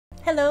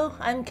Hello,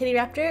 I'm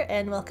Kittyraptor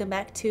and welcome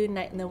back to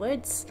Night in the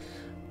Woods.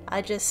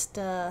 I just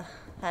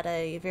had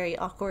a very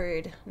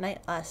awkward night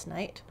last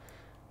night,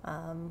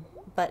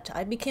 but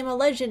I became a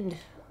legend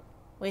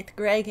with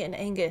Greg and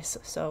Angus,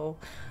 so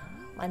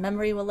my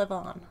memory will live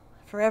on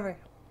forever.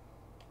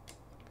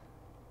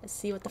 Let's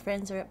see what the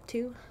friends are up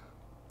to.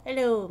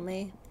 Hello,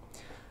 me.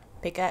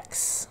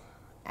 Pickaxe.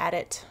 At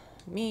it.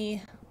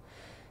 Me.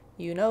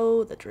 You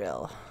know the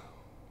drill.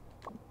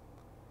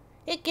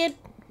 Hey kid.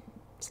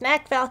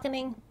 Snack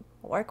falconing.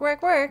 Work,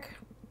 work, work.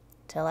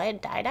 Till I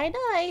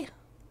die.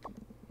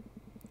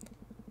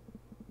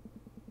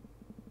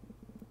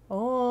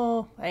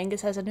 Oh,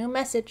 Angus has a new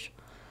message.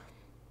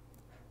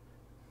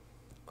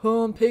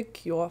 Come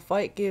pick your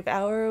fight, give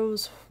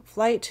arrows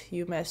flight.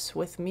 You mess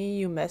with me,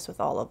 you mess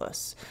with all of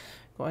us.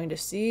 Going to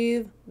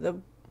see the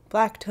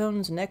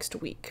Blacktones next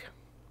week.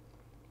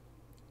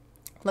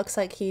 Looks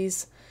like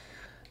he's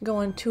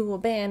going to a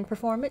band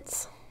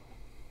performance.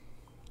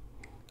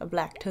 The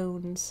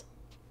Blacktones.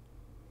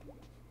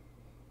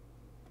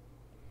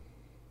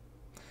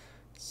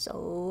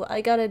 So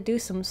I gotta do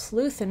some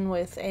sleuthing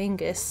with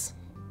Angus,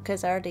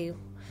 because I already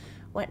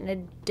went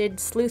and did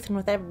sleuthing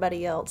with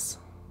everybody else.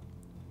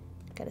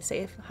 Gotta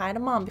say hi to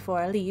Mom before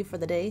I leave for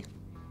the day.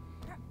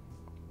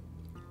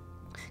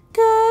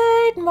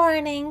 Good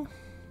morning.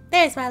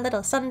 There's my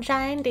little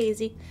sunshine,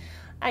 Daisy.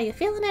 Are you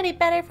feeling any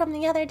better from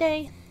the other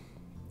day?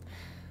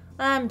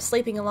 I'm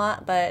sleeping a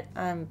lot, but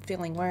I'm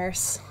feeling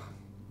worse.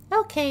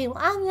 Okay, well,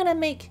 I'm gonna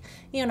make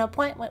you an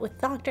appointment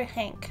with Dr.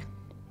 Hank.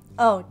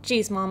 Oh,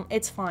 geez, Mom,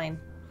 it's fine.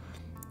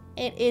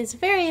 It is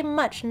very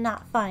much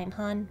not fine,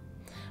 hon.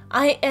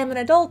 I am an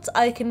adult.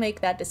 I can make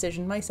that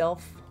decision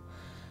myself.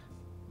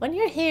 When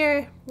you're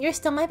here, you're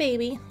still my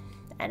baby,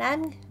 and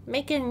I'm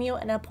making you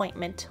an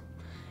appointment.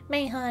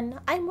 May, hon,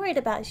 I'm worried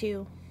about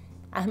you.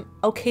 I'm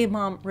okay,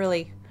 Mom,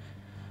 really.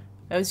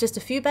 It was just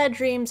a few bad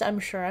dreams. I'm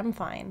sure I'm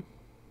fine.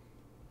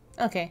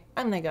 Okay,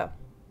 I'm gonna go.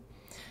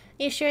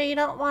 You sure you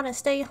don't want to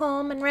stay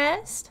home and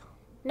rest?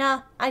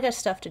 Nah, I got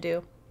stuff to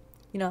do.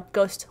 You know,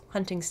 ghost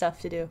hunting stuff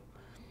to do.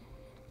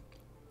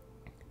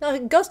 No,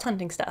 ghost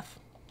hunting stuff.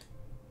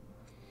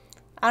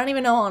 I don't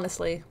even know,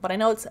 honestly, but I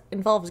know it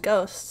involves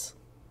ghosts.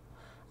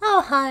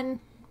 Oh, hon,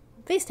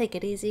 please take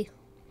it easy.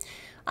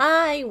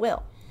 I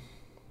will.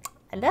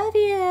 I love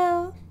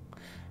you.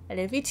 I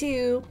love you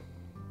too.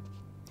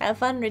 Have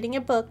fun reading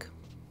your book.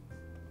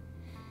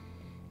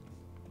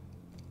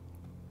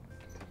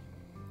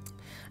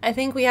 I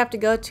think we have to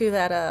go to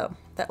that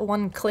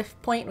one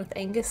cliff point with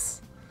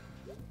Angus.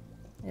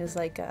 It was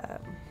like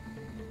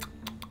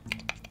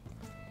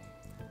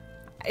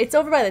it's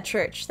over by the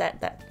church,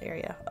 that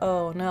area.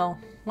 Oh no.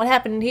 What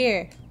happened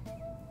here?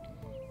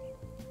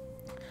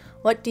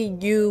 What do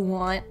you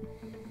want?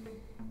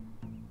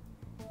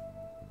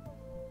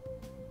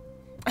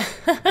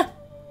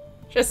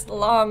 Just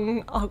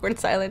long, awkward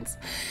silence.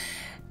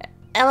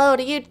 Hello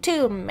to you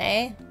too,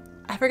 May.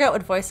 I forgot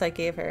what voice I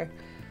gave her.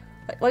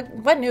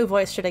 What new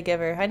voice should I give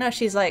her? I know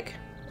she's like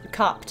a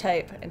cop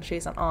type and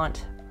she's an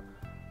aunt.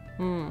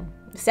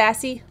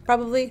 Sassy,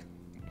 probably.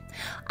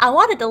 I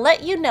wanted to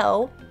let you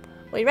know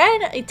we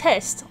ran a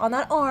test on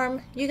that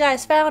arm you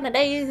guys found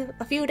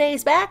a few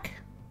days back.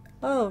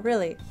 Oh,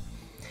 really?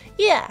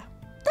 Yeah,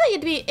 thought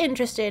you'd be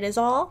interested is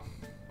all.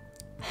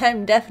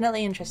 I'm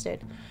definitely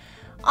interested.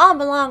 Arm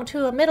belonged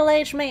to a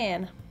middle-aged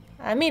man,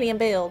 a medium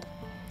build,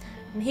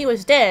 and he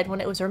was dead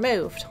when it was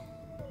removed.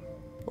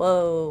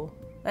 Whoa,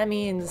 that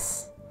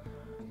means...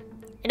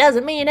 It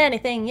doesn't mean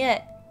anything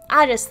yet.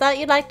 I just thought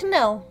you'd like to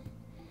know.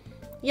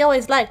 You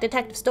always liked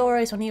detective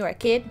stories when you were a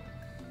kid.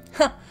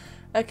 Huh,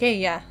 okay,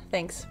 yeah,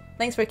 thanks.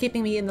 Thanks for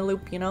keeping me in the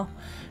loop, you know?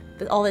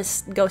 All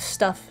this ghost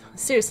stuff.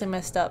 Seriously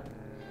messed up.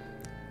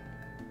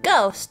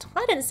 Ghost?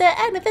 I didn't say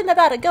anything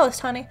about a ghost,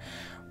 honey.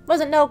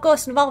 Wasn't no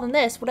ghost involved in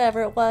this,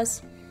 whatever it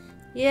was.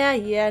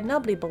 Yeah,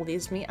 nobody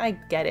believes me. I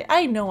get it.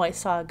 I know I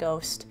saw a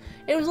ghost.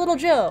 It was little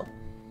Joe.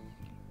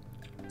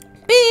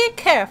 Be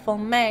careful,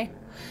 May.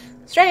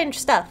 Strange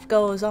stuff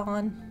goes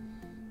on.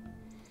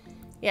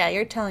 Yeah,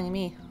 you're telling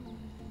me.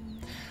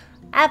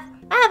 Have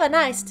a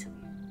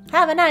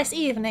nice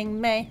evening,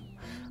 May.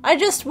 I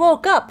just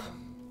woke up.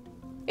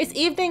 It's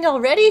evening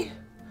already?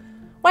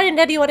 Why didn't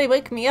anybody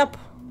wake me up?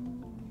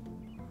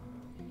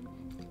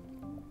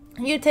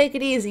 You take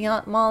it easy,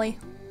 Aunt Molly.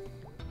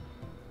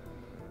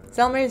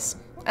 Selmers,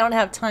 I don't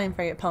have time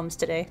for your poems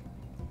today.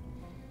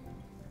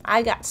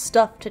 I got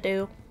stuff to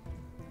do.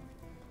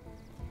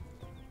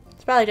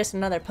 It's probably just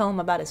another poem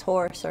about his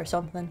horse or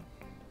something.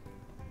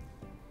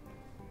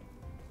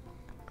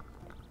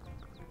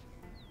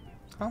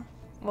 Huh?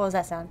 What was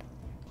that sound?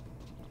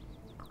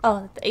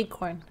 Oh, the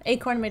acorn.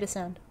 Acorn made a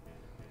sound.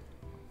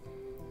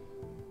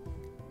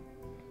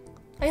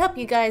 I hope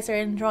you guys are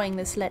enjoying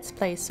this Let's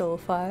Play so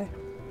far.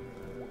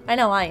 I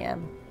know I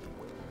am.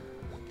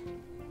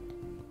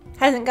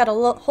 Hasn't got a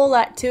whole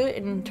lot to it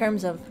in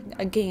terms of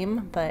a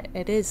game, but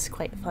it is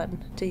quite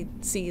fun to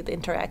see the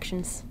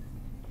interactions.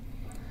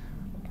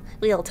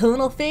 Will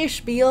tunnel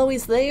fish be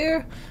always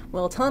there?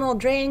 Will tunnel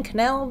drain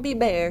canal be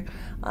bare?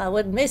 I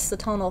would miss the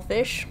tunnel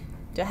fish.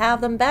 To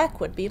have them back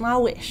would be my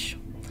wish.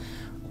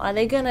 Are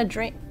they gonna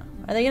drain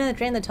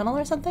the tunnel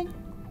or something?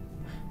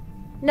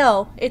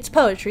 No, it's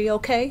poetry,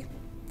 okay?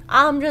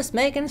 I'm just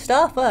making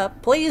stuff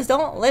up. Please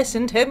don't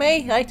listen to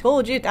me. I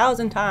told you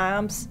 1,000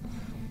 times.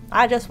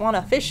 I just want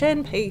to fish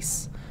in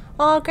peace.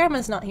 Oh,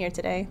 Grandma's not here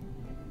today.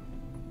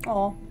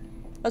 Oh,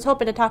 I was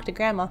hoping to talk to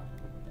Grandma.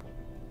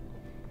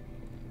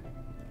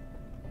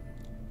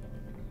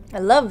 I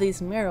love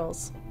these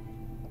murals.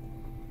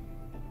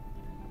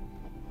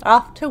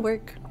 Off to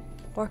work.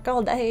 Work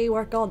all day,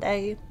 work all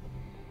day.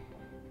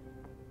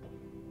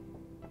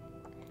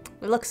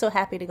 We look so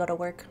happy to go to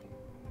work.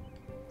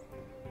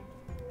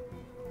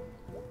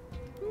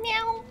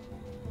 Meow.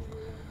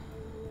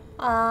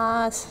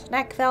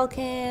 Snack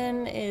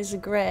Falcon is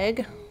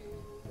Greg.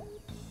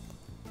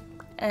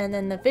 And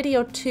then the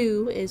video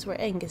 2 is where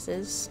Angus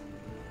is.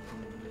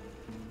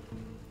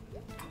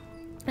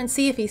 And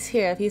see if he's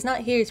here. If he's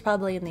not here, he's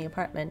probably in the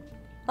apartment.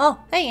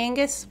 Oh, hey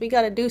Angus, we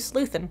gotta do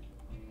sleuthin'.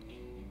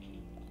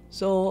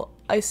 So,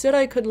 I said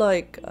I could,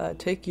 like,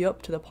 take you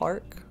up to the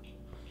park.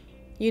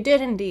 You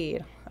did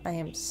indeed. I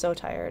am so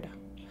tired.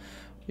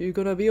 You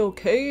gonna be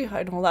okay?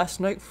 I know last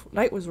night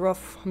was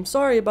rough. I'm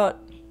sorry about,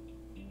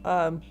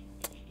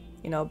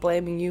 you know,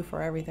 blaming you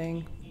for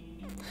everything.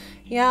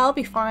 Yeah, I'll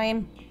be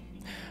fine.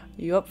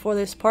 You up for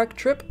this park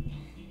trip?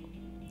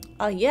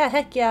 Yeah,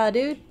 heck yeah,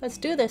 dude. Let's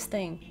do this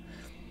thing.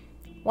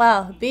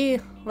 Wow, Bea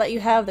let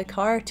you have the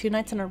car 2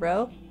 nights in a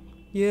row?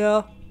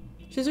 Yeah.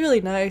 She's really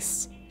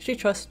nice. She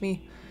trusts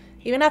me.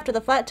 Even after the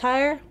flat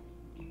tire?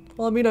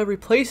 Well, I mean, I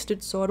replaced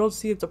it, so I don't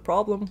see it's a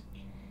problem.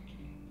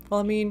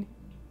 Well, I mean,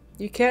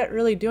 you can't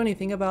really do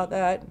anything about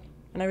that.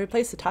 And I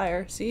replaced the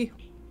tire, see?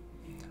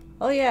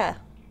 Oh yeah.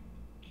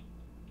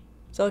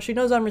 So she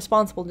knows I'm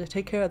responsible to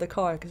take care of the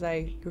car because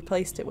I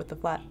replaced it with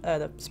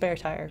the spare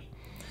tire.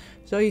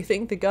 So you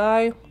think the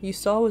guy you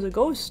saw was a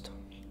ghost?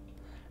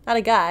 Not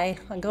a guy,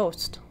 a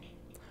ghost.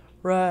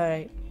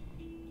 Right.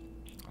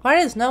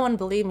 Why does no one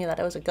believe me that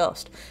it was a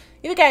ghost?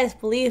 You guys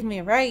believe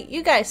me, right?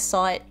 You guys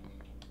saw it.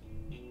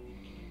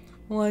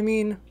 Well, I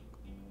mean,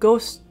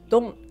 ghosts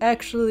don't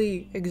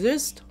actually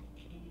exist.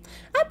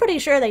 I'm pretty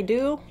sure they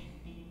do.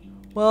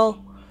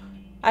 Well,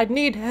 I'd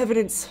need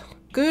evidence.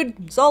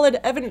 Good, solid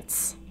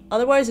evidence.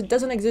 Otherwise, it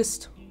doesn't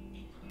exist.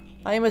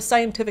 I am a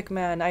scientific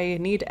man. I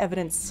need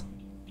evidence.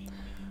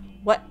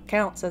 What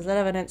counts as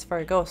evidence for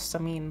a ghost? I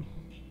mean,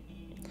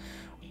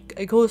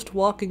 a ghost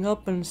walking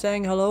up and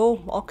saying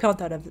hello, I'll count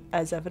that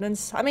as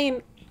evidence. I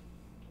mean,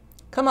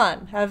 come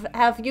on.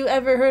 Have you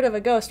ever heard of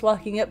a ghost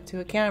walking up to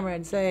a camera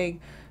and saying,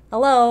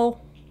 hello?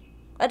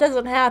 That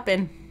doesn't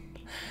happen.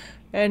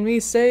 And me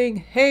saying,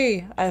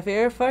 hey, I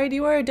verified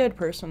you are a dead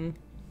person.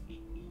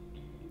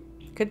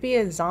 Could be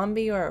a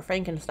zombie or a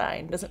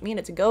Frankenstein. Doesn't mean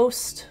it's a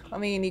ghost. I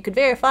mean, you could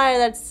verify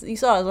that you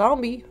saw a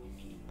zombie.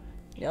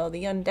 You know,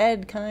 the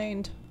undead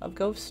kind of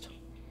ghost.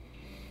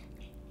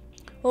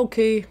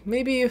 Okay,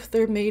 maybe if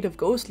they're made of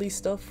ghostly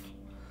stuff.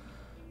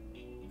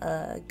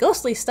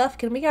 Ghostly stuff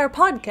can be our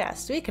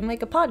podcast. We can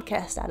make a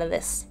podcast out of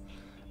this.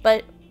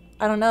 But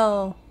I don't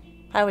know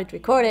how we'd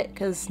record it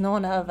because no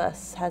one of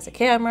us has a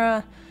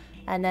camera.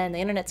 And then the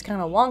internet's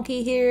kind of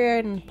wonky here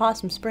in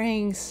Possum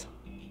Springs.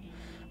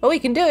 But we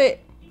can do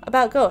it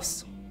about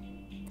ghosts.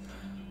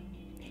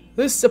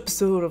 This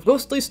episode of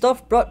Ghostly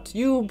Stuff brought to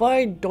you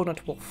by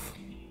Donut Wolf.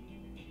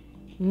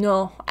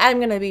 No, I'm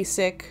gonna be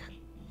sick.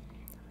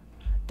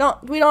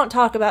 We don't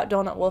talk about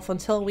Donut Wolf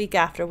until a week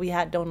after we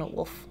had Donut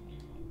Wolf.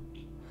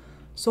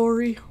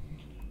 Sorry.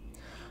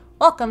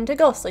 Welcome to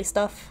Ghostly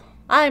Stuff.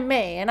 I'm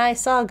May, and I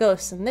saw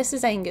ghosts, and this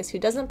is Angus, who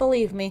doesn't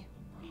believe me.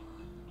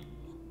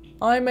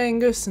 I'm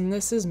Angus, and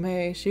this is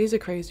May. She's a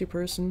crazy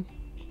person.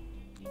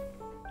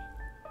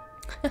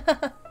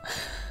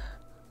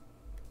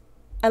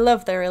 I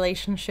love their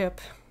relationship.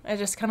 It's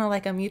just kind of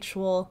like a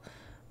mutual,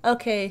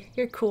 okay,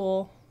 you're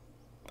cool.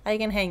 I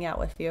can hang out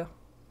with you.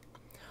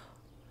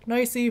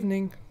 Nice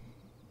evening.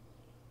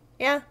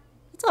 Yeah,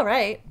 it's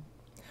alright.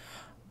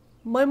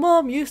 My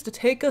mom used to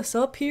take us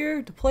up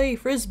here to play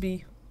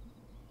frisbee.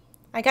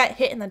 I got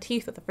hit in the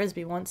teeth with a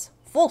frisbee once.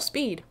 Full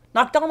speed.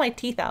 Knocked all my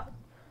teeth out.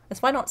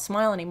 That's why I don't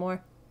smile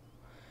anymore.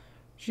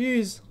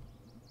 Jeez.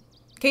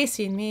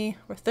 Casey and me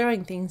were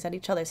throwing things at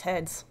each other's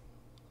heads.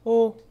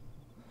 Oh.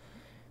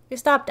 We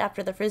stopped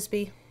after the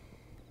frisbee.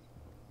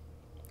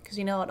 Because,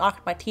 you know, it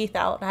knocked my teeth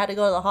out. I had to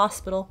go to the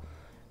hospital.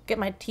 Get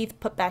my teeth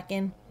put back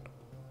in.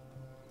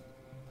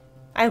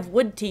 I have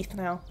wood teeth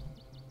now.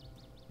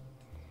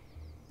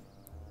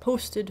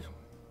 Posted.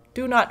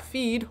 Do not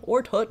feed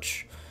or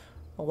touch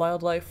a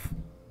wildlife.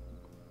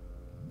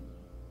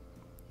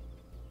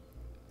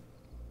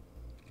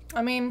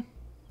 I mean,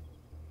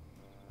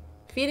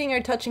 feeding or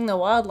touching the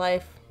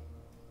wildlife.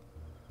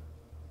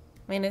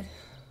 I mean,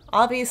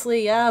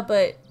 obviously, yeah,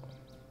 but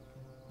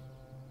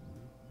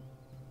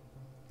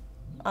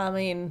I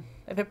mean,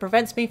 if it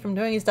prevents me from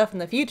doing stuff in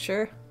the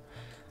future,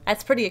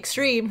 that's pretty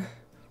extreme.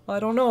 I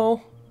don't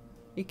know.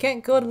 You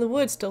can't go to the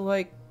woods to,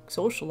 like,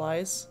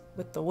 socialize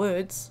with the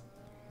woods.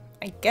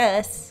 I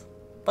guess.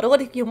 But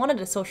what if you wanted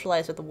to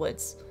socialize with the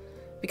woods?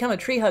 Become a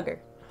tree hugger.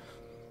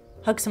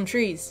 hug some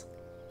trees.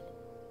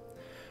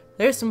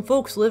 There's some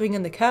folks living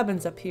in the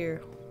cabins up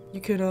here.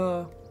 You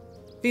can,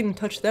 feed and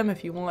touch them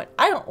if you want.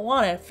 I don't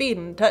want to feed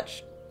and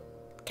touch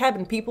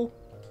cabin people.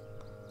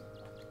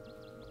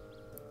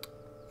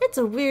 It's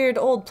a weird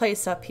old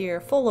place up here,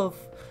 full of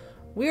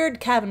weird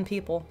cabin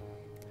people.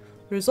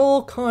 There's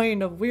all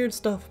kind of weird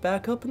stuff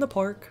back up in the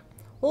park.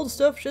 Old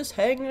stuff just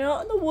hanging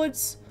out in the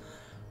woods.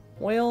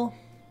 Well,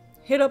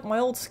 hit up my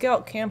old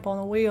scout camp on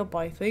the way up,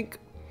 I think.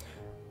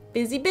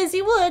 Busy,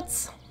 busy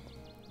woods.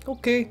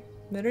 Okay,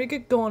 better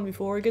get going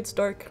before it gets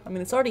dark. I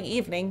mean, it's already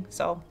evening,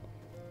 so...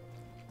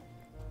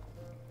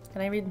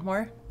 Can I read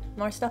more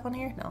stuff on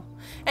here? No.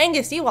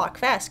 Angus, you walk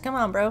fast. Come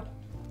on, bro.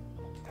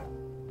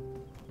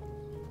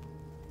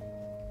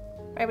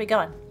 Where are we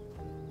going?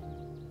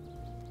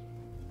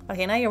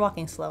 Okay, now you're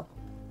walking slow.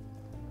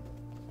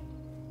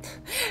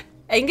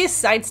 Angus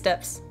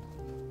sidesteps.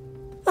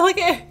 Look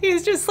at,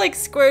 he's just like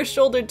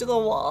square-shouldered to the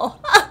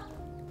wall.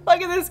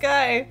 Look at this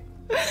guy.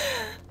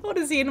 What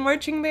is he, in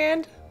marching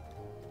band?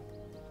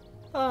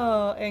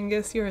 Oh,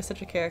 Angus, you are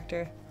such a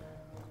character.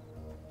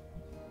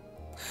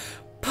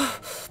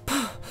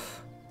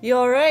 You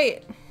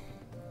alright?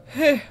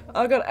 Hey,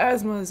 I got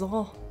asthma is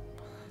all.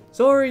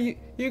 Sorry,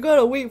 you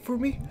gotta wait for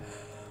me.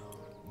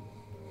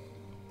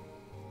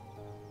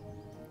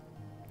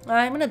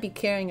 I'm gonna be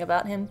caring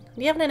about him.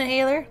 Do you have an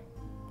inhaler?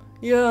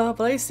 Yeah,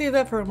 but I save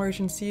that for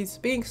emergencies.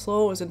 Being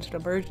slow isn't an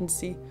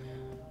emergency.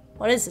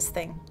 What is this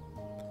thing?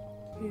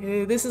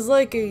 This is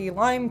like a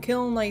lime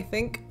kiln, I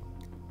think.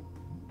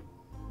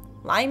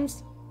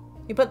 Limes?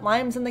 You put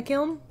limes in the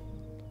kiln?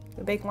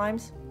 You bake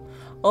limes?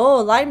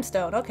 Oh,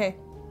 limestone, okay.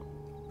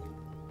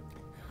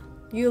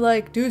 You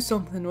like do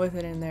something with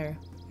it in there,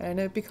 and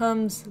it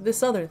becomes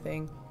this other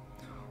thing.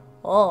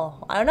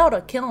 Oh, I don't know what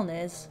a kiln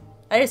is.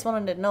 I just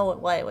wanted to know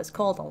why it was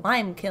called a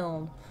lime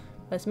kiln.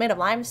 But it's made of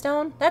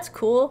limestone? That's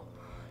cool.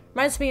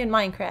 Reminds me of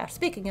Minecraft.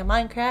 Speaking of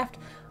Minecraft,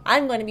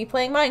 I'm going to be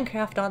playing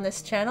Minecraft on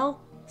this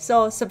channel.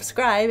 So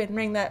subscribe and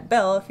ring that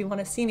bell if you want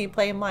to see me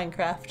play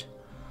Minecraft.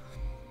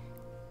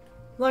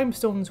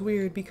 Limestone's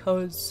weird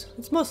because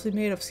it's mostly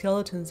made of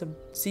skeletons of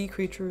sea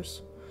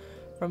creatures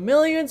from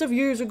millions of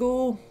years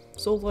ago.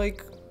 So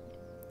like,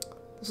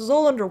 this is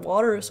all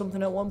underwater or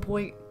something at one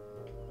point.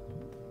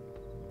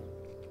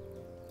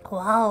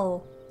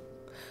 Wow.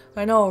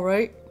 I know,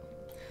 right?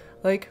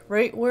 Like,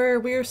 right where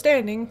we were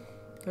standing,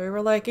 there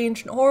were like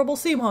ancient horrible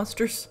sea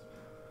monsters.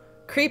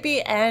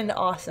 Creepy and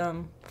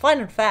awesome.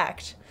 Fun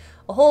fact.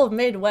 The whole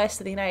Midwest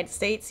of the United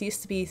States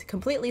used to be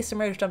completely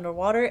submerged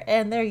underwater,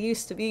 and there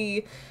used to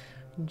be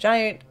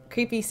giant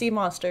creepy sea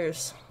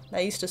monsters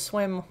that used to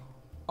swim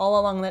all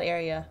along that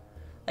area.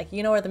 Like,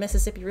 you know where the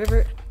Mississippi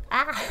River...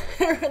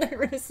 where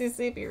the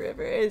Mississippi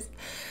River is.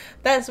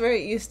 That's where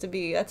it used to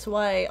be. That's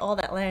why all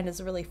that land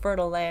is really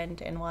fertile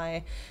land, and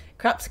why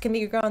crops can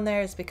be grown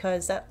there is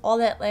because all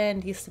that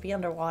land used to be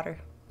underwater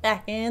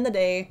back in the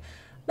day.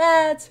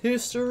 That's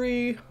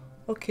history.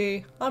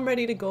 Okay, I'm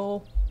ready to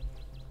go.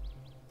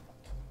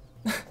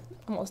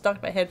 Almost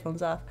knocked my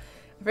headphones off.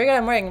 I forgot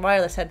I'm wearing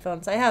wireless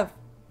headphones. I have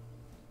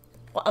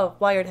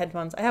wired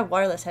headphones. I have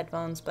wireless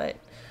headphones, but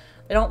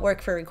they don't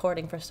work for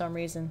recording for some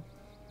reason.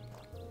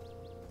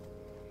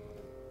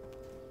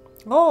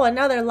 Oh,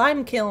 another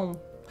lime kiln.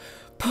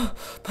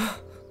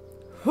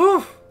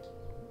 Whew.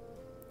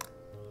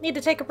 Need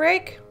to take a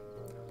break?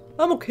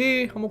 I'm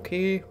okay.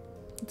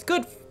 It's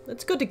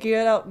good to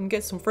get out and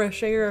get some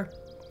fresh air.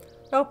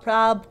 No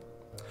prob.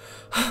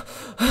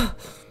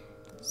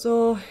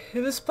 So,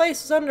 if this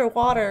place is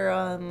underwater,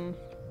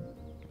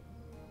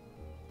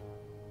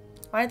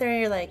 why are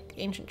there like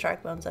ancient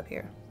shark bones up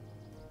here?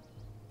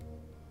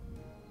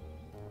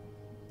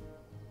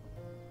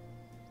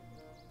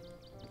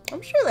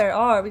 I'm sure there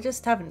are, we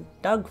just haven't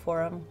dug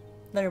for them.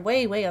 They're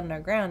way, way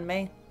underground,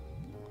 May.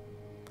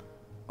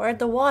 Where'd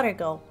the water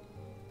go?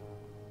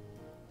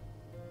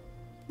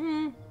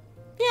 Yeah,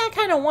 I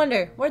kind of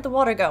wonder. Where'd the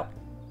water go?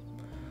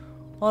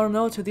 I don't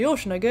know, to the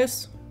ocean, I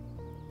guess.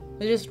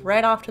 They just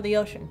ran off to the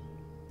ocean.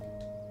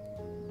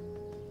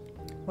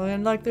 Well,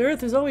 and like the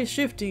earth is always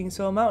shifting,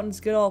 so mountains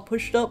get all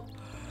pushed up.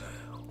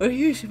 It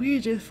used to be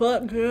just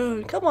flat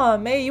ground. Come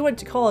on, May, you went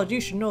to college, you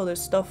should know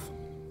this stuff.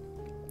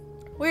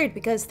 Weird,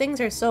 because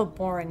things are so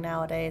boring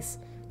nowadays.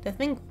 To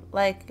think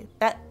like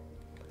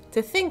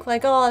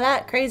all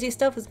that crazy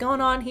stuff is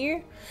going on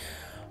here.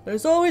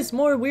 There's always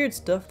more weird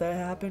stuff that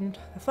happened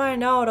to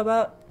find out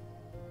about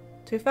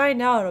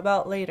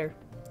later.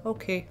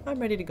 Okay, I'm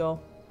ready to go.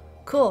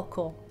 Cool,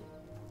 cool.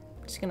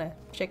 Just gonna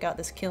check out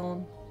this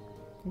kiln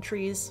and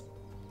trees.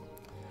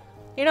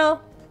 You know,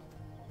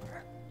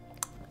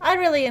 I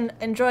really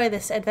enjoy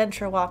this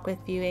adventure walk with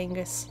you,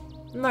 Angus.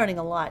 I'm learning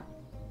a lot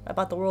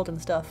about the world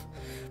and stuff.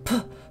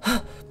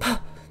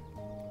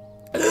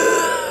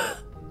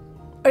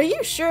 Are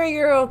you sure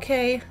you're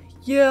okay?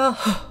 Yeah.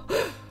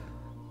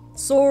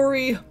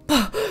 Sorry.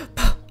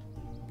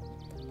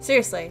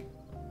 Seriously,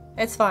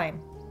 it's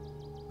fine.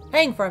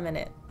 Hang for a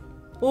minute.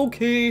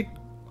 Okay.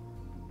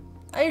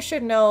 I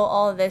should know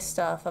all this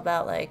stuff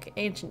about like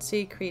ancient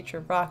sea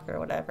creature rock or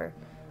whatever.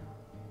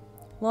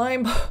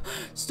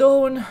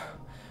 Limestone.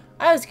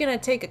 I was gonna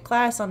take a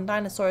class on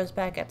dinosaurs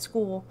back at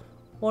school.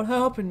 What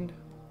happened?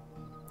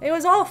 It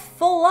was all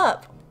full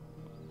up.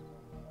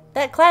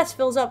 That class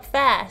fills up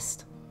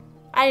fast.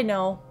 I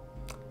know.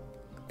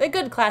 The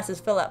good classes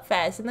fill up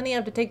fast, and then you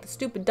have to take the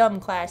stupid dumb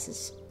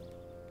classes.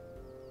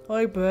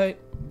 I bet.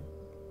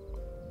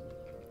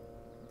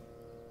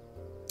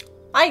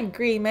 I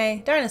agree,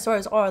 May.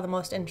 Dinosaurs are the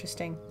most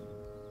interesting.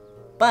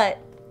 But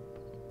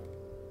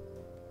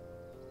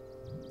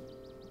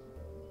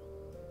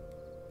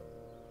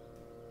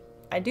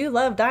I do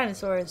love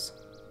dinosaurs.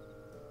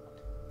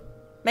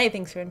 May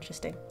thinks they're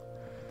interesting.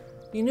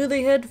 You knew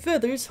they had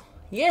feathers?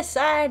 Yes,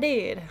 I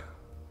did.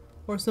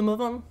 Or some of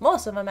them?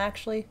 Most of them,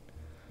 actually.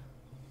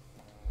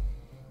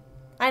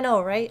 I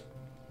know, right?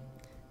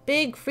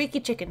 Big, freaky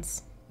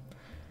chickens.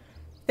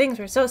 Things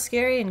were so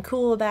scary and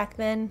cool back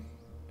then.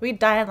 We'd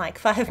die in like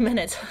 5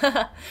 minutes.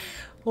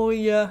 Oh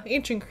yeah,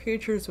 ancient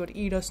creatures would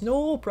eat us,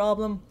 no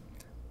problem.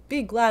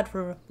 Be glad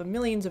for the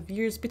millions of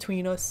years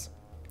between us.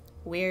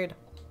 Weird.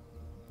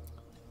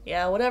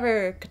 Yeah,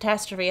 whatever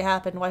catastrophe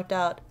happened wiped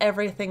out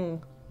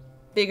everything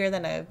bigger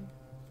than a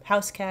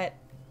house cat,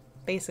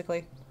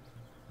 basically.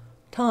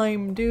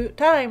 Time, dude.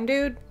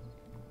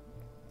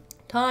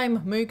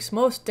 Time makes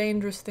most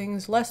dangerous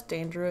things less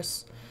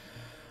dangerous.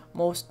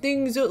 Most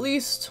things, at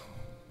least.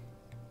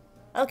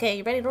 Okay,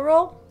 you ready to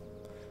roll?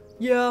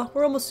 Yeah,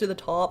 we're almost to the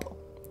top.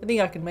 I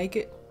think I can make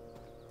it.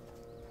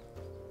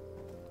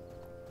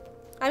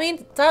 I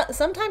mean,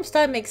 sometimes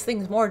time makes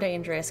things more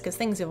dangerous because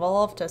things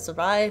evolve to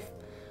survive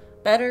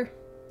better.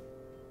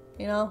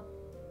 You know?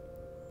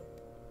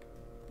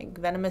 Like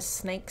venomous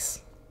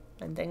snakes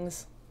and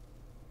things.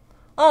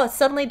 Oh, it's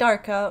suddenly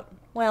dark out.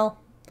 Well,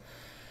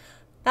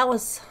 that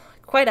was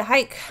quite a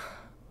hike.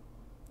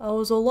 That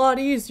was a lot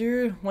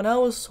easier when I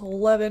was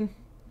 11.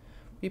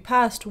 We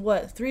passed,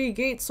 what, 3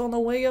 gates on the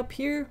way up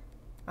here?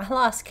 I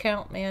lost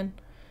count, man.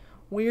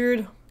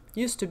 Weird.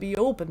 Used to be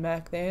open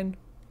back then.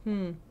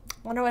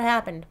 Wonder what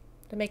happened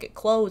to make it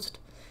closed.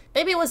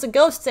 Maybe it was a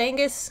ghost,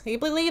 Angus. You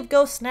believe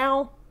ghosts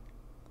now?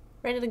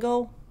 Ready to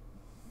go?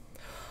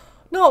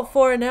 Not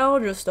far now,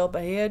 just up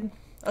ahead.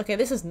 Okay,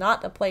 this is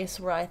not the place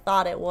where I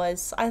thought it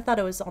was. I thought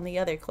it was on the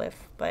other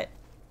cliff, but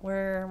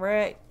we're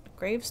at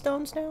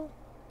gravestones now?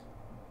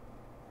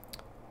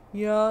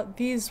 Yeah,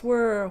 these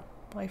were...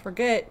 I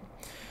forget.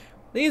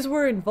 These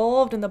were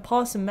involved in the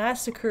Possum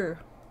Massacre.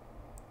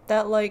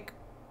 That, like,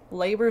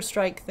 labor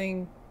strike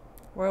thing.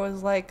 Where it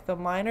was, like, the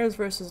miners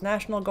versus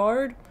National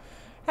Guard.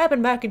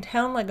 Happened back in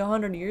town, like,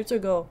 100 years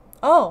ago.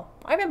 Oh,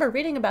 I remember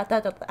reading about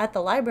that at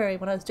the library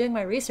when I was doing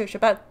my research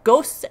about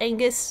ghosts,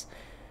 Angus.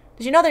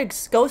 Did you know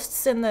there's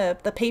ghosts in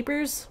the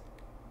papers?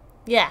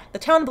 Yeah, the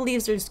town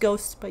believes there's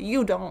ghosts, but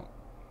you don't.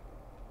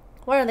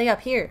 Why are they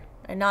up here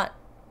and not,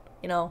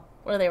 you know,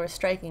 where they were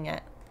striking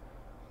at?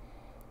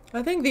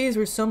 I think these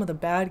were some of the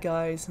bad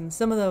guys, and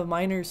some of the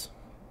miners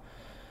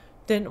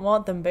didn't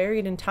want them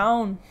buried in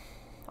town.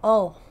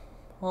 Oh,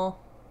 well,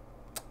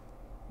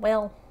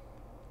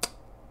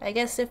 I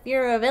guess if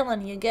you're a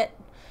villain, you get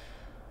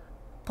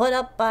put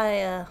up by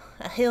a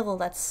hill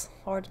that's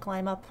hard to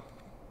climb up.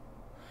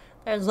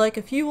 There's like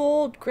a few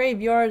old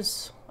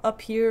graveyards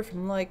up here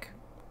from like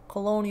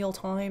colonial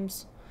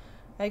times.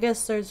 I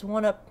guess there's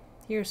one up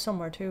here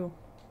somewhere too.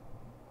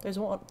 There's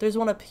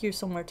one up here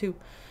somewhere too.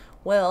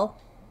 Well,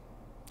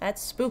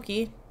 that's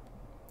spooky.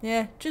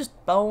 Yeah,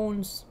 just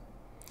bones.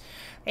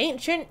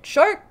 Ancient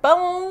shark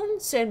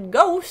bones and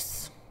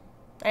ghosts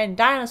and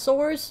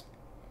dinosaurs.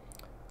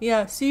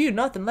 Yeah, see,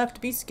 nothing left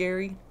to be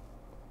scary.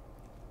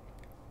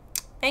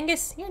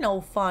 Angus, you're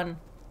no fun.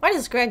 Why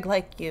does Greg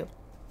like you?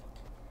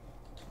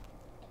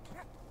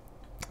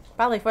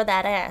 Probably for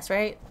that ass,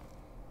 right?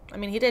 I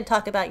mean, he did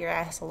talk about your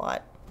ass a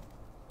lot.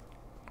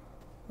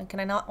 And can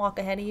I not walk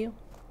ahead of you?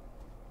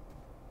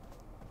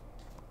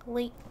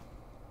 Wait.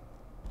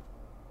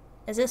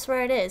 Is this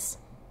where it is?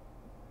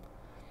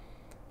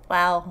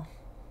 Wow.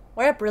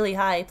 We're up really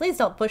high. Please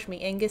don't push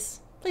me,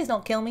 Angus. Please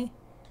don't kill me.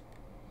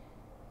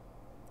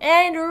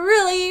 And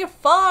really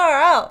far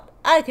out.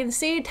 I can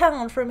see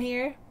town from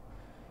here.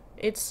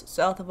 It's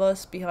south of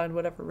us, behind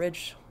whatever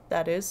ridge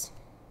that is.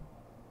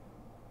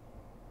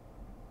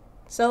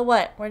 So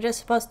what? We're just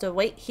supposed to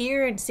wait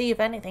here and see if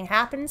anything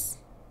happens?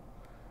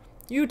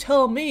 You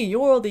tell me,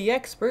 you're the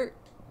expert.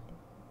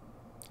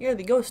 You're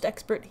the ghost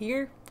expert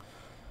here.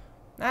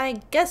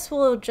 I guess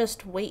we'll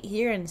just wait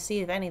here and see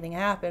if anything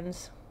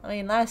happens. I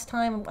mean, last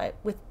time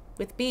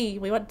with B,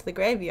 we went to the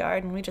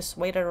graveyard and we just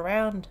waited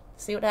around to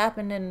see what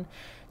happened, and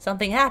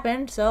something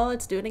happened, so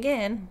let's do it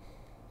again.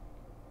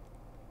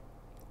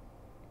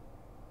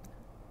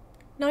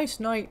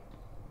 Nice night.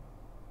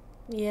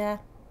 Yeah.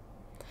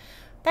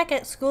 Back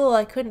at school,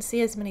 I couldn't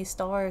see as many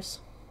stars.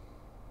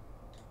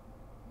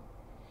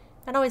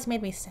 That always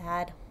made me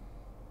sad.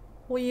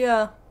 Well,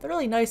 yeah, they're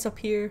really nice up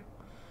here.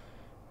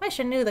 I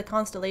should knew the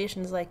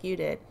constellations like you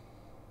did.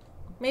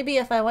 Maybe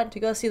if I went to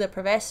go see the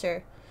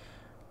professor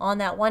on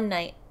that one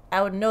night,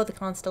 I would know the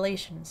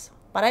constellations.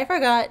 But I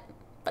forgot.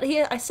 But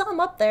I saw him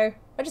up there.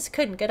 I just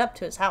couldn't get up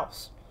to his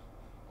house.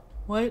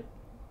 What?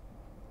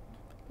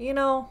 You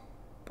know,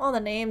 all the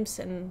names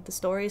and the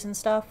stories and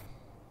stuff.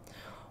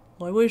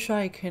 Well, I wish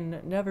I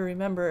can never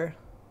remember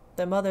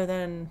them other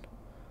than...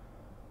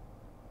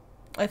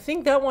 I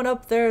think that one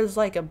up there is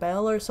like a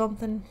bell or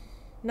something.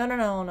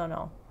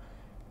 No.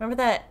 Remember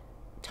that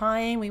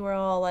time we were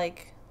all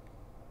like...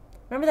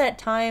 Remember that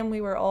time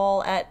we were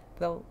all at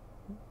the...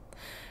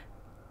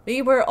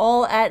 We were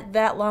all at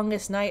that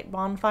longest night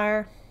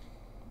bonfire?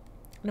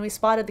 And we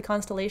spotted the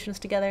constellations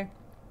together.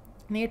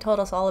 And you told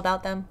us all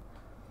about them.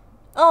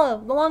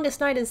 Oh, the longest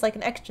night is like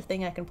an extra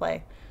thing I can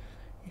play.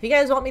 If you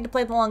guys want me to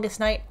play the longest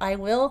night, I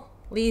will.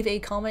 Leave a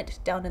comment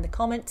down in the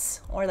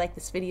comments or like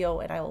this video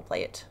and I will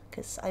play it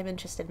because I'm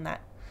interested in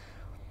that.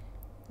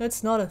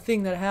 That's not a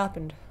thing that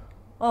happened.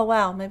 Oh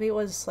wow, maybe it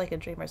was like a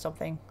dream or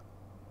something.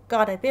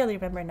 God, I barely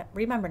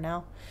remember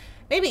now.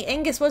 Maybe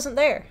Angus wasn't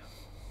there.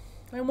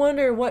 I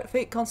wonder what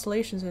fake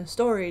constellations and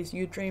stories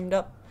you dreamed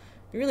up.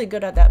 You're really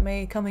good at that,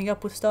 May, coming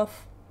up with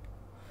stuff.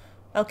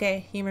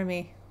 Okay, humor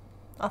me.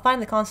 I'll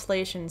find the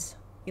constellations.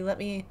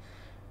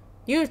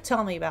 You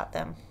tell me about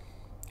them.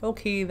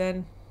 Okay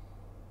then.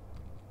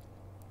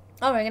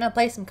 Oh, we're gonna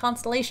play some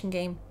constellation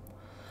game.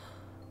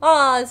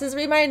 Ah, this is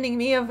reminding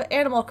me of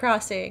Animal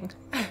Crossing.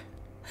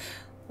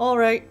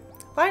 Alright,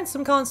 find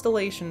some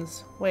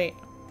constellations. Wait,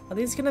 are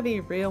these gonna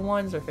be real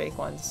ones or fake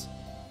ones?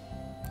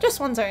 Just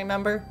ones I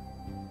remember.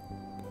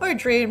 Or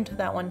dreamed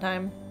that one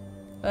time.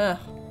 Ugh.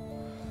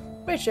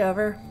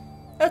 Whichever.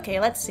 Okay,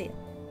 let's see.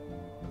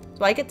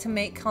 Do I get to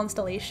make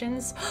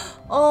constellations?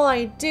 Oh,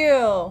 I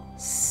do!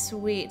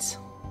 Sweet.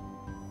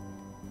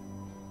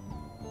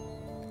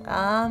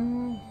 I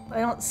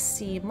don't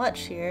see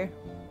much here.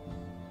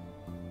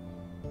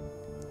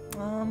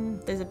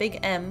 There's a big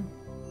M.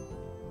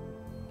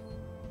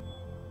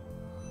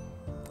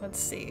 Let's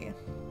see.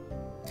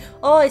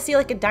 Oh, I see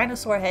like a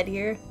dinosaur head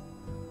here.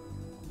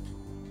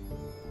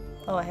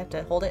 Oh, I have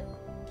to hold it.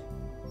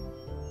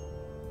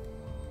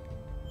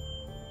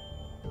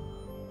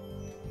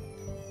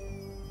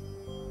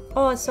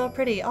 Oh, it's so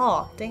pretty.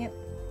 Oh, dang it.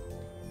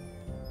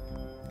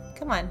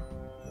 Come on.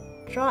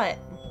 Draw it.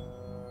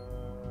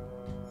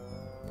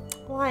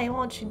 Why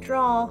won't you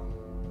draw?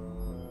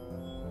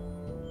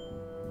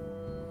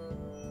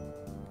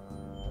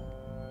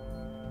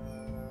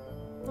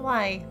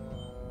 Why?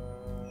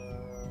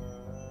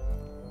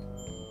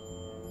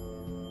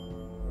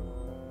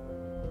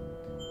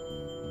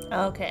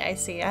 Okay, I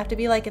see. I have to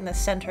be like in the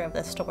center of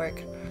this to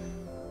work.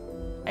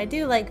 I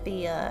do like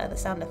the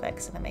sound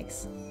effects that it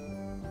makes.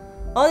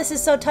 Oh, this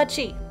is so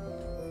touchy.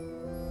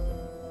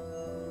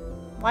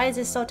 Why is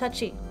this so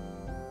touchy?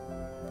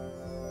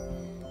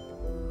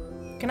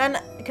 Can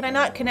I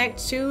not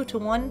connect two to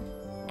one?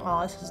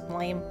 Oh, this is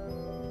lame.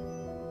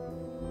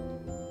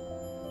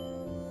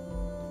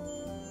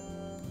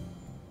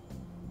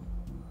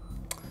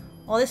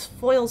 Well, this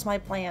foils my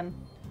plan.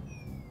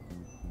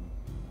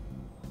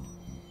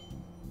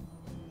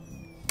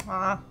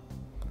 Ah.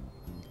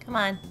 Come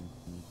on.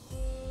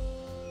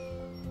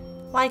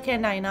 Why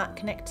can I not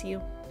connect to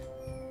you?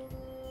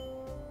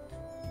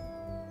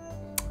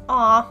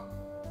 Aw.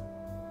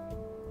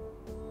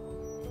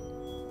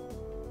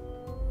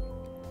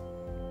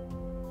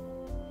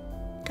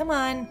 Come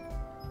on.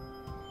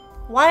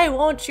 Why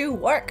won't you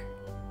work?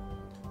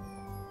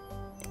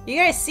 You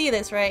guys see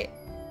this, right?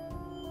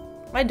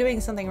 Am I doing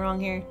something wrong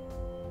here?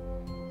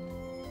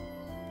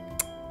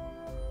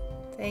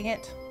 Dang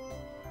it.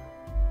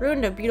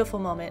 Ruined a beautiful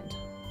moment.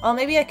 Oh,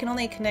 maybe I can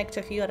only connect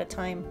a few at a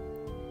time.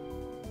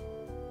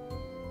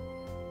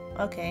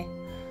 Okay.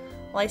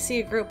 Well, I see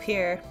a group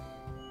here.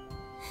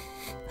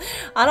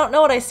 I don't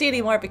know what I see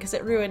anymore because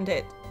it ruined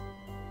it.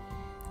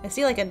 I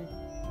see like a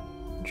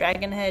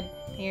dragon head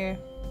here.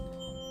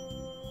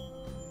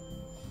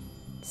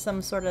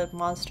 Some sort of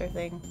monster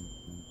thing.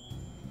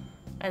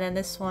 And then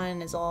this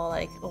one is all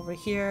like over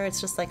here.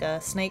 It's just like a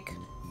snake.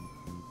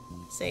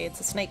 Say it's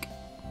a snake.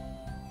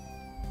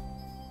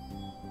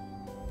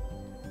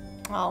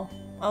 Oh,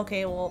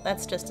 okay, well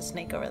that's just a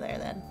snake over there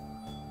then.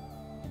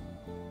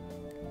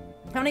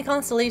 How many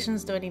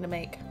constellations do I need to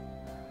make?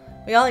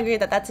 We all agree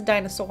that that's a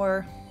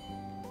dinosaur.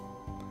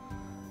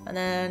 And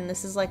then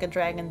this is like a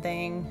dragon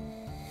thing.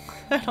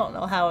 I don't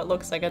know how it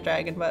looks like a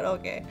dragon, but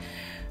okay.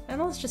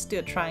 And let's just do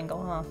a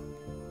triangle, huh?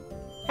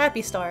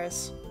 Happy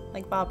stars,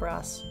 like Bob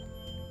Ross.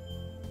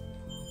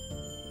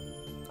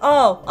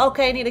 Oh,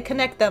 okay, I need to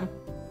connect them.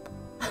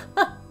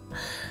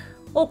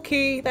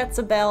 Okay, that's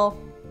a bell.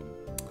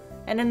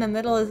 And in the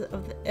middle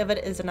of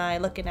it is an eye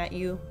looking at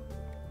you.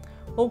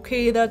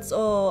 Okay, that's,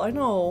 I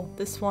know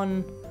this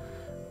one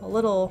a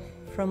little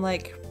from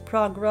like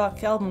prog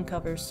rock album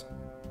covers.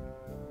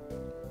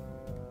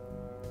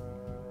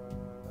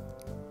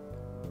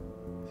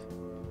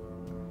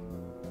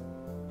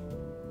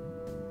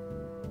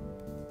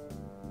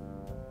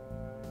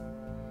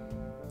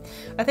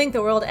 I think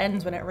the world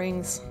ends when it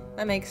rings.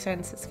 That makes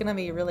sense. It's gonna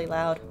be really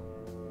loud.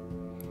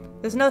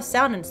 There's no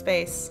sound in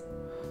space.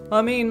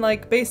 I mean,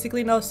 like,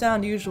 basically no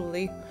sound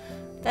usually.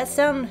 That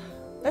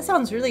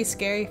sounds really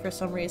scary for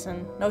some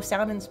reason. No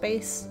sound in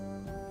space.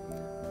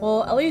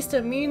 Well, at least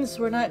it means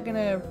we're not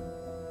gonna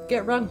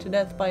get rung to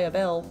death by a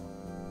bell.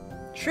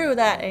 True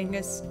that,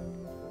 Angus.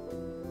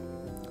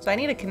 So I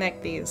need to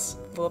connect these.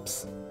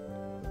 Whoops.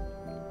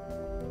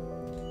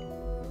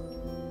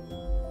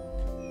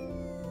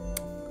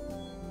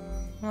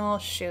 Oh,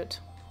 shoot.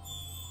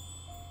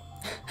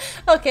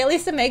 Okay, at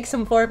least it makes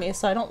them for me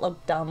so I don't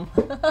look dumb.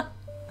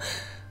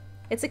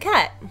 It's a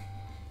cat.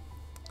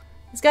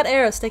 He's got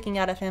arrows sticking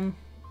out of him.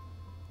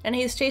 And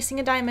he's chasing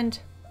a diamond.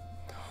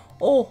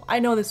 Oh, I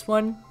know this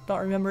one. Don't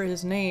remember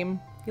his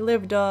name. He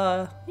lived,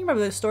 you remember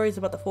those stories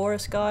about the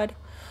forest god?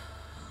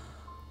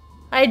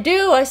 I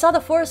do! I saw the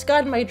forest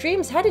god in my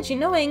dreams. How did you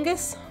know,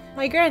 Angus?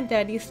 My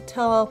granddad used to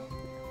tell...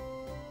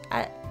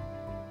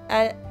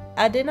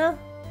 Adina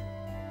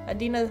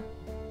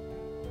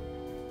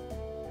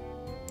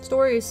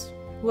stories.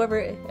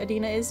 Whoever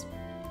Adina is.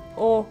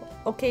 Oh,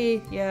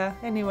 okay, yeah.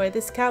 Anyway,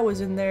 this cat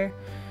was in there.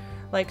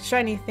 Like,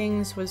 shiny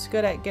things, was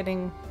good at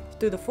getting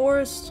through the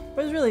forest,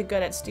 was really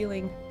good at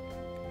stealing.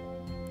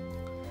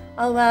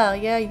 Oh wow,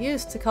 yeah, I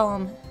used to call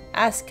him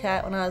Ass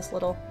Cat when I was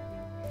little.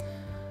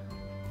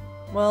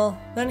 Well,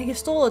 then he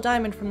stole a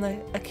diamond from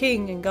a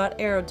king and got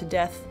arrowed to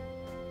death.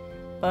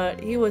 But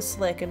he was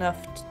slick enough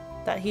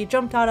that he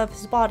jumped out of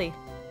his body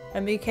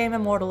and became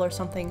immortal or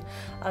something.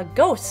 A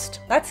ghost!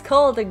 That's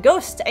called a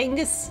ghost,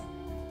 Angus!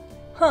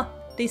 Huh,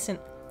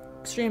 decent.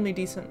 Extremely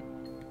decent.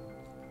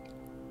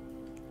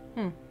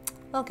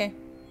 Okay.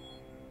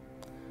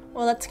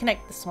 Well, let's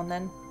connect this one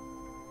then.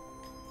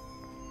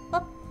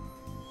 Oh.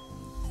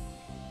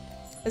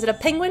 Is it a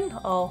penguin?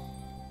 Oh.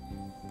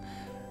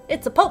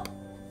 It's a pope!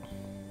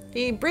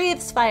 He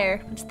breathes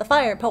fire. It's the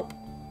fire pope.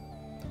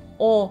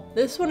 Oh,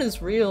 this one is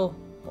real.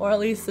 Or at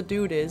least the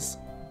dude is.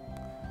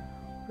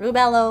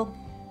 Rubello.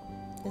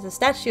 There's a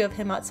statue of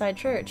him outside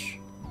church.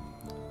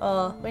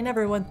 We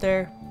never went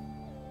there.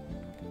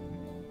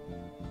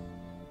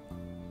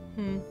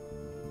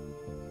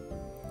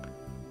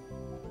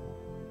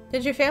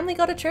 Did your family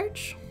go to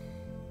church?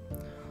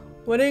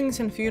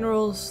 Weddings and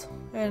funerals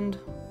and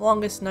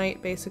longest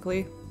night,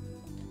 basically.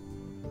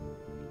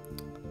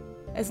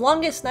 Is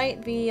longest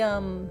night the,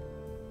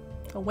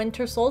 a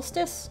winter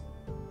solstice?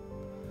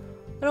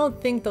 I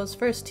don't think those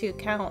first two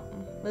count.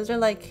 Those are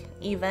like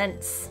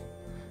events.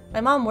 My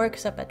mom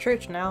works up at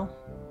church now.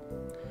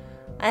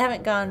 I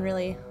haven't gone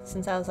really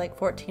since I was like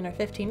 14 or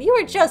 15. You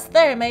were just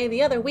there, May,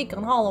 the other week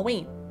on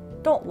Halloween.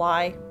 Don't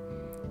lie.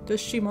 Does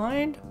she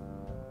mind?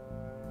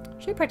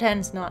 She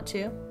pretends not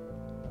to.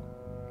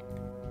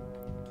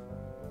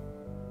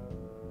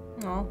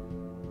 Oh.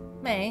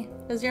 May,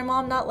 does your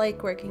mom not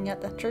like working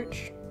at the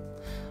church?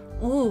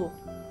 Ooh.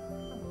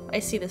 I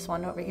see this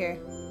one over here.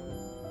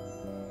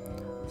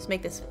 Let's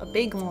make this a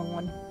big long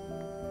one.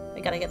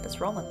 We gotta get this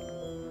rolling.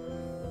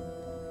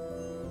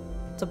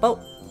 It's a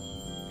boat.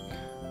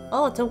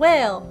 Oh, it's a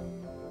whale!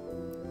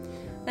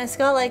 And it's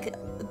got like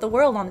the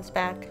world on its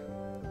back.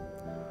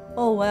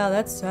 Oh wow,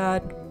 that's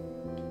sad.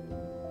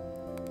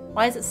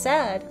 Why is it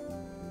sad?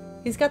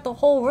 He's got the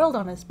whole world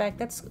on his back.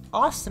 That's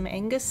awesome,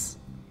 Angus.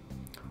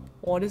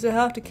 Why does it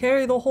have to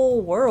carry the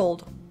whole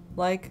world?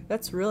 Like,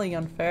 that's really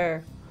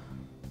unfair.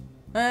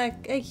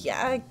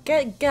 Yeah,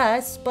 I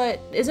guess,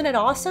 but isn't it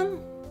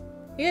awesome?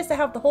 He has to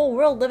have the whole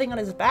world living on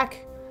his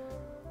back.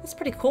 That's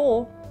pretty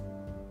cool.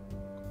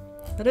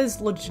 That is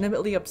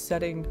legitimately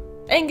upsetting.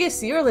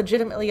 Angus, you're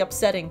legitimately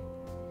upsetting.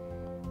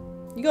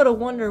 You gotta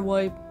wonder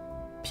why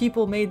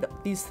people made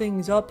these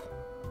things up.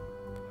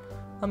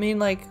 I mean,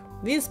 like,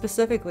 these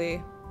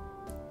specifically.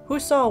 Who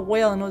saw a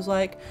whale and was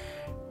like,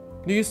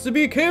 needs to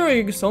be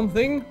carrying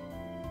something?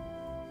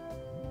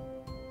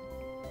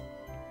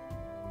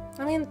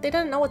 I mean, they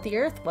didn't know what the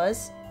Earth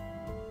was.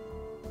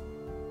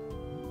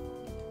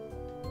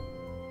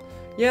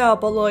 Yeah,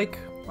 but like,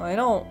 I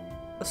don't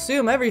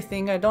assume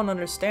everything I don't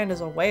understand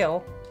is a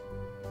whale.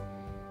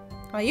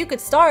 Well, you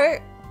could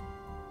start.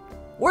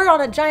 We're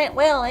on a giant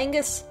whale,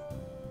 Angus.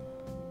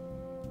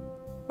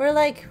 We're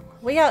like,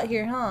 way out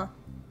here, huh?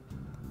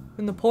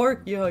 In the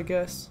park? Yeah, I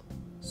guess.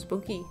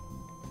 Spooky.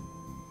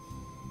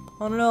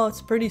 I don't know,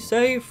 it's pretty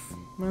safe.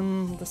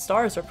 And the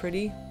stars are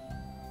pretty.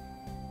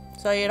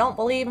 So you don't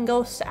believe in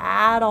ghosts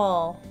at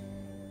all?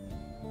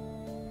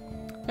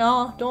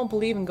 No, don't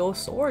believe in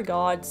ghosts or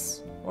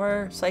gods.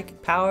 Or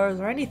psychic powers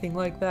or anything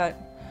like that.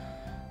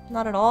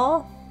 Not at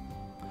all?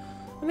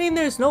 I mean,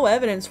 there's no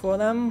evidence for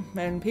them,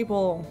 and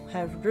people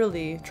have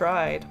really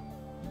tried.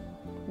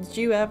 Did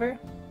you ever?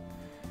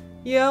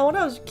 Yeah, when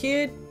I was a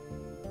kid.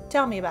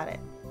 Tell me about it.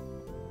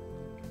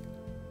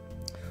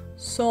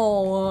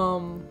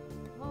 So,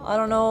 I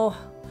don't know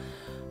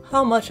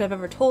how much I've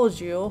ever told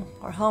you,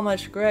 or how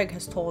much Greg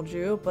has told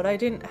you, but I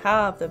didn't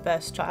have the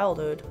best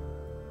childhood.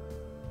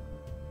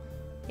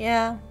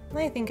 Yeah,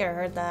 I think I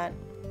heard that.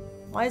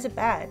 Why is it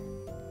bad?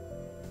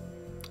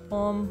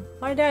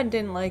 My dad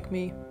didn't like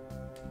me.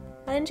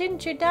 And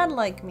didn't your dad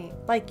like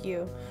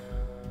you?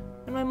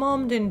 And my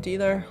mom didn't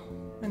either.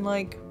 And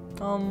like,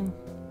 You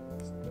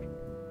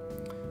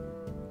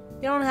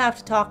don't have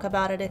to talk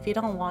about it if you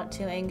don't want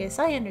to, Angus.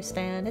 I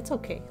understand. It's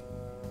okay.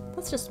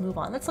 Let's just move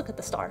on. Let's look at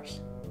the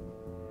stars.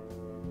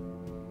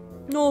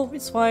 No,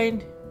 it's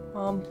fine.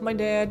 My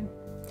dad,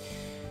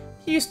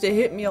 He used to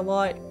hit me a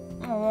lot.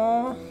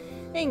 Aww,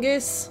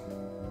 Angus.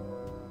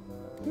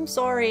 I'm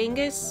sorry,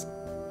 Angus.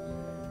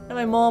 And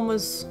my mom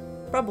was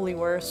probably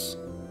worse.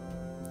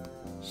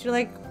 She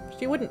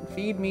wouldn't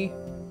feed me,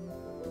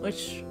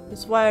 which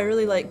is why I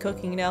really like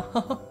cooking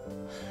now.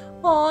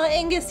 Aw,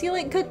 Angus, you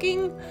like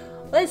cooking?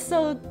 That's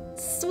so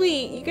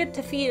sweet. You get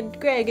to feed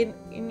Greg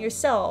and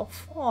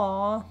yourself.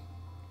 Aw.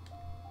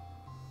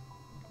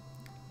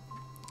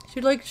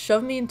 She'd like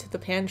shove me into the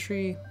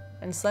pantry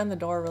and slam the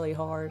door really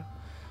hard.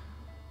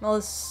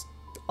 And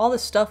all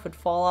this stuff would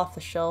fall off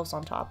the shelves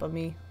on top of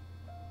me.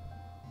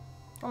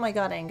 Oh my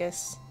god,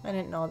 Angus. I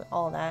didn't know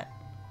all that.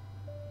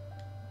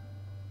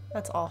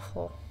 That's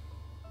awful.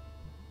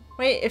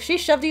 Wait, if she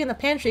shoved you in the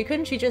pantry,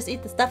 couldn't she just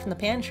eat the stuff in the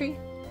pantry?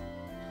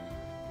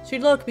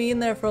 She'd lock me in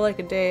there for like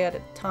a day at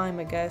a time,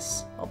 I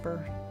guess.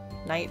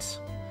 Overnight. So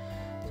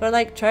I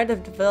like tried to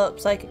develop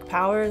psychic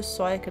powers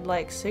so I could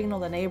like signal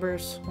the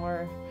neighbors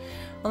or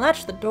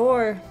unlatch the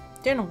door.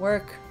 Didn't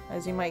work,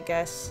 as you might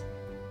guess.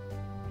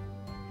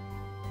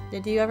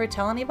 Did you ever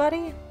tell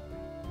anybody?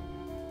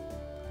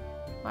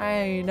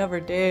 I never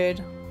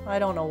did. I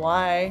don't know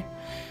why.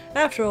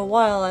 After a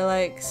while, I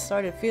like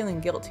started feeling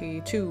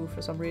guilty too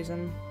for some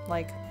reason.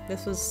 Like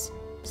this was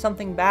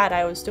something bad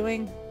I was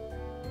doing.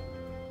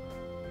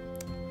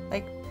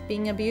 Like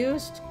being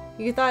abused?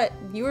 You thought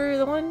you were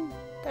the one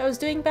that was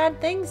doing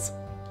bad things?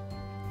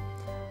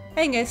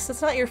 Angus,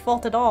 that's not your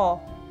fault at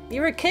all.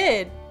 You were a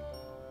kid.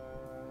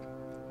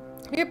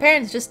 Your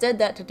parents just did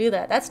that to do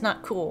that. That's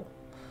not cool.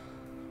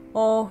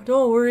 Oh,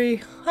 don't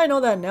worry. I know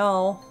that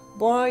now.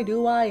 Boy,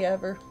 do I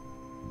ever.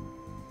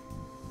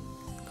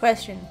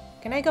 Question.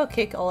 Can I go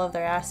kick all of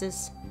their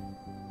asses?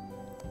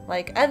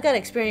 Like, I've got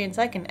experience.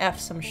 I can F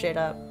some shit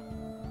up.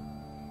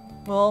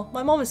 Well,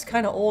 my mom is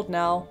kind of old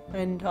now,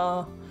 and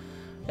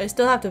I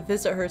still have to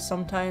visit her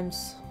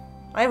sometimes.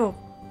 I have a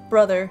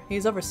brother.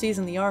 He's overseas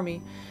in the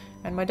army,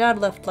 and my dad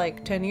left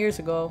like 10 years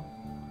ago.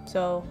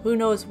 So who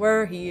knows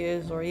where he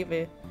is, or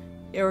even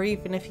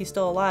if he's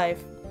still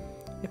alive.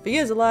 If he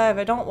is alive,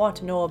 I don't want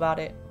to know about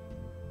it.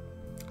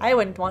 I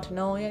wouldn't want to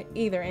know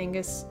either,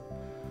 Angus.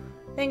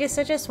 Angus,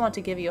 I just want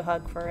to give you a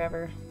hug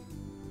forever.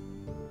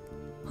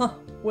 Huh,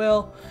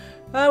 well,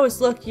 I was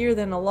luckier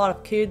than a lot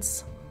of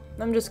kids.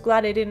 I'm just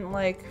glad I didn't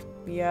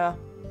yeah.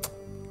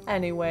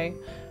 Anyway,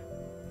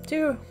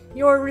 to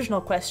your original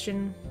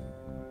question.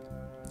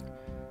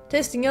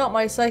 Testing out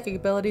my psychic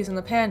abilities in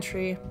the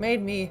pantry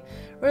made me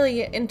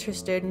really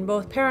interested in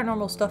both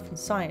paranormal stuff and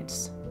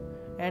science.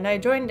 And I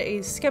joined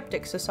a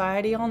skeptic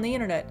society on the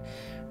internet,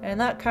 and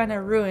that kind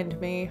of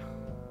ruined me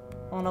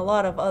on a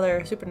lot of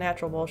other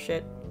supernatural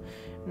bullshit.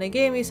 And they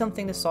gave me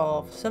something to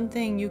solve,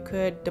 something you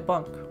could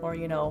debunk, or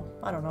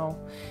I don't know.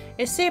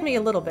 It saved me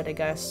a little bit, I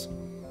guess.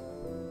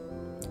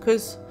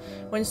 Because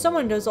when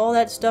someone does all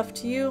that stuff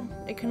to you,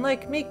 it can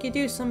make you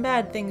do some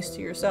bad things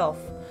to yourself.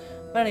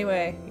 But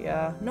anyway,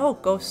 yeah, no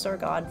ghosts or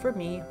God for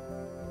me.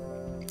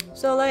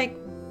 So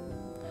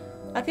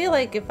I feel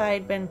like if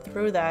I'd been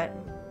through that,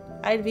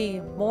 I'd be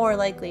more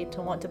likely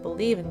to want to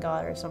believe in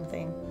God or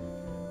something.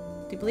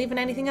 Do you believe in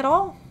anything at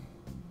all?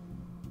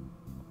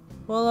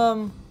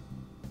 Well,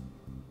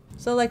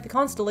 so the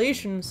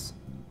constellations,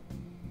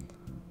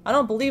 I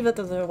don't believe that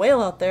there's a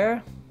whale out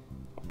there,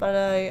 but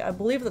I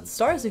believe that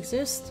stars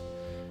exist,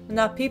 and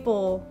that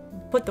people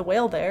put the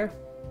whale there.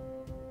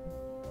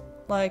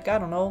 I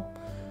don't know.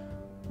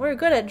 We're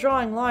good at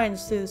drawing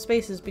lines through the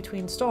spaces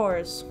between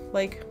stars.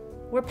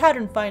 We're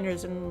pattern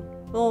finders, and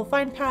we'll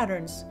find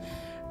patterns,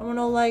 and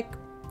we'll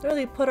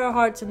really put our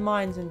hearts and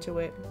minds into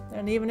it,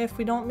 and even if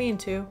we don't mean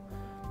to.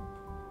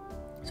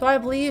 So I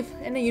believe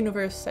in a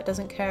universe that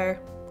doesn't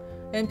care,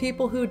 and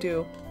people who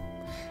do.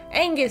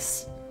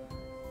 Angus!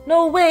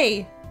 No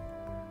way!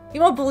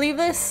 You won't believe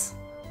this,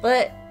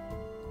 but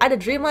I had a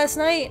dream last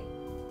night,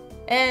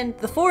 and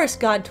the forest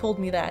god told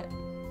me that.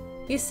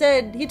 He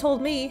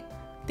told me,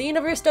 the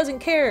universe doesn't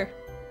care.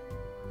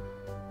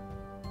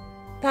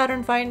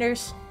 Pattern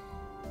finders.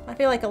 I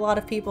feel like a lot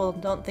of people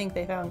don't think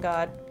they found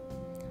God,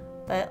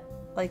 but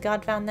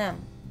God found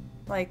them.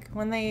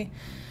 When they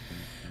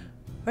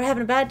were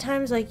having bad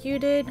times like you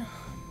did,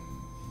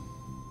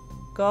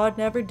 God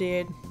never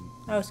did.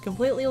 I was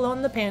completely alone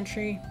in the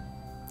pantry.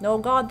 No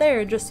God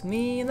there, just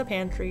me in the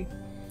pantry.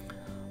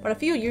 But a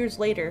few years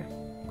later,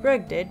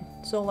 Greg did,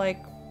 so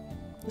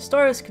the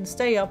stars can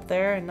stay up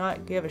there and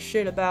not give a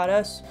shit about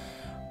us.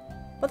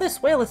 But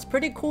this whale is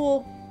pretty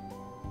cool.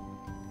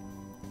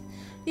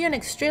 You're an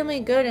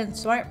extremely good and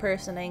smart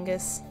person,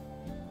 Angus.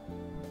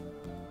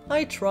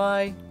 I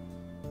try.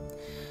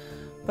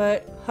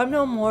 But I'm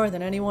no more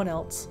than anyone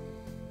else.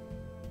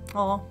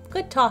 Aw,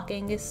 good talk,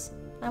 Angus.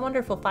 I wonder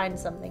if we'll find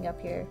something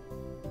up here.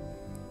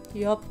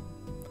 Yup.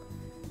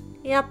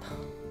 Yep.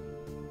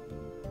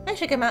 I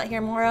should come out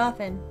here more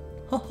often.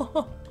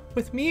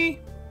 With me?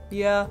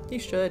 Yeah, you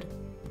should.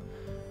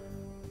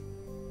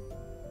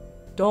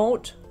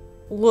 Don't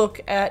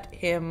look at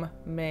him,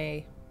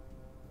 May.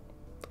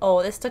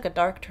 Oh, this took a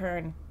dark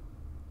turn.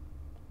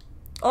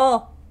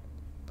 Oh!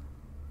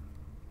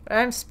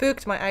 I'm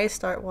spooked. My eyes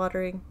start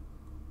watering.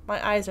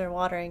 My eyes are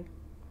watering.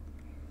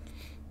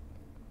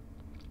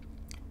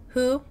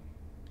 Who?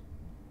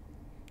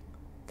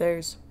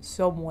 There's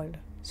someone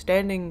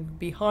standing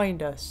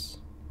behind us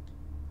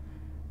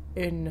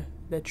in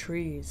the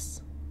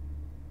trees.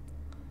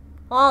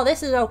 Oh,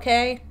 this is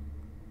okay.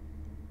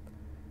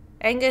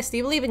 Angus, do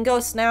you believe in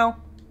ghosts now?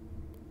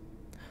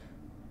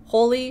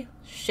 Holy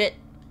shit.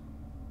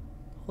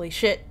 Holy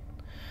shit.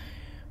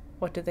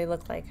 What did they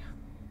look like?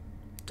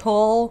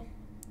 Tall,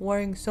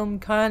 wearing some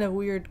kind of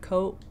weird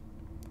coat,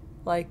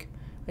 like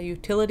a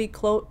utility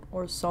coat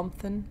or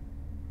something.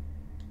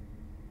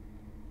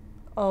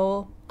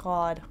 Oh,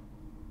 God.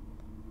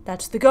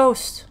 That's the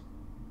ghost.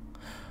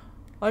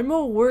 I'm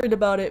more worried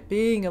about it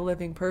being a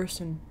living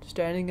person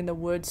standing in the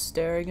woods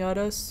staring at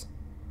us.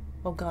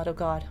 Oh, God, oh,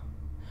 God.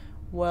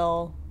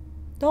 Well,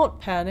 don't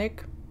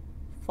panic.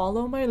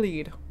 Follow my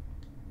lead.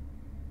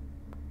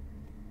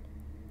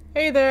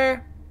 Hey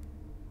there.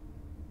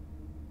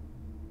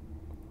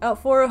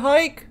 Out for a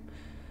hike?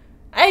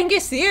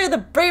 Angus, you're the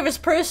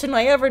bravest person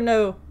I ever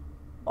knew.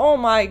 Oh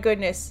my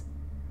goodness.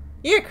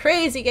 You're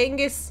crazy,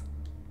 Angus.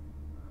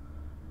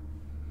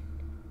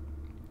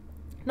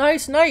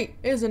 Nice night,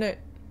 isn't it?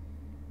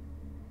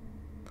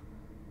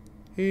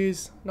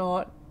 He's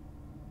not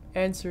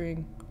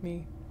answering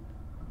me.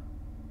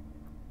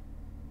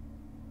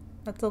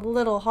 That's a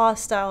little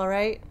hostile,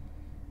 right?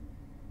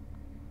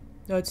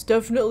 That's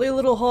definitely a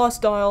little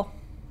hostile.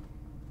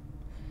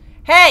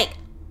 Hey!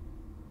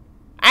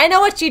 I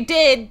know what you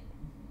did.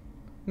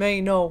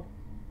 May, no.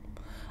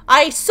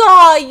 I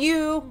saw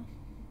you.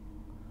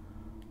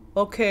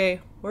 Okay,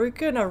 we're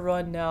gonna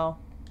run now.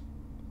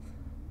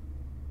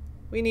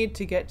 We need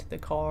to get to the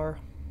car.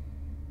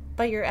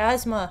 But your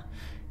asthma.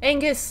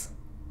 Angus,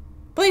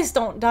 please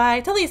don't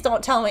die. Please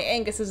don't tell me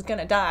Angus is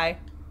gonna die.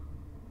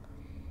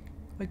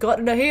 I got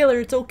an inhaler,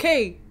 it's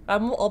okay.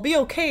 I'll be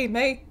okay,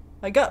 May.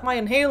 I got my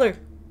inhaler.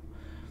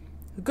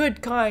 A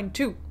good kind,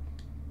 too.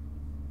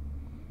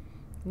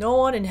 No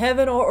one in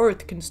heaven or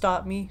earth can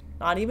stop me.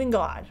 Not even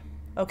God.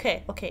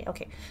 Okay.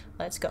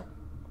 Let's go.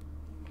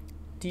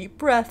 Deep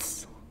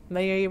breaths.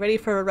 May, are you ready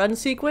for a run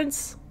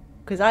sequence?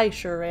 'Cause I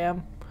sure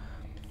am.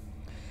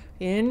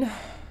 In.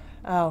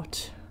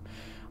 Out.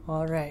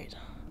 Alright.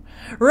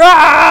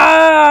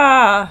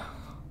 Rah!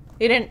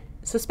 You didn't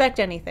suspect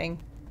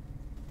anything.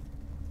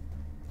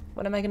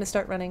 When am I gonna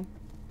start running?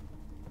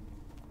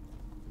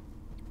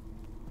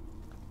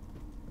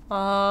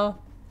 I'm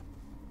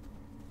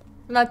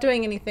not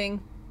doing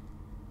anything.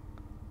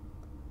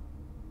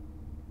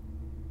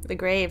 The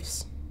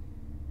graves.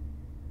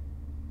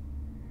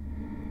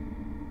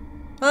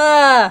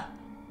 Ah!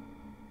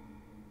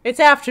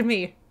 It's after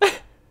me.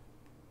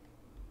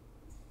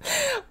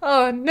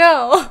 Oh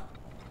no!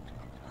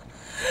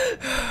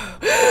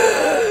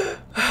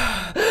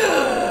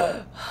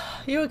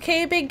 You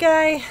okay, big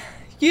guy?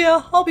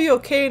 Yeah, I'll be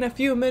okay in a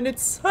few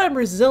minutes. I'm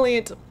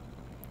resilient.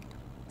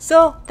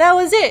 So, that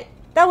was it.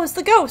 That was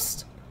the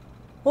ghost.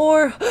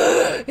 Or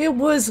it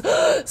was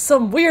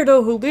some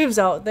weirdo who lives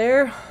out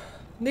there.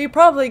 They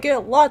probably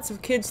get lots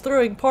of kids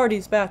throwing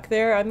parties back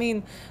there. I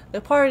mean,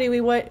 the party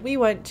we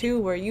went to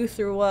where you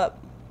threw up.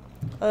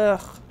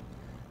 Ugh.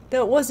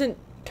 That wasn't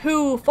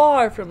too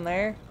far from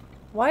there.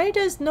 Why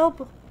does no...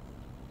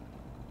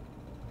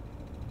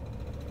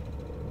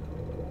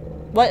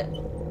 What?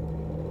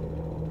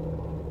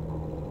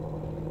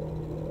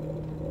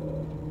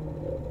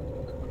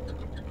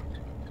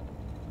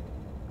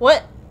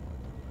 What?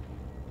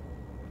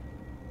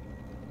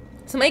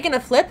 Is it making a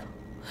flip?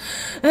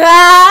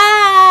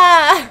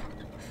 Ah!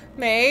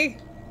 May?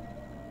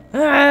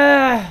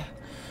 Ah!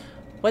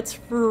 What's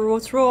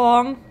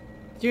wrong?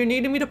 Do you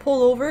need me to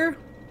pull over?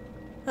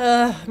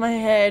 My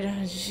head.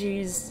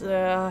 Jeez.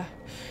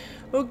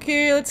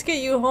 Okay, let's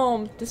get you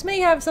home. Does May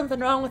have something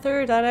wrong with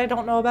her that I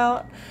don't know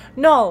about?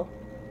 No.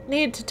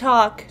 Need to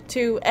talk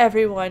to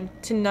everyone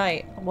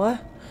tonight.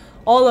 What?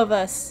 All of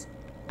us.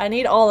 I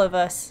need all of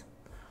us.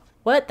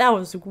 What? That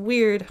was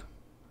weird.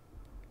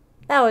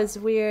 That was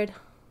weird.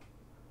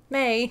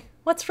 May,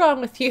 what's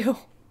wrong with you?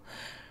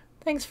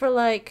 Thanks for,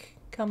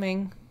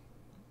 coming.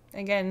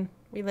 Again,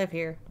 we live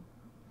here.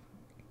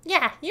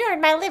 Yeah, you're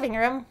in my living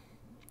room.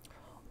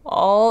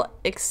 All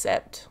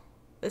except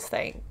the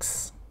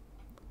thanks.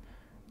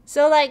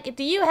 So,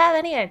 do you have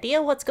any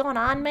idea what's going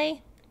on,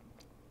 May?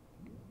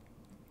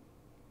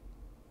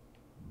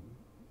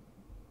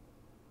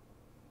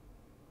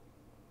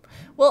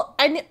 Well,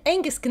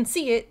 Angus can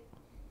see it.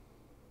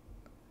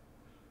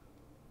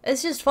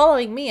 It's just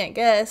following me, I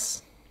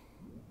guess.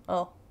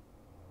 Oh.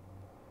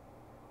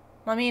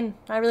 I mean,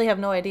 I really have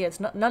no idea. It's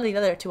none of the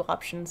other two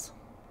options.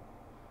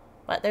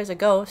 But there's a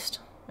ghost,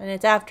 and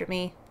it's after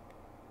me.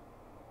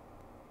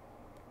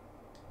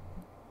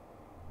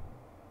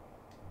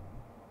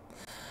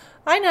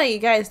 I know you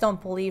guys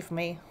don't believe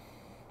me.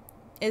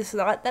 It's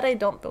not that I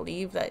don't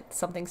believe that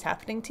something's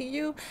happening to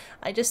you.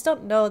 I just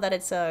don't know that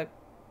it's a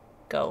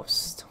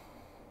ghost.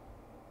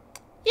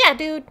 Yeah,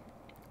 dude.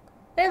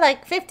 There are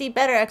 50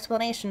 better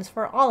explanations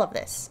for all of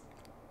this.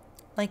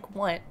 Like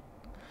what?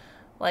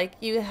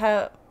 You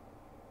have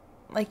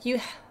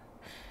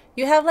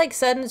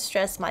sudden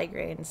stress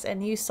migraines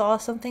and you saw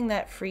something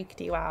that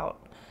freaked you out.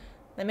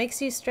 that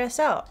makes you stress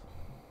out?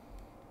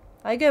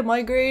 I get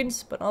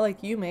migraines, but not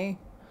like you, May.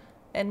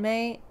 And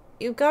May,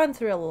 you've gone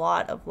through a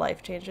lot of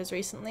life changes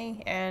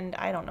recently, and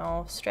I don't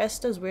know, stress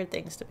does weird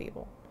things to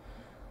people.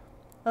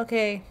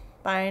 Okay,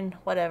 fine,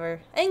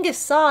 whatever. Angus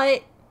saw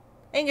it!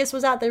 Angus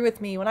was out there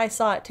with me when I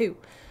saw it too.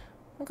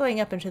 I'm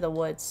going up into the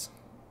woods.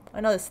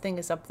 I know this thing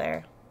is up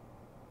there.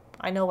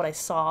 I know what I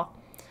saw.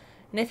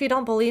 And if you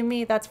don't believe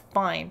me, that's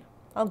fine.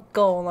 I'll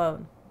go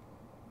alone.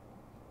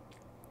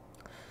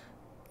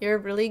 You're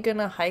really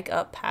gonna hike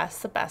up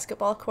past the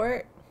basketball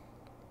court?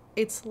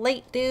 It's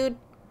late, dude.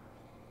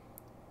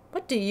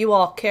 What do you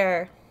all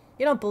care?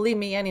 You don't believe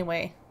me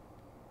anyway.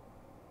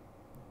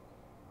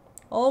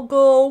 I'll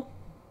go.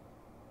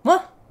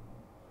 What?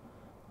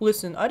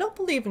 Listen, I don't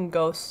believe in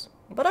ghosts,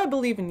 but I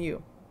believe in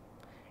you.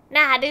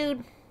 Nah,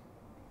 dude.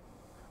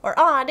 Or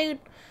dude.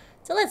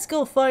 So let's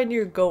go find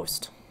your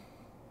ghost.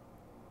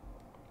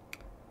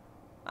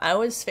 I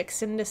was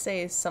fixing to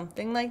say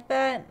something like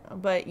that,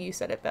 but you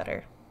said it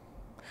better.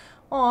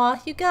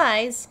 Aw, you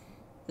guys.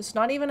 It's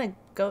not even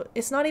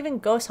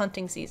ghost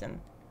hunting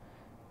season.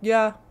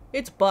 Yeah,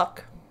 it's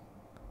Buck.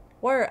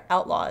 We're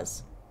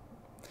outlaws.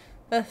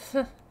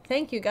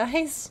 Thank you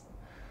guys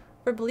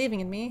for believing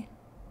in me.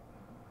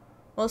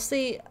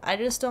 Mostly, I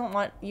just don't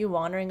want you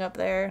wandering up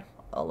there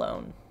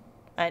alone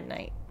at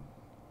night.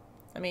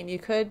 I mean, you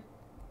could.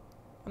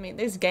 I mean,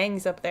 there's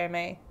gangs up there,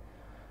 May.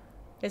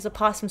 There's a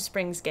Possum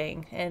Springs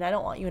gang, and I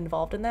don't want you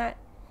involved in that.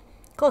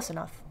 Close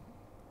enough.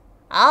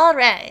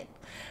 Alright,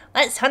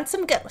 let's hunt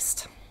some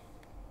ghosts.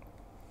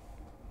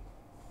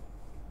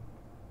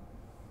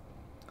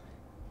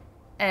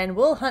 And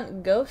we'll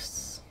hunt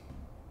ghosts.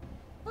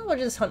 Well, we'll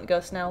just hunt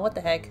ghosts now, what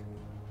the heck.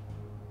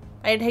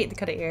 I'd hate to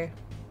cut it here.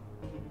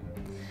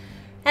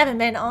 Haven't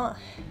been on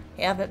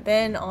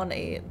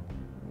a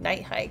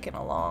night hike in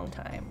a long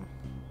time.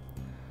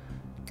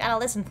 Gotta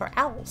listen for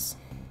owls.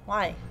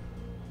 Why?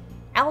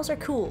 Owls are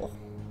cool.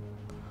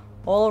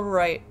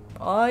 Alright,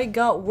 I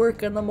got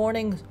work in the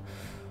morning.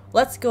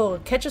 Let's go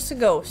catch us a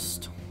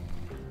ghost.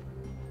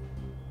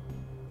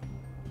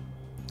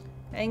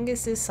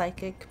 Angus is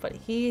psychic, but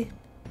he...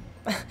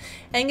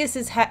 Angus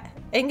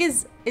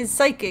is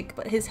psychic,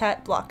 but his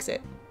hat blocks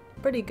it.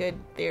 Pretty good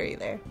theory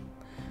there.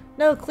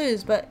 No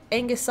clues, but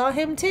Angus saw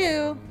him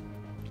too.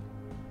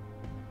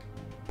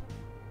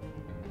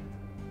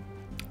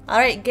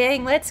 Alright,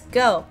 gang, let's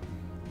go.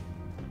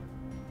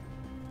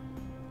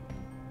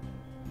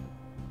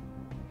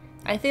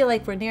 I feel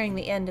like we're nearing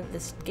the end of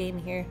this game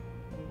here.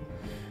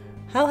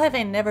 How have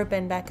I never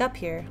been back up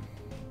here?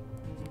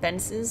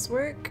 Fences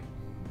work?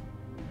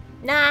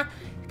 Nah,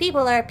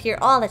 people are up here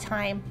all the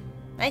time.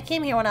 I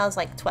came here when I was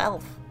like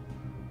 12.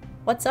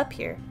 What's up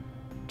here?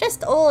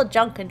 Just old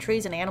junk and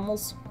trees and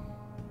animals.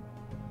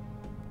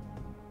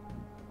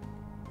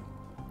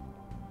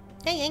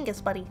 Hey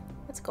Angus, buddy.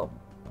 Let's go.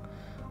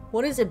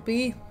 What is it,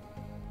 B?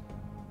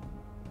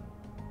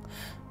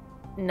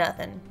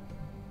 Nothing.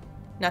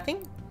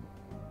 Nothing?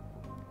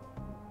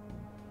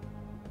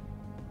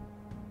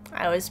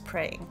 I was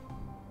praying.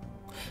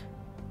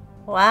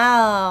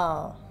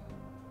 Wow.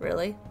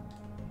 Really?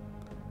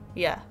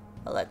 Yeah,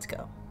 well, let's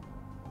go.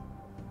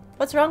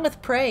 What's wrong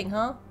with praying,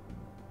 huh?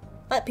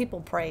 Let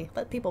people pray.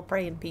 Let people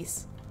pray in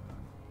peace.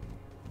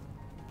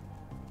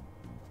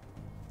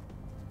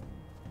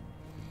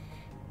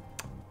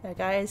 That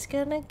guy's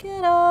gonna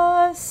get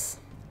us.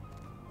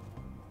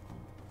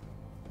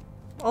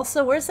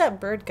 Also, where's that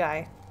bird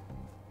guy?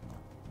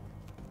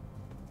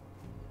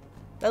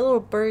 That little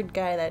bird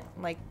guy that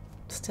likes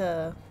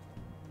to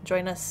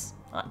join us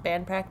at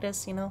band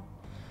practice, you know?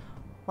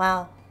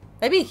 Wow.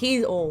 Maybe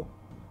he's... Oh.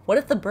 What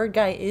if the bird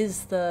guy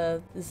is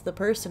the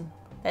person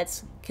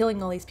that's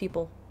killing all these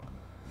people?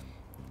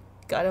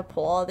 Gotta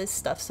pull all this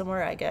stuff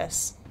somewhere, I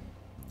guess.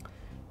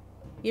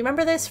 You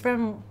remember this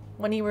from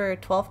when you were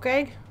 12,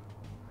 Greg?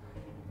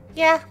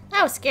 Yeah,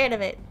 I was scared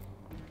of it.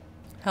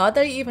 How'd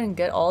they even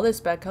get all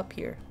this back up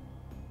here?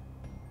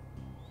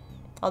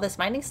 All this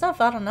mining stuff?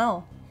 I don't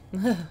know.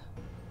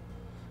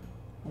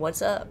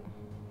 What's up?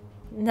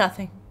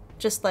 Nothing.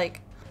 Just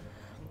like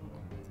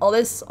all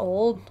this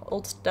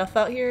old stuff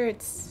out here.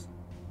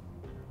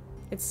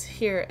 It's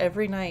here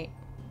every night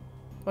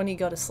when you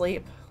go to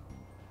sleep.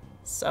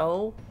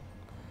 So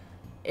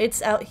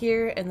it's out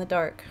here in the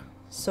dark.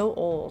 So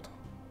old.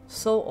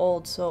 So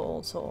old, so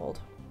old, so old.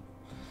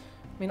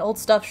 I mean, old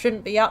stuff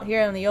shouldn't be out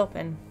here in the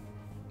open.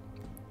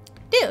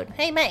 Dude,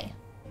 hey May.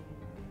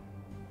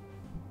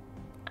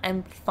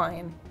 I'm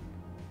fine.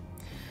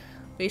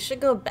 We should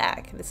go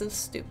back. This is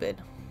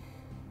stupid.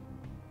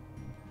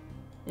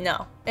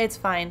 No, it's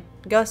fine.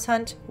 Ghost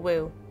hunt,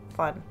 woo,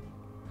 fun.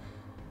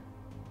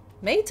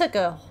 May took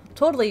a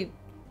totally,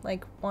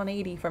 like,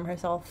 180 from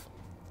herself.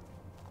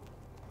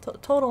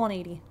 Total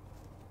 180.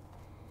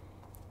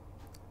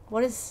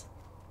 What is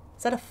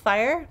that a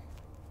fire?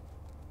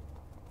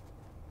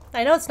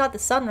 I know it's not the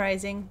sun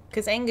rising,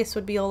 because Angus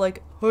would be all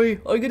like,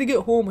 hey, I gotta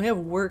get home, I have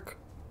work.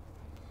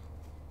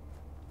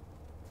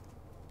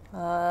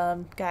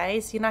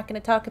 Guys, you're not gonna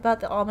talk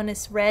about the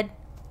ominous red?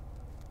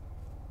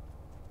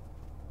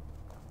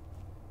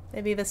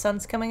 Maybe the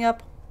sun's coming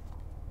up.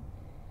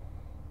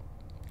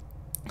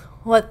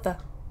 What the?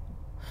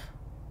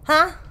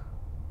 Huh?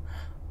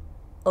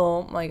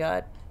 Oh my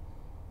god.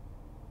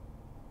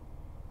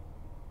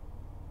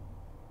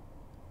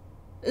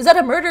 Is that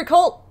a murder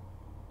cult?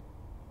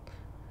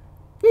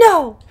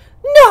 No!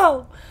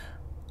 No!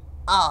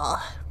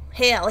 Oh,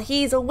 hell,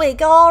 he's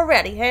awake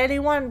already.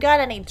 Anyone got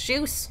any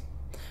juice?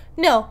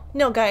 No,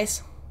 no,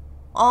 guys.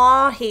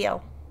 Aw,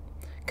 hell.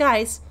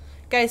 Guys,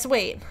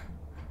 wait.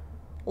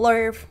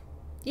 Lerv,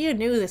 you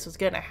knew this was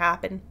gonna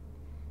happen.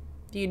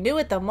 You knew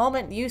it the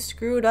moment you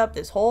screwed up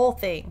this whole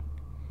thing.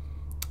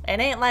 It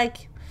ain't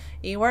like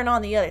you weren't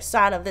on the other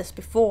side of this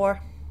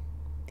before.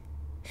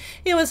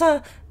 It was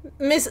a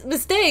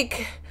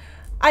mistake.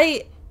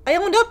 I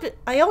owned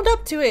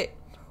up to it.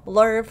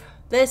 Lerv,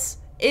 this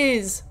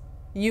is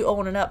you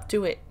owning up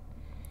to it.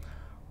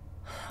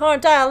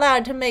 Aren't I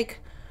allowed to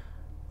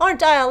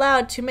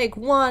make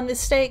one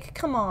mistake?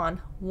 Come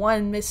on,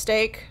 one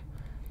mistake.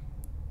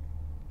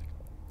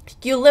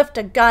 You lift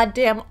a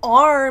goddamn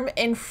arm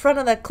in front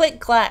of the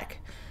click-clack.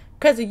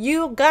 'Cause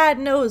you, God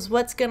knows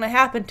what's gonna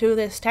happen to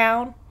this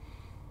town.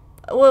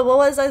 What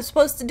was I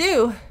supposed to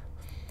do?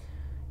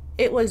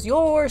 It was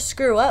your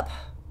screw-up.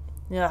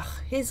 Ugh,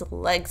 his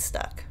leg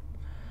stuck.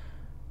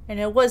 And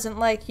it wasn't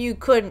like you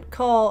couldn't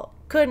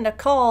have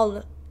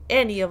called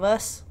any of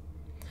us.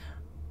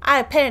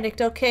 I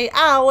panicked, okay?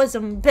 I was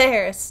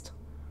embarrassed.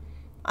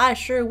 I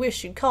sure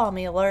wish you'd call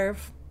me,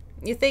 Lerv.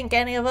 You think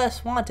any of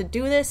us want to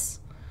do this?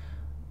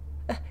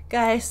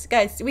 Guys,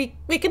 we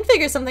can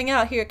figure something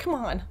out here. Come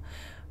on.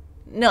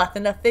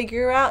 Nothing to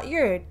figure out.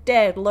 You're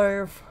dead,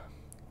 Lerv.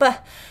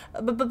 But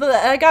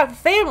I got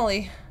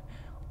family.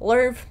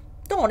 Lerv,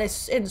 don't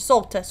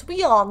insult us.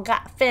 We all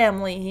got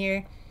family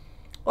here.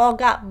 We all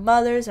got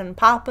mothers and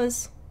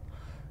papas.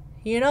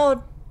 You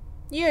know,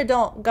 you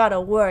don't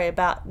gotta worry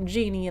about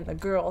Jeannie and the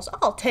girls.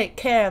 I'll take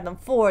care of them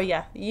for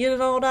you. You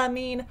know what I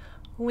mean?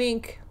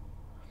 Wink.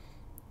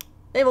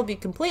 They will be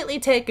completely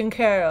taken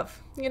care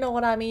of. You know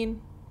what I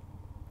mean?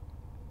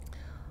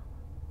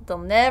 They'll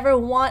never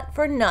want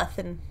for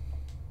nothing.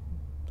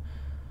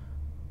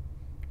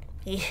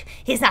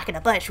 He's not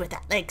gonna budge with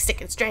that leg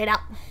sticking straight out.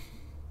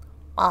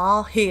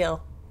 Aw,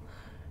 hell.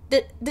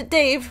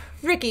 Dave,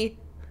 Ricky,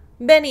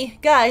 Benny,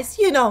 guys,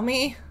 you know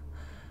me.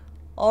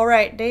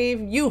 Alright,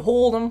 Dave, you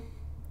hold him.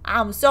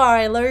 I'm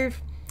sorry, Lerv.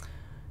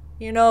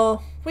 You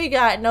know, we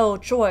got no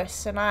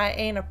choice, and I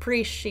ain't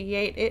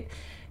appreciate it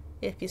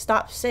if you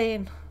stop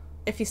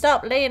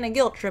laying a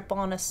guilt trip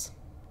on us.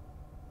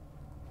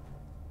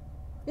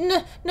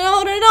 No.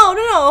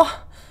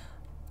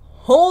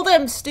 Hold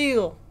him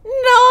still.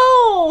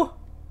 No!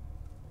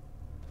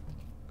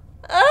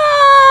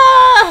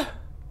 Ah!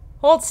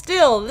 Hold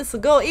still. This'll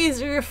go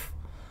easier.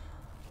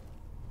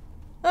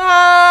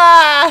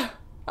 Ah!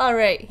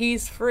 Alright,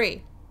 he's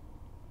free.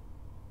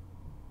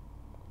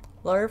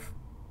 Lerv?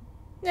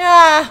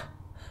 Ah!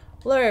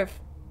 Lerv.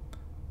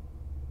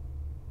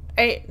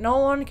 Hey, no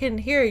one can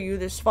hear you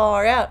this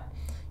far out.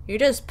 You're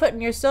just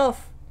putting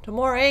yourself to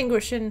more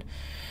anguish and...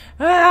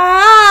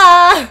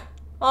 Ah!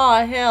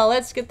 Aw, hell,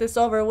 let's get this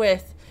over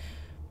with.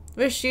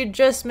 Wish you'd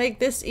just make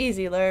this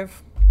easy,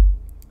 Lerv.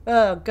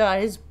 Oh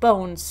god, his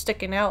bone's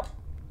sticking out.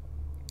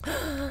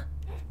 The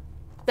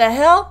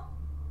hell?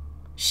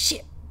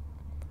 Shit.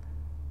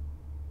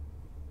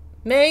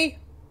 May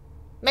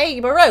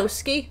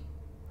Borowski.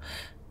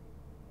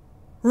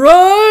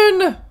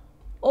 Run!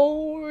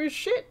 Oh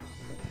shit.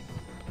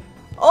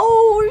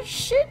 Oh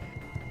shit.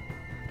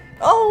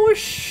 Oh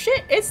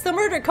shit. It's the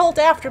murder cult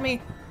after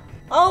me.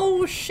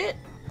 Oh shit.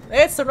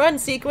 It's the run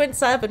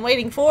sequence I've been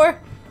waiting for.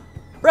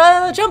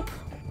 Jump.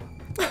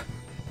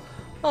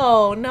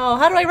 Oh no,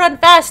 how do I run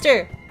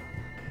faster?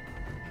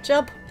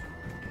 Jump.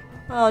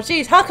 Oh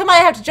jeez, how come I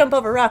have to jump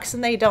over rocks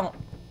and they don't?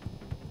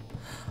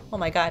 Oh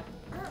my god.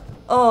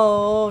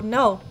 Oh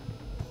no.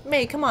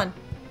 May, come on.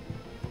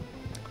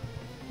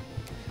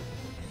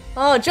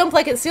 Oh, jump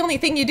like it's the only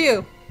thing you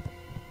do.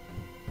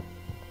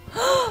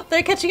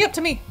 They're catching up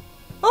to me.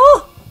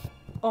 Oh!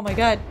 Oh my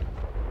god.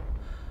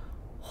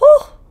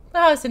 Whew,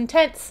 that was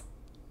intense.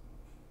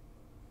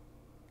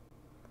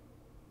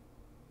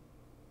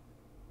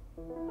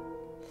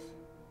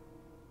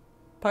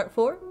 Part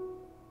 4?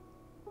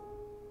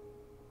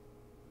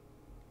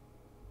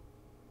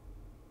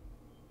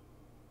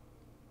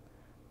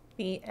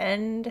 The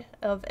end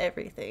of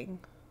everything.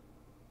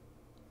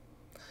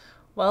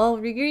 Well,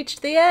 we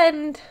reached the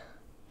end.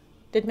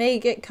 Did May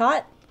get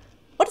caught?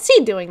 What is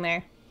he doing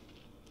there?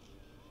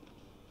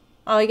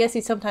 Oh, I guess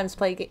he sometimes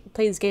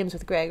plays games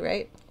with Greg,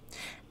 right?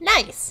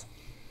 Nice.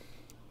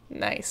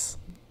 Nice.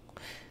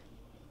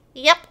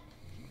 Yep.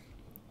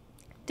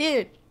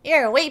 Dude,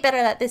 you're way better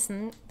at this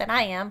than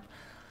I am.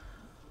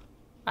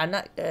 I'm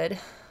not good.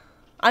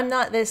 I'm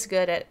not this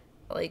good at,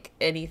 like,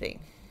 anything.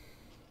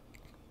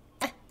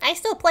 I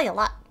still play a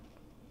lot.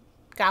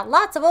 Got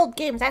lots of old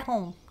games at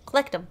home.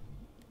 Collect them.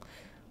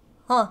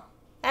 Huh.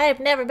 I've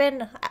never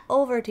been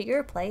over to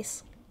your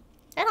place.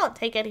 I don't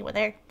take anyone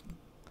there.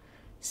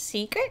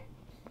 Secret?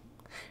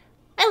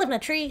 I live in a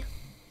tree.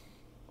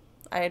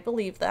 I'd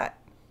believe that.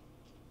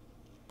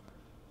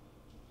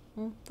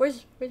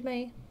 Where's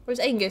May? Where's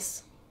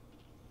Angus?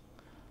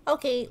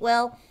 Okay,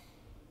 well,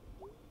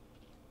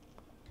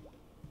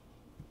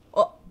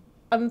 Oh,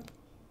 I'm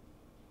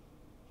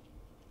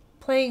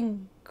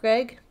playing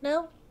Greg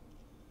now?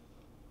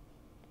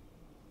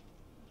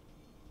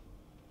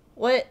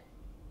 What?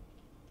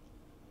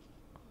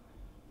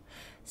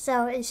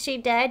 so is she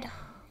dead?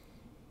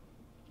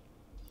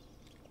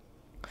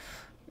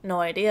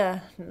 No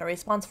idea. No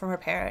response from her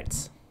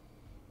parents.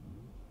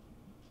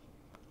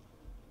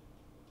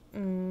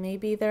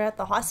 Maybe they're at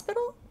the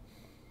hospital?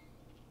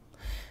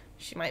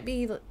 She might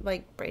be,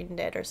 like, brain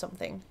dead or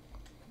something.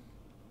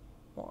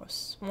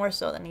 More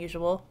so than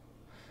usual.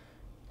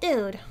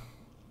 Dude.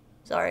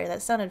 Sorry,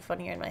 that sounded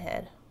funnier in my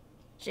head.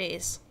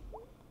 Jeez.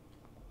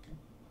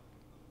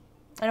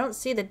 I don't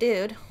see the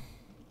dude.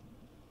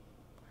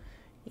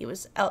 He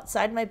was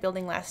outside my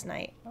building last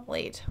night,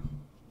 late.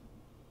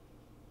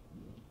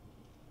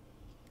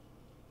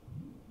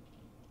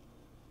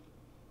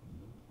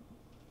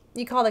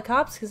 You call the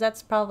cops? Because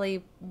that's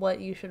probably what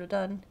you should have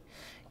done.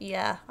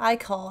 Yeah, I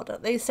called.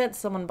 They sent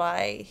someone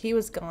by. He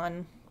was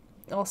gone.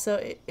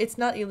 Also, it's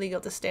not illegal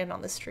to stand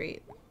on the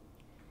street.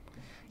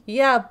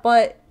 Yeah,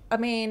 but, I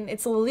mean,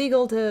 it's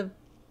illegal to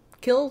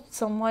kill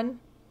someone.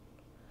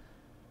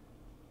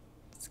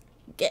 It's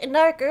getting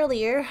dark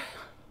earlier.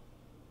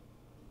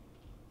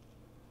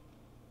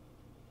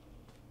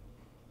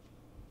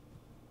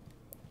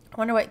 I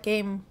wonder what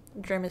game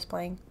Germ is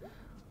playing.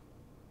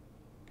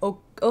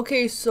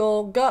 Okay,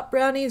 so got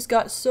brownies,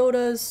 got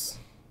sodas.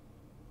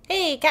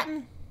 Hey,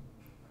 Captain.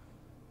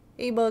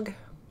 Hey, Bug.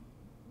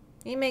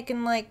 You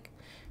making like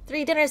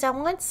 3 dinners at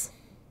once?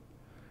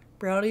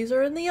 Brownies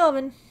are in the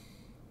oven.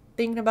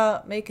 Thinking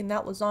about making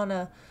that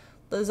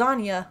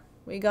lasagna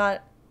we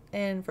got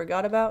and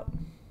forgot about.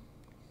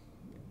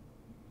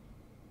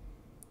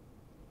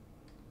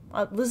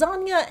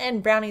 Lasagna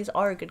and brownies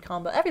are a good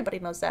combo. Everybody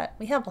knows that.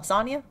 We have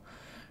lasagna.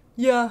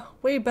 Yeah,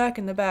 way back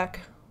in the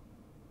back.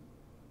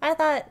 I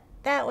thought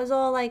that was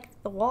all like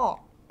the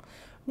wall.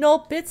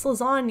 Nope, it's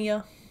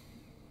lasagna.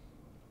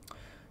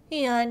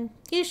 Ian,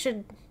 you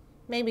should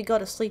maybe go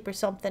to sleep or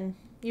something.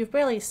 You've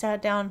barely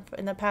sat down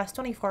in the past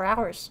 24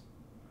 hours.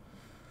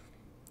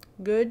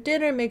 Good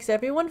dinner makes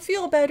everyone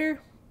feel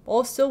better.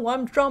 Also,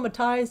 I'm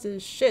traumatized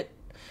as shit.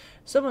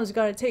 Someone's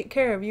gotta take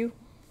care of you.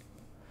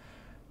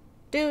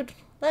 Dude,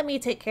 let me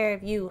take care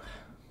of you.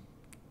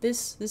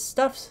 This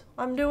stuff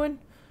I'm doing,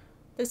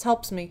 this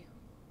helps me.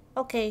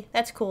 Okay,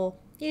 that's cool.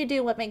 You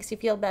do what makes you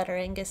feel better,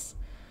 Angus.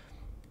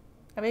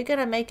 Are we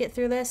gonna make it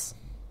through this?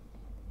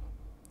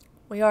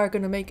 We are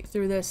gonna make it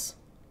through this.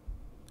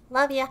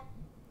 Love ya.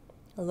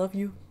 I love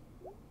you.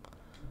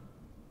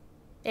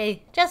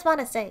 Hey, just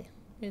wanna say,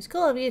 it was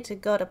cool of you to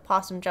go to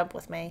Possum Jump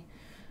with me.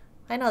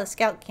 I know the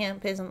scout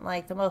camp isn't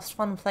like the most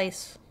fun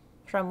place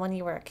from when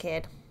you were a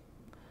kid.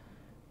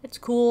 It's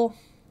cool.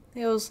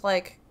 It was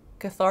like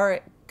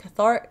cathartic.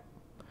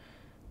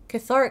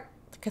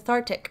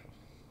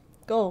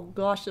 Oh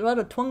gosh, what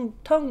a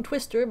tongue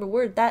twister of a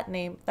word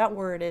that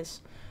word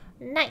is.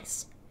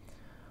 Nice.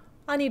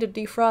 I need to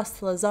defrost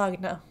the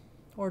lasagna.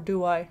 Or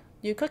do I?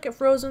 You cook it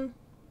frozen?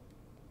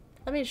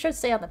 I mean, it should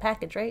say on the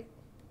package, right?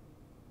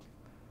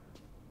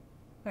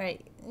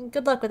 Alright,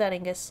 good luck with that,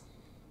 Angus.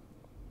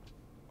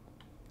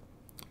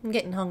 I'm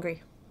getting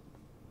hungry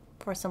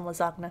for some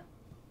lasagna.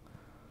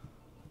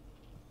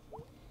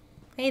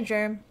 Hey,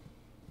 Germ.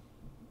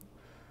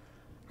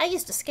 I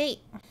used to skate.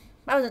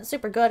 I wasn't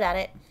super good at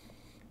it.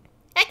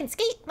 I can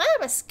skate.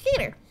 I'm a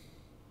skater.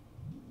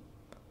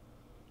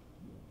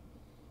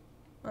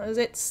 Is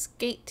it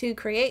skate to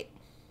create?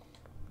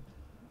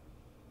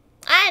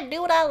 I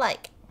do what I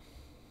like.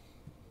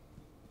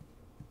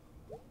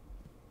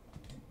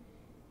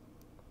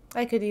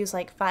 I could use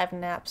like 5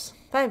 naps.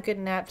 5 good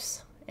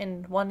naps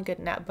and 1 good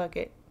nap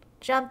bucket.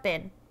 Jump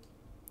in.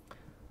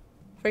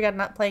 Forgot I'm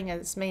not playing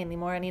as May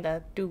anymore. I need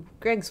to do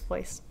Greg's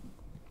voice.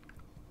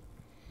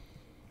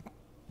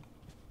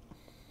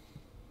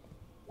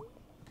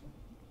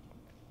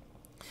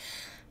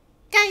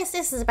 Guys,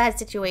 this is a bad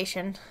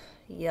situation.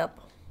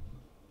 Yup.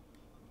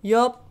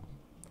 Yup.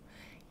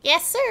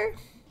 Yes, sir.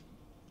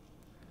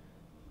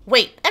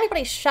 Wait,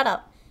 everybody shut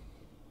up.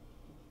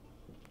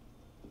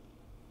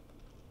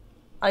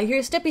 I hear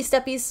steppy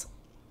steppies.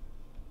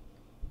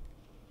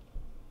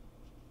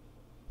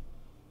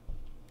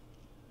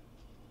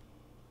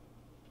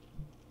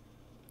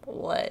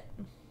 What?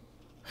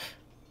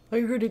 I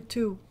heard it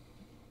too.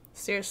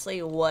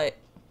 Seriously, what?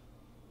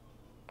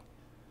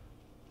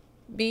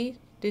 B,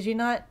 did you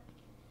not?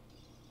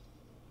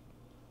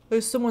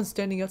 There's someone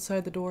standing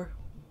outside the door.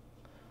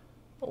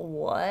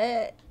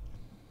 What?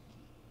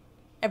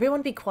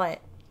 Everyone be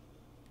quiet.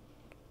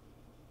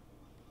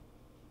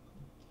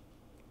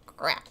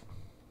 Crap.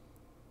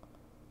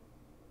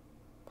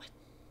 What?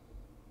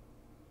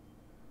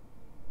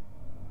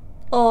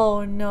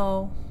 Oh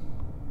no.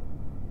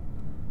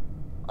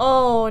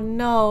 Oh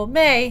no.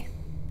 May!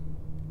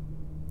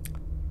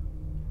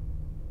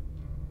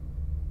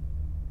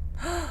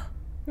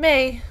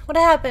 May, what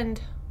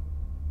happened?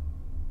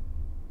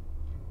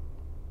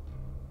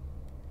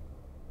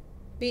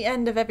 the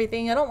end of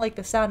everything. I don't like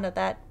the sound of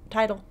that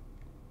title.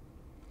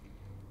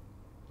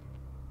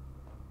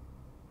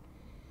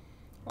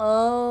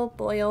 Oh,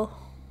 boy. Oh.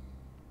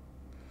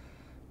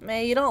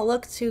 May, you don't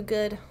look too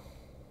good.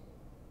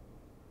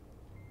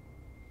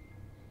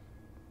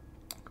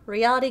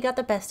 Reality got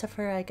the best of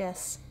her, I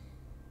guess.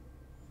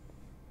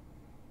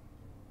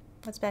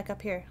 Let's back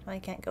up here. I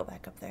can't go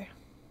back up there.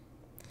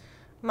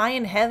 Am I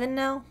in heaven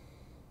now?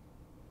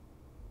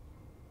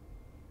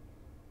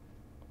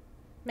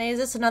 May, is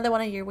this another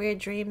one of your weird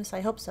dreams?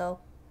 I hope so.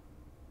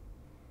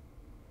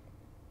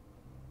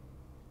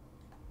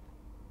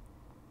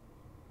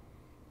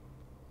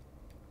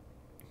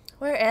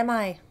 Where am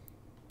I?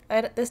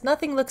 This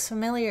nothing looks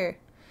familiar.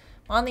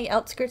 I'm on the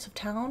outskirts of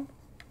town.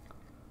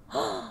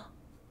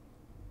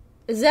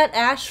 Is that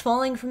ash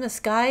falling from the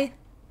sky?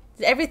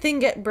 Did everything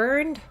get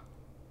burned?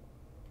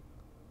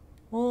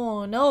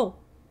 Oh no.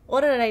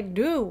 What did I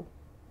do?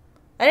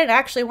 I didn't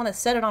actually want to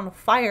set it on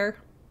fire.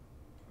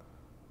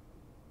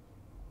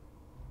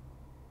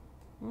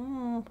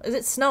 Is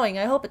it snowing?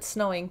 I hope it's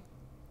snowing.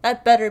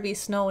 That better be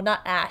snow,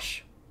 not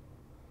ash.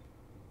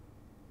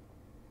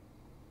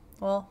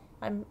 Well,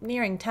 I'm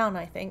nearing town,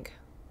 I think.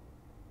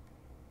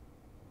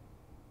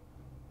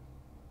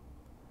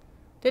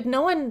 Did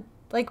no one,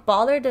 like,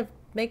 bother to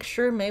make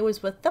sure May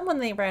was with them when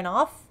they ran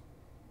off?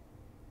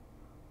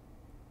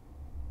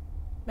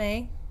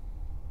 May?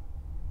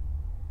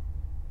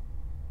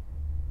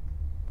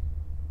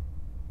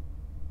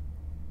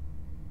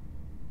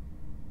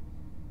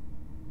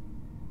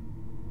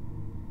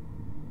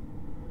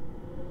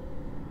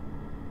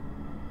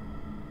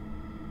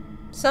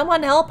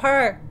 Someone help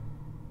her!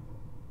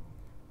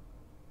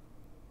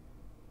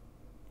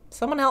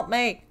 Someone help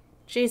May!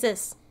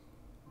 Jesus.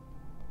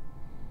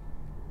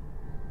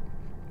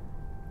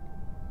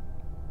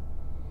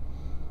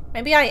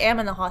 Maybe I am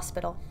in the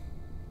hospital.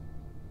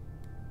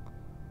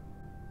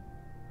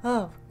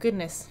 Oh,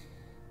 goodness.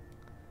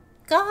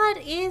 God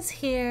is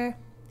here.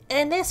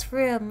 In this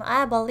room,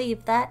 I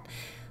believe that.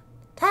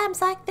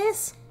 Times like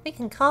this, we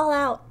can call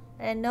out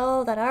and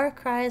know that our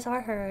cries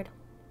are heard.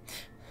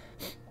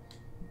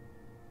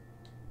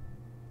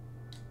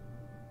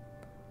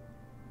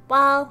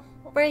 While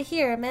we're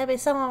here, maybe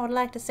someone would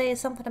like to say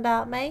something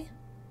about May.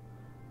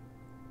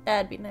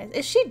 That'd be nice.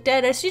 Is she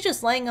dead? Is she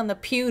just laying on the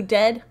pew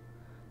dead?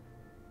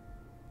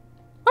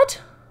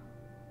 What?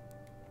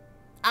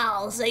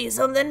 I'll say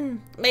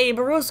something. May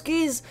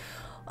Baruski's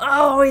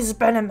always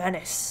been a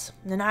menace.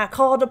 And I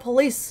called the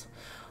police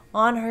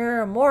on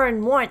her more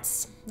than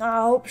once.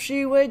 I hope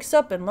she wakes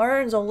up and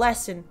learns a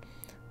lesson.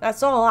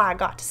 That's all I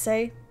got to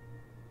say.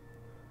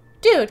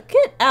 Dude,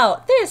 get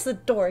out. There's the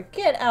door.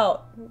 Get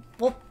out.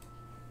 Well,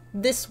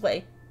 this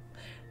way.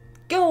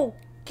 Go.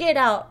 Get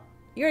out.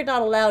 You're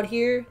not allowed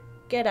here.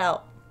 Get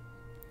out.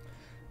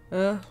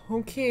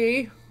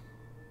 Okay.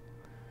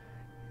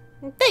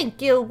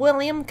 Thank you,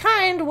 William.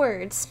 Kind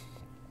words.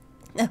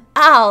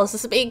 I'll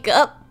speak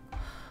up.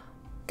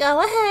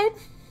 Go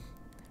ahead.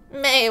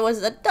 May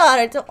was the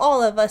daughter to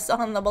all of us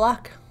on the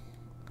block.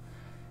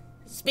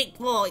 Speak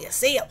for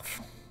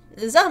yourself.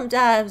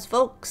 Sometimes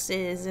folks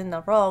is in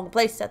the wrong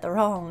place at the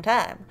wrong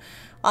time.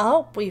 I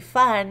hope we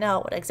find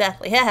out what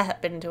exactly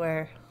happened to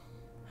her.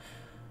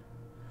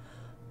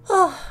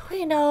 Oh,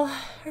 we know.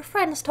 Her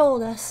friends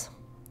told us.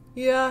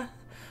 Yeah,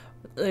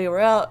 they were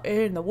out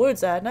in the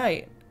woods that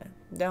night,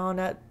 down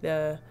at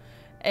the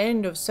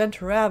end of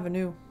Center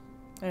Avenue,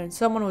 and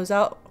someone was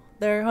out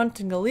there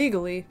hunting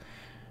illegally,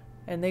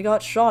 and they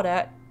got shot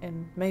at,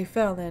 and May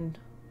fell in.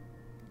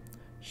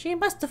 She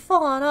must have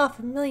fallen off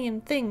a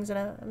million things and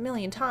a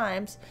million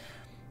times.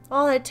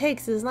 All it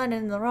takes is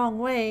landing in the wrong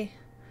way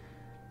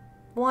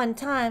one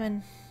time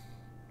and...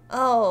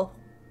 Oh,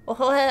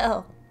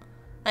 well,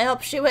 I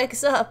hope she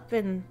wakes up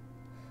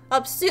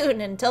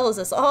soon and tells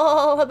us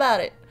all about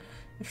it.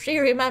 If she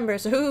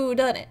remembers who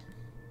done it.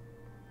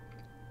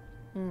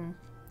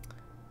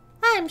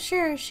 I'm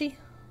sure she...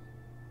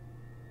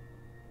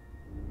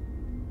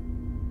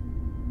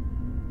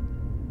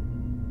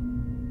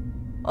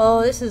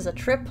 Oh, this is a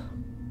trip.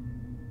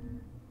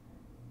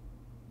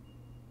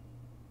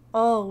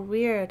 Oh,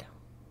 weird.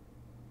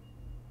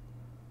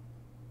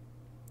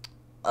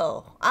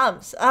 Oh,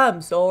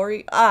 I'm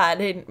sorry. I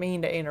didn't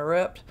mean to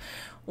interrupt.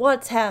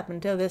 What's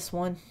happened to this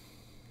one?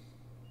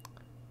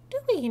 Do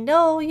we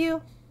know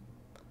you?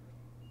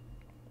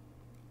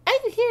 Are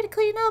you here to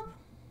clean up?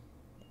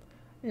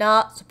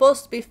 Not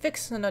supposed to be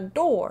fixing a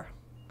door.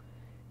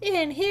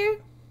 In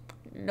here?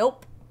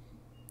 Nope.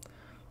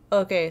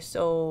 Okay,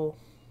 so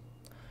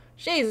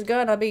she's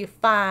gonna be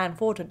fine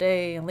for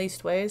today in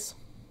leastways.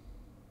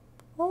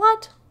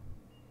 What?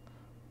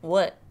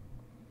 What?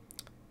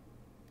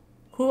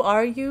 Who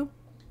are you?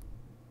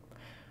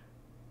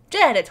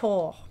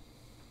 Janitor.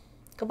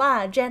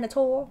 Goodbye,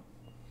 janitor.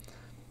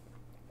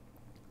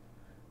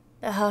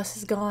 The house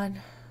is gone.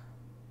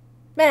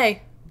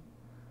 May!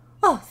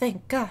 Oh,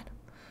 thank God.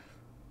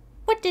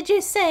 What did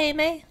you say,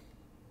 May?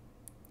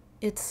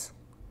 It's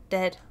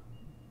dead.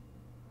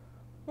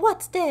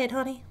 What's dead,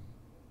 honey?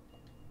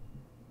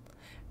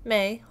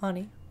 May,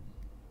 honey.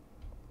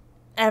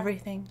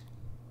 Everything.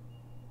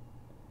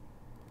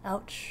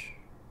 Ouch.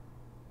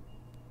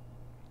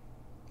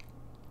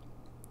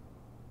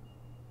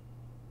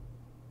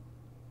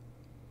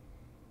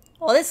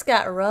 Well, this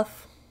got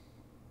rough.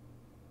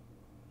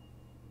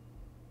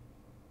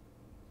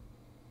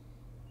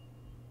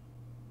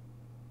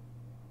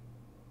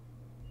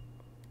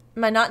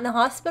 Am I not in the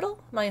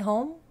hospital? Am I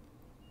home?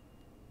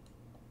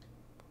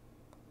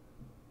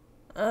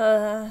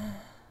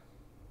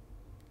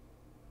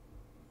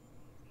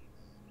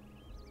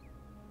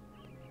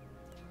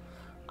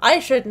 I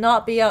should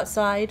not be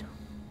outside.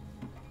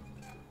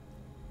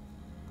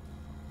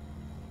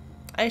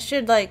 I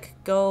should, like,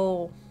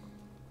 go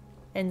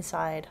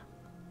inside.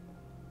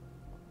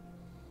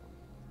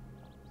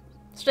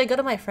 Should I go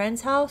to my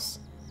friend's house?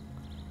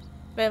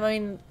 But, I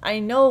mean, I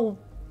know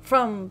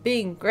from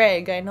being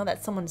Greg, I know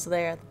that someone's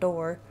there at the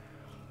door.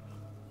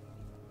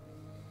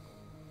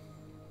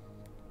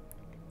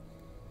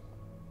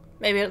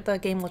 Maybe the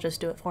game will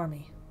just do it for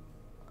me.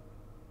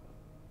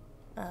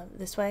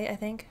 This way, I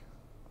think.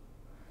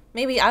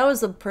 Maybe I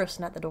was the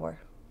person at the door.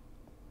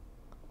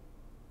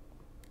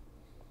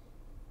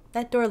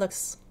 That door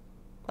looks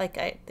like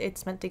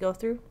it's meant to go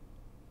through.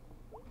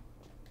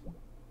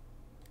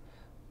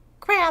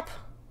 Crap!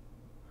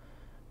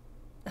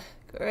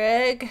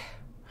 Greg.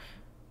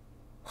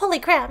 Holy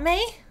crap,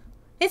 May?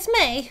 It's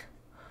May!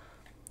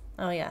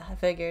 Oh yeah, I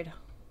figured.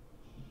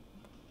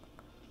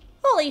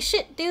 Holy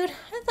shit, dude.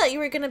 I thought you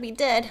were gonna be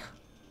dead.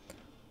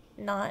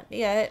 Not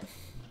yet.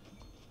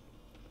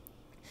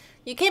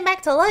 You came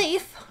back to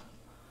life.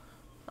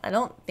 I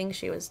don't think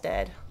she was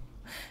dead.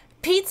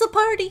 Pizza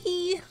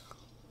party!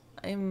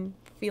 I'm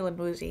feeling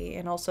woozy,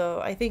 and also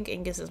I think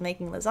Angus is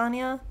making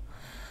lasagna.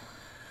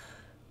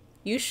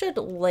 You should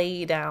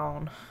lay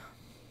down.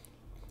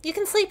 You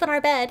can sleep in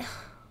our bed.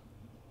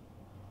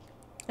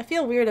 I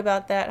feel weird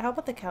about that. How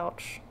about the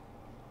couch?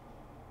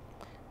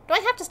 Do I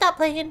have to stop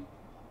playing?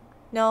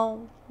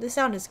 No, the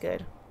sound is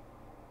good.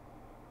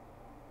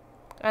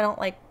 I don't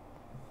like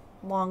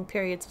long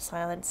periods of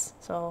silence,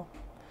 so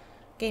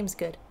game's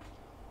good.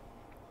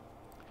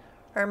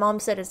 Her mom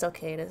said it's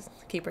okay to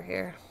keep her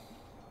here.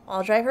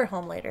 I'll drive her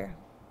home later.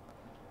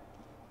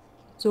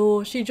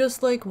 So she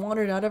just like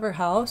wandered out of her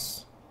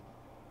house?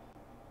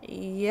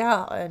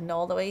 Yeah, and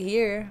all the way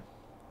here.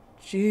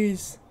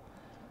 Jeez.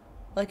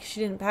 Like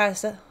she didn't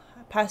pass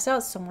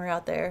out somewhere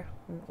out there,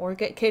 or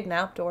get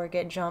kidnapped, or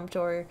get jumped,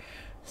 or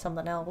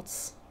something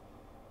else.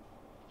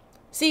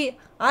 See,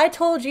 I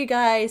told you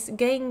guys,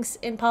 gangs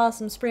in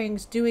Possum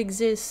Springs do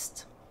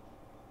exist.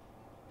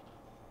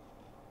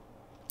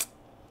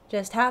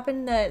 Just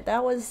happened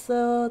that was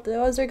their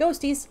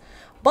ghosties,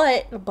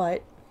 but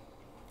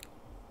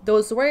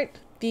those weren't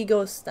the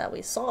ghosts that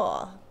we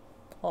saw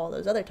all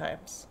those other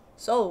times.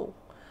 So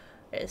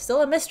it's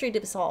still a mystery to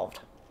be solved.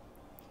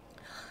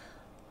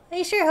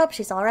 I sure hope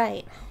she's all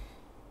right.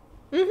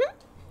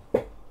 Mm-hmm.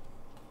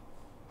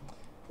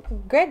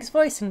 Greg's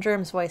voice and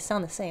Germ's voice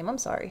sound the same. I'm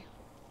sorry.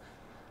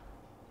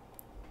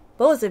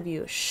 Both of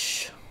you,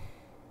 shh.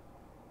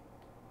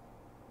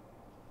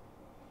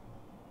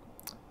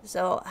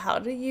 So, how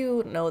do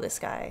you know this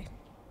guy?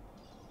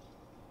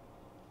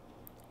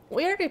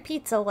 We order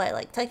pizza, what,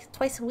 like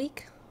twice a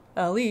week?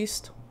 At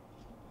least.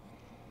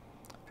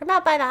 From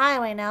out by the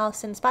highway now,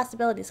 since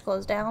Possibilities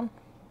closed down.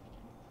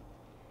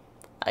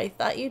 I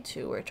thought you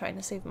two were trying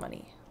to save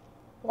money.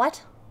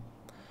 What?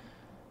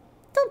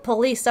 Don't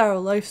police our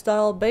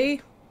lifestyle,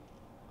 bae.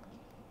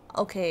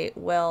 Okay,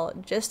 well,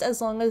 just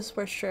as long as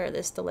we're sure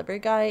this delivery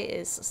guy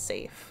is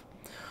safe.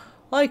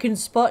 I can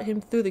spot him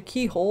through the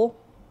keyhole.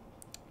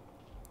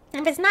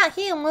 If it's not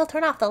him, we'll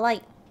turn off the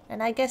light.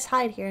 And I guess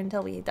hide here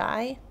until we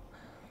die.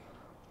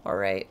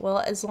 Alright, well,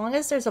 as long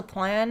as there's a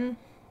plan,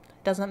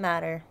 it doesn't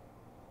matter.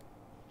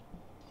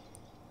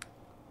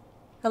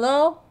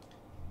 Hello?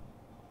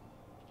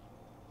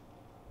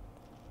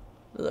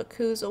 Look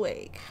who's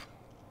awake.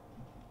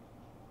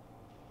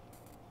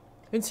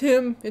 It's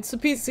him. It's the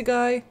pizza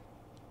guy.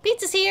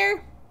 Pizza's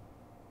here!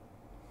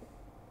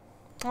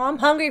 Oh, I'm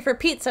hungry for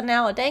pizza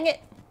now, dang it.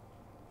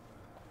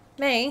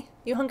 May,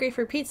 you hungry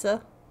for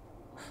pizza?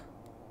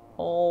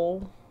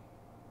 Oh.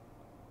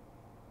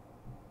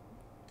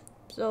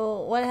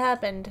 So, what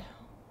happened?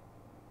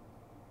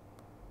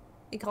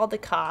 You called the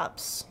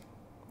cops.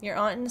 Your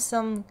aunt and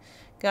some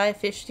guy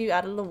fished you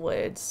out of the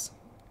woods.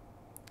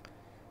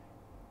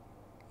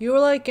 You were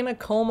like in a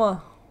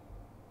coma.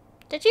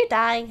 Did you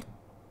die?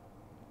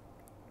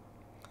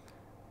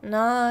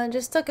 Nah, I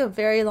just took a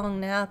very long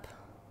nap.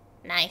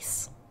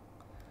 Nice.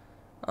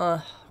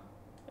 Ugh.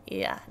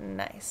 Yeah,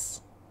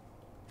 nice.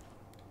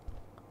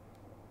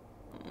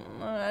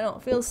 I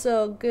don't feel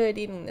so good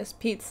eating this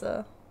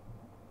pizza.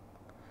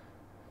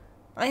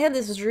 I had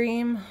this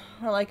dream,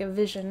 or like a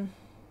vision,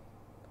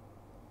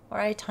 or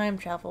I time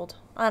traveled.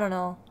 I don't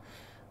know.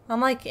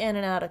 I'm like in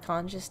and out of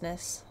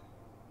consciousness.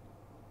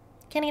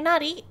 Can he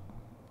not eat?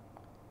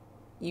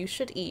 You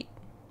should eat.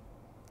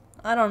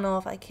 I don't know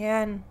if I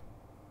can.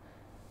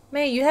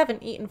 May, you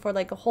haven't eaten for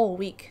like a whole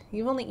week.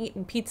 You've only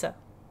eaten pizza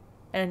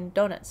and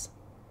donuts.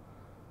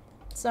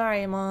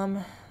 Sorry,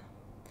 Mom.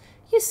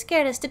 You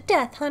scared us to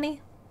death,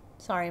 honey.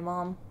 Sorry,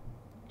 Mom.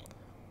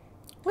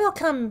 We'll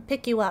come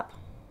pick you up.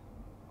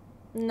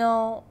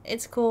 No,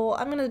 it's cool.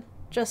 I'm gonna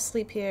just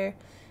sleep here.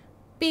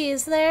 B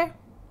is there?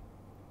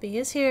 B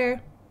is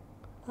here.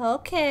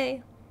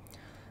 Okay.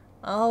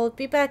 I'll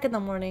be back in the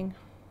morning.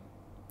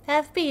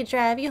 Have B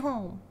drive you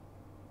home.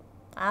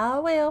 I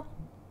will.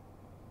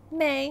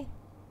 May.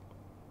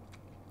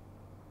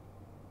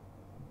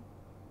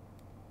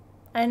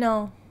 I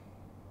know.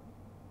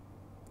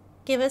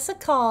 Give us a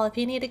call if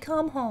you need to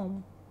come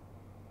home.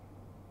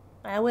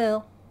 I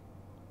will.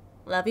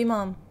 Love you,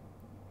 Mom.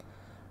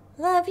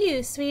 Love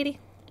you, sweetie.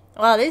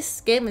 Wow, this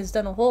game has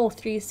done a whole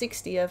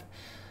 360 of...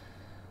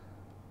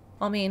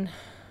 I mean,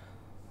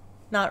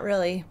 not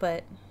really,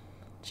 but...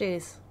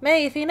 Jeez.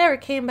 May, if you never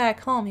came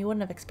back home, you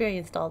wouldn't have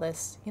experienced all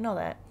this. You know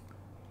that.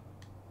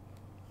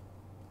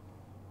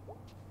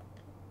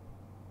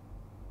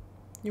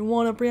 You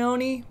want a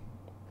brownie?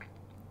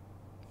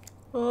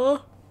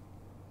 Oh.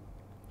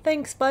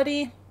 Thanks,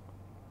 buddy.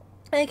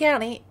 I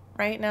can't eat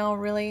right now,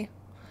 really.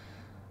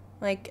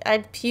 Like,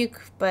 I'd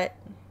puke, but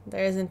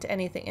there isn't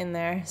anything in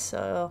there,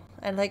 so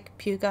I'd like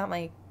puke out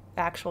my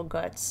actual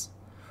guts.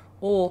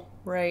 Oh,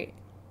 right.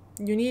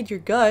 You need your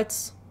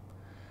guts.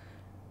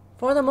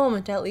 For the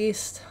moment, at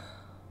least.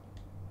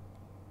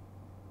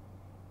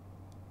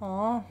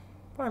 Aw,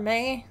 poor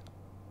May.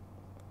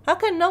 How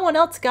come no one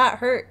else got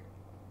hurt?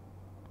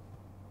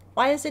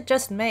 Why is it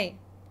just May?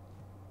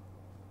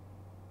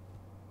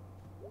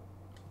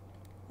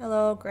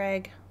 Hello,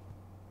 Greg.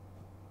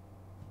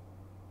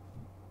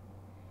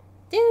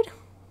 Dude,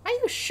 are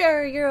you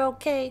sure you're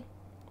okay?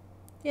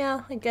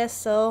 Yeah, I guess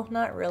so.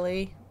 Not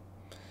really.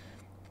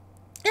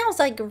 I was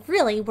like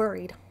really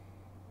worried.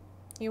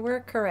 You were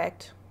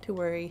correct to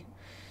worry.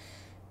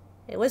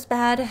 It was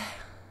bad.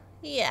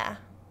 Yeah.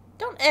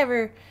 Don't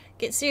ever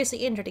get seriously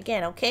injured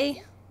again,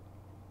 okay?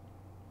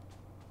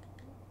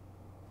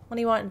 What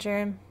do you want,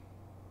 Germ?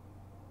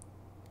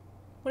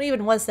 What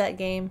even was that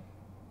game?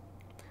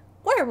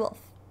 Werewolf.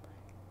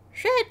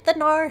 Shred the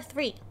Gnar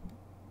 3.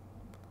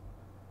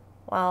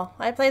 Wow,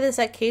 I played this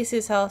at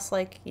Casey's house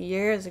like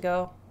years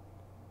ago.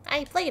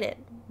 I played it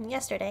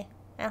yesterday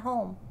at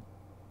home.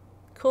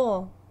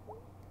 Cool.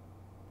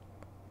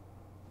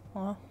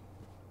 Well,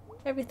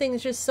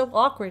 everything's just so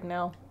awkward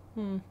now.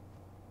 I'm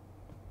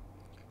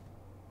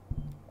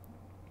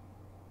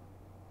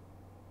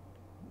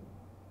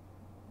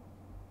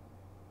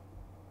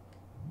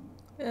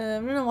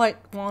gonna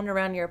like wander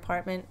around your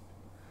apartment.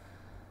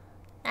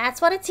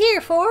 That's what it's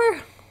here for.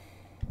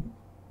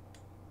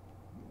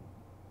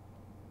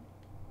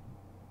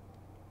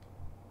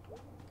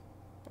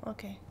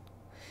 Okay.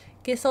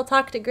 Guess I'll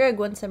talk to Greg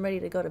once I'm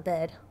ready to go to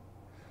bed.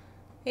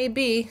 Hey,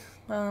 B.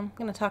 I'm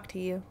gonna talk to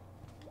you.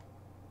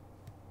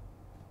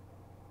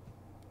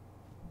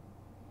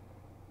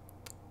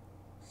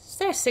 Is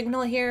there a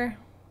signal here?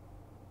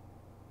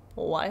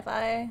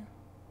 Wi-Fi?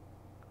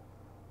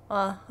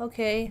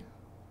 Okay.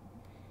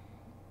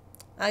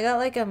 I got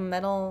like a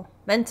mental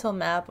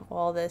map of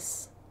all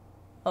this.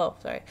 Oh,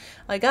 sorry.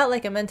 I got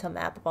like a mental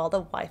map of all the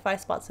Wi-Fi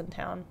spots in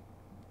town.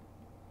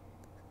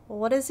 Well,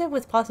 what is it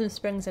with Possum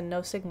Springs and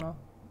no signal?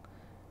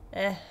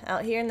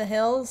 Out here in the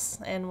hills,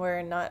 and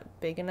we're not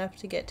big enough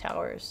to get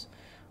towers.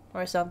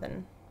 Or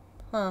something.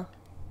 Huh.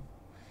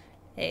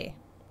 Hey.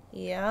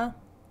 Yeah?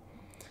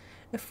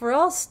 If we're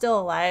all still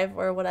alive,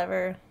 or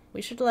whatever,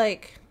 we should,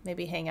 like,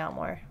 maybe hang out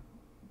more.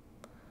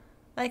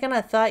 I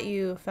kinda thought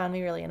you found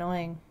me really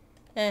annoying.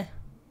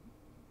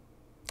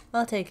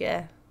 I'll take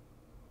it.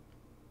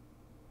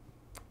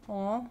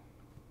 Aw.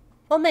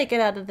 We'll make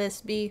it out of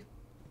this, B.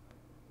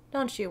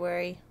 Don't you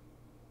worry.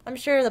 I'm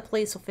sure the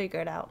police will figure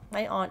it out.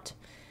 My aunt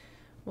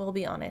will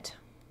be on it.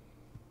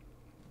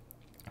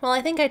 Well,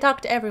 I think I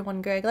talked to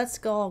everyone, Greg.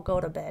 Let's all go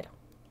to bed.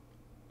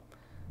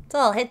 So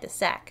I'll hit the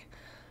sack.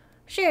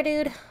 Sure,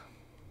 dude.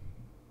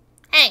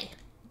 Hey!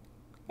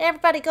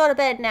 Everybody go to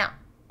bed now.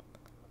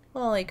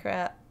 Holy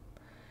crap.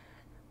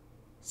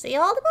 See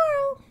y'all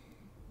tomorrow.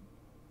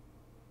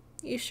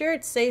 You sure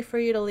it's safe for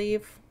you to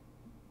leave?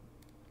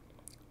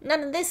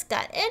 None of this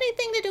got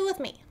anything to do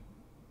with me.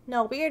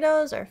 No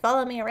weirdos or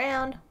follow me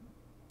around.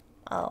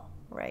 Oh,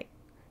 right.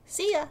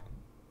 See ya.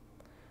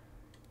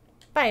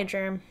 Bye,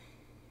 Germ.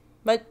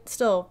 But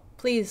still,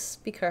 please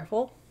be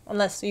careful.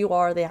 Unless you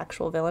are the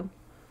actual villain.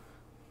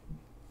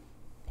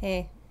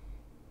 Hey.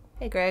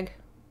 Hey, Greg.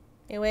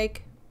 You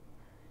awake?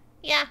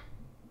 Yeah.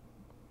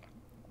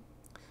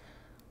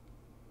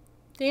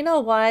 Do you know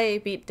why I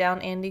beat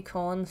down Andy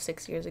Cohen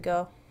 6 years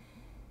ago?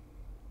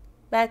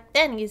 Back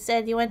then you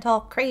said you went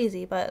all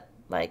crazy, but,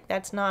 like,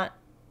 that's not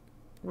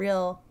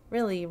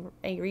really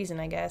a reason,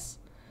 I guess.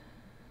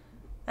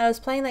 I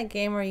was playing that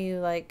game where you,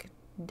 like,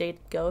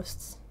 dated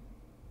ghosts.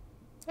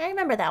 I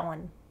remember that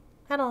one.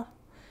 Had a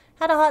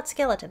hot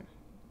skeleton.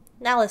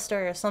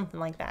 Alistair or something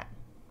like that.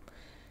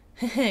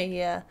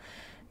 Yeah.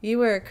 You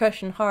were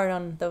crushing hard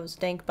on those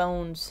dank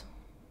bones.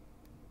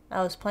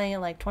 I was playing it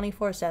like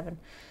 24/7.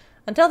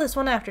 Until this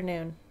one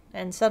afternoon.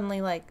 And suddenly,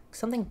 like,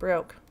 something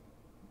broke.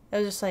 It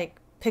was just like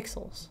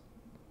pixels.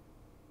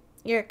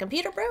 Your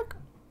computer broke?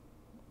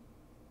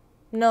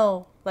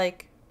 No,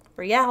 like,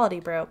 reality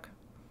broke.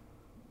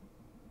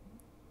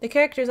 The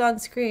characters on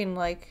screen,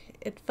 like,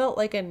 it felt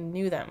like I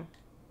knew them.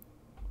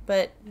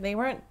 But they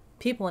weren't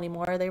people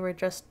anymore, they were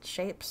just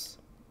shapes.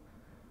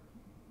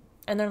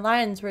 And their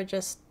lines were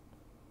just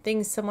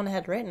things someone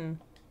had written.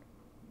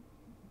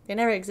 They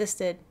never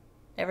existed,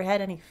 never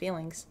had any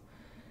feelings.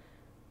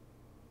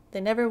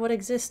 They never would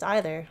exist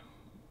either.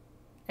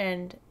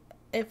 And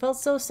it felt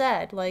so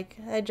sad, like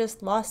I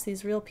just lost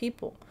these real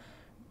people.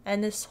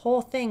 And this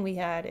whole thing we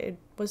had, it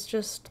was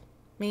just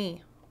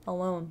me,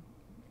 alone.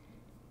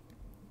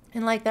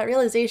 And like that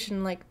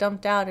realization like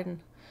dumped out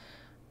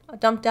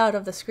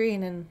of the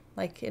screen and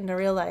like into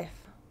real life.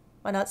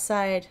 Went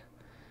outside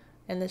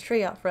in the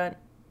tree out front.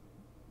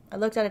 I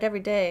looked at it every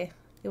day.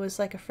 It was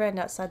like a friend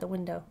outside the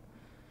window.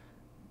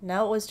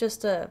 Now it was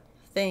just a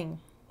thing.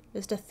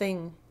 Just a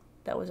thing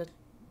that was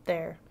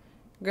there.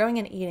 Growing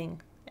and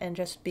eating and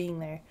just being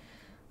there.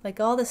 Like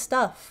all the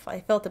stuff I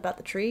felt about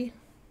the tree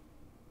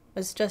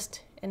was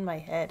just in my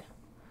head.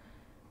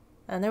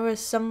 And there was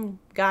some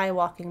guy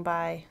walking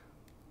by,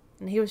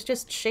 and he was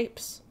just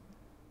shapes.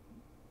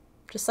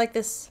 Just like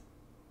this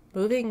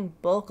moving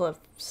bulk of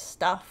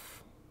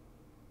stuff.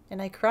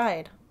 And I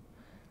cried.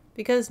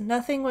 Because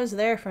nothing was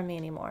there for me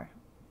anymore.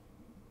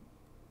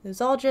 It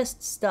was all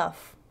just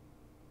stuff.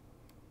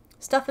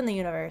 Stuff in the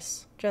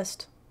universe.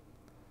 Just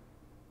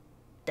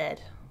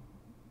dead.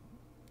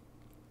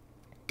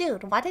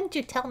 Dude, why didn't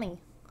you tell me?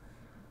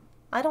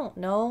 I don't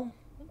know.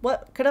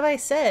 What could have I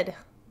said?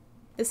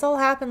 This all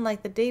happened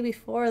like the day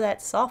before that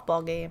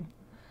softball game.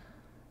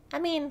 I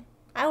mean,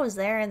 I was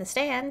there in the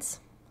stands.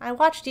 I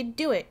watched you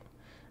do it.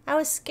 I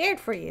was scared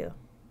for you.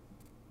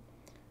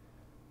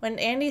 When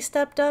Andy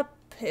stepped up,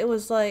 it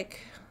was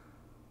like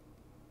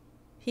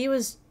he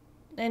was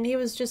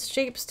just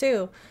shapes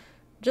too.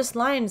 Just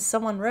lines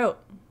someone wrote.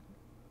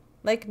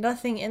 Like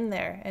nothing in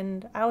there.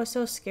 And I was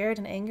so scared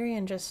and angry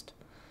and just,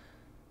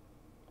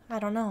 I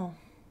don't know.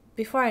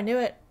 Before I knew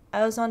it,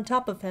 I was on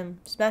top of him,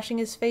 smashing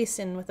his face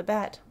in with a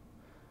bat.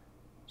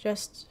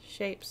 Just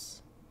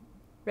shapes.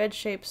 Red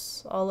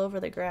shapes all over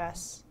the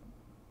grass.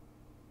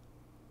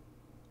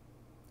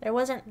 There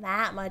wasn't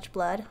that much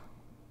blood.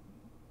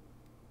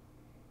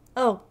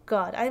 Oh,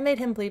 God, I made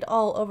him bleed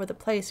all over the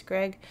place,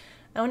 Greg.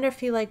 I wonder if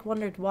he,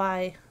 wondered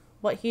why,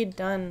 what he'd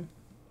done.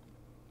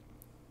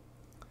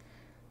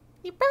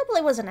 He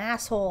probably was an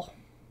asshole.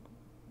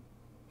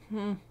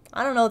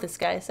 I don't know this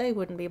guy, so I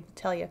wouldn't be able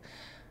to tell you.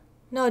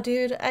 No,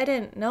 dude, I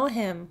didn't know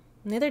him.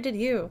 Neither did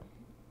you.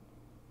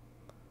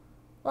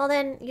 Well,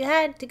 then, you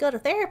had to go to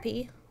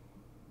therapy.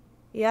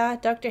 Yeah,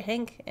 Dr.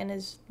 Hank and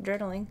his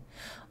journaling.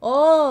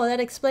 Oh, that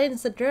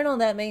explains the journal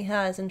that May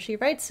has, and she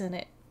writes in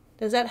it.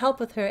 Does that help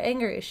with her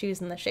anger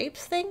issues and the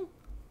shapes thing?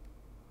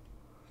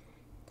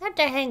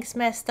 Dr. Hank's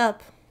messed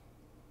up.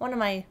 One of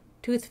my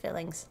tooth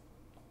fillings.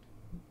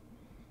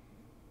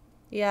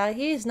 Yeah,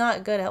 he's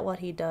not good at what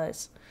he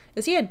does.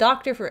 Is he a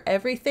doctor for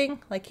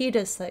everything? Like he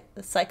does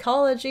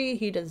psychology,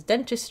 he does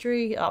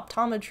dentistry,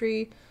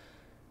 optometry.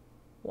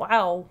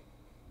 Wow.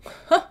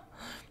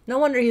 No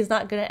wonder he's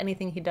not good at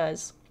anything he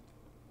does.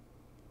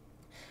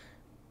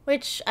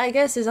 Which I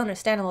guess is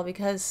understandable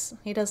because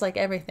he does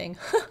everything.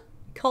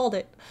 Called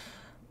it.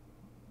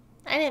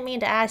 I didn't mean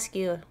to ask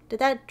you, did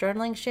that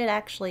journaling shit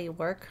actually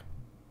work?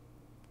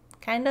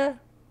 Kinda.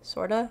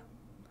 Sorta.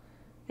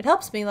 It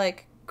helps me,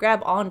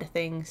 grab onto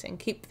things and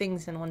keep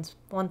things in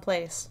one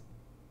place.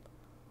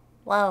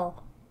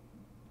 Whoa.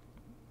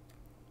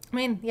 I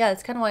mean, yeah,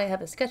 it's kind of why I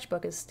have a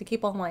sketchbook, is to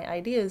keep all my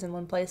ideas in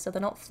one place so they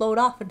don't float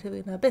off into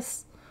an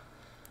abyss.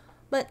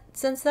 But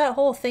since that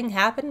whole thing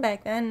happened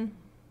back then,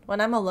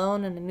 when I'm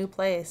alone in a new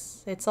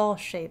place, it's all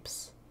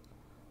shapes.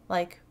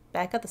 Like,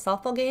 back at the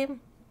softball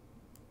game,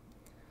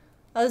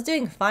 I was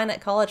doing fine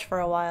at college for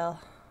a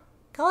while.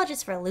 College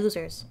is for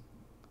losers.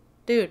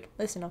 Dude,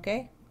 listen,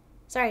 okay?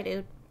 Sorry,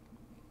 dude.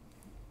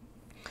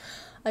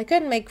 I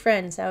couldn't make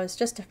friends. I was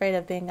just afraid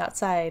of being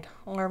outside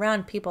or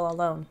around people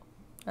alone.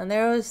 And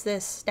there was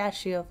this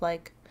statue of,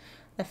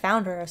 the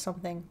founder or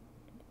something.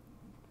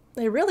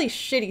 A really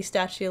shitty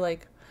statue,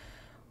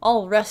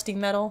 all rusty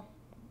metal.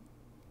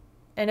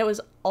 And it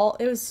was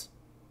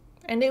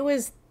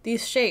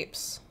these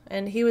shapes.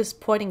 And he was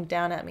pointing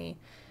down at me.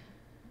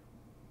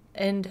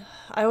 And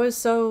I was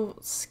so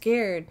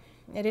scared.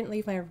 I didn't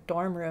leave my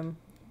dorm room.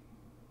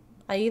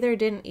 I either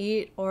didn't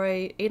eat or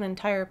I ate an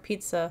entire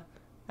pizza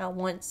at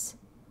once.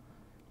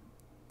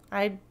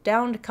 I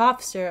downed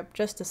cough syrup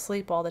just to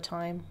sleep all the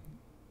time.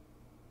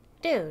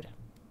 Dude.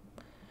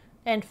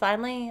 And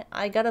finally,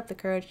 I got up the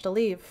courage to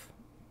leave.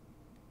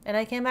 And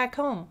I came back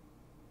home,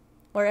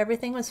 where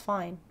everything was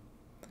fine.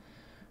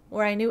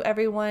 Where I knew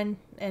everyone,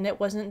 and it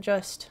wasn't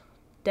just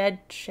dead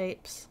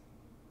shapes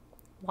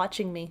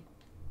watching me.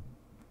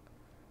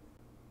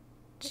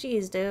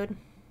 Jeez, dude.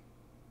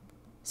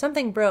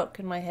 Something broke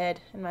in my head,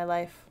 in my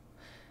life.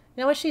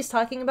 You know what she's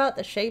talking about?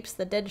 The shapes,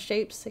 the dead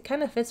shapes? It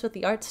kind of fits with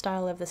the art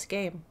style of this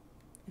game,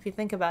 if you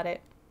think about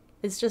it.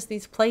 It's just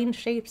these plain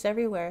shapes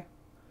everywhere.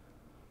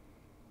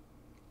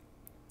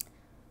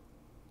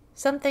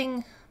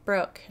 Something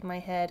broke in my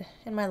head,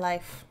 in my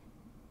life.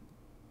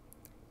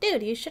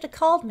 Dude, you should have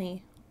called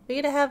me. We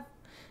could have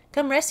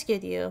come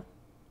rescued you.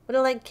 Would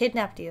have, like,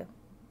 kidnapped you.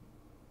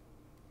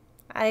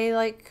 I,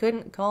 like,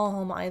 couldn't call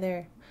home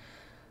either.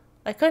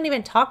 I couldn't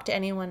even talk to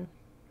anyone.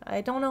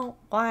 I don't know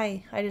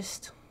why. I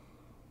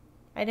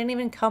didn't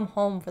even come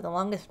home for the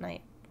longest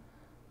night.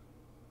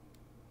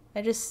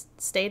 I just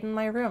stayed in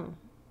my room,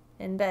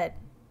 in bed.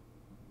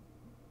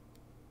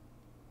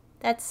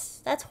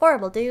 That's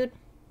horrible, dude.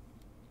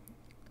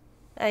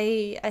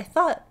 I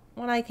thought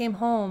when I came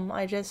home,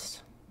 I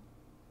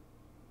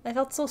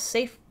felt so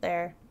safe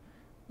there.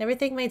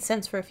 Everything made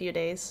sense for a few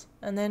days,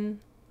 and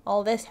then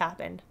all this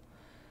happened.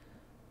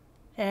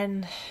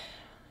 And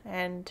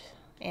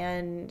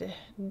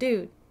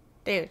dude,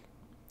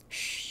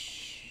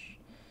 Shh.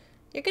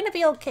 You're gonna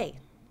be okay.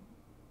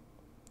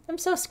 I'm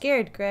so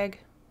scared, Greg.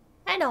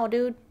 I know,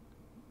 dude.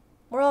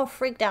 We're all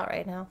freaked out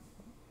right now.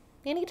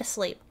 You need to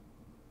sleep.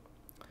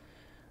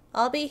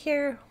 I'll be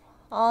here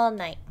all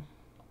night.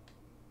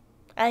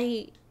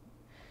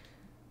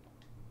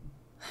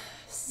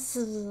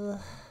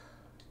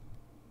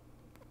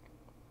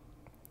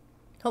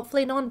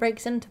 Hopefully no one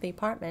breaks into the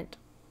apartment.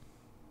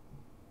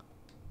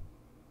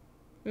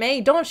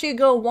 May, don't you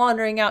go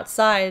wandering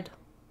outside.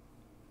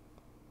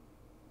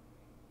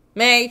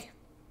 May,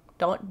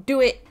 don't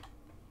do it.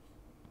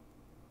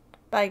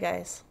 Bye,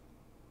 guys.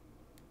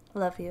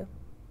 Love you.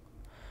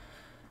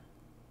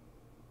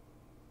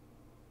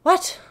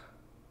 What?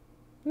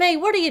 May,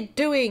 what are you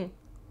doing?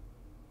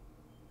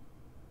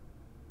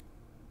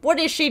 What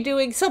is she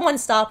doing? Someone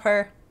stop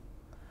her.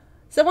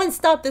 Someone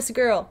stop this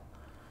girl.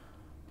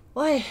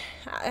 Why?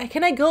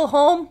 Can I go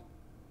home?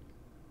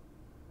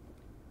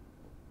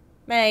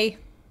 May.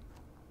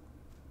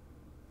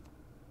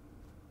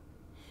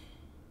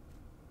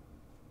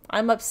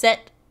 I'm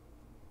upset.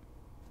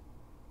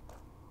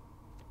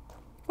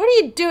 What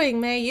are you doing,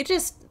 May?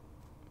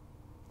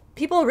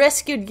 People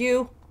rescued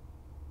you.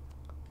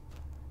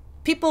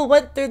 People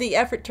went through the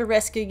effort to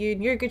rescue you,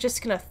 and you're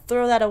just gonna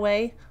throw that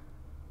away?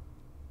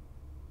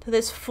 To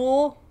this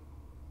fool?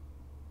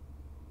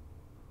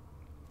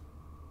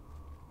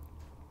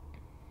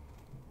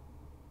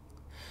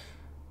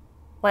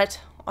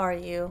 What are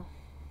you?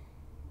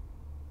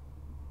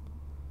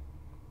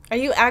 Are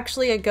you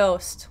actually a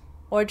ghost?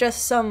 Or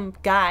just some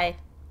guy?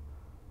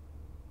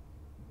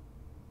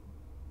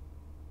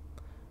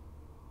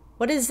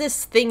 What is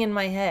this thing in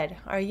my head?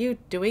 Are you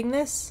doing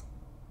this?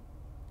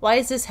 Why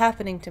is this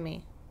happening to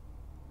me?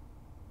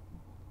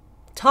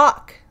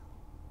 Talk!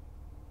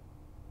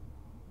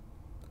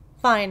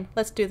 Fine,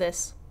 let's do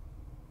this.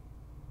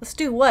 Let's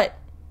do what?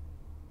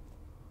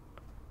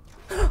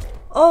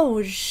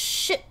 Oh,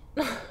 shit!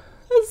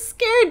 That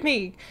scared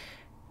me!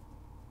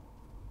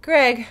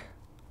 Greg.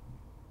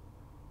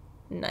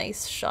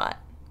 Nice shot.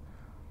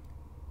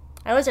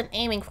 I wasn't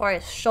aiming for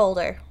his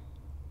shoulder.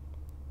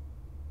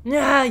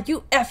 Nah,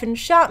 you effing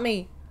shot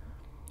me!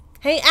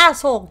 Hey,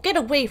 asshole, get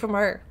away from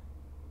her!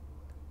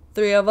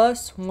 3 of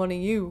us, 1 of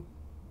you.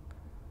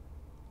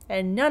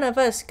 And none of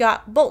us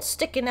got bolts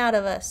sticking out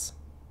of us.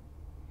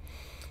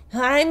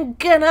 I'm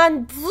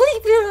gonna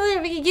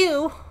bleep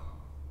you!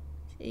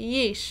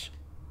 Yeesh.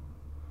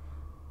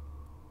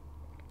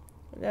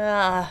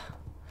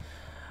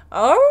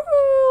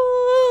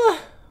 Oh!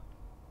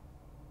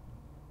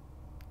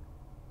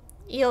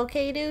 You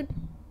okay, dude?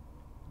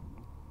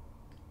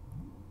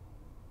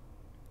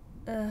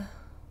 Well,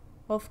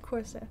 of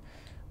course.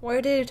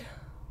 Where did...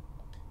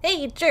 Hey,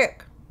 you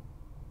jerk!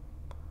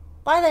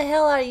 Why the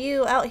hell are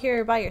you out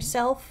here by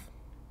yourself?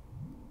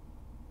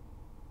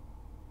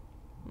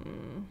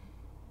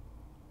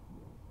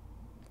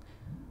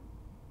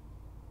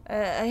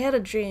 I had a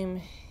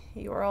dream.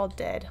 You were all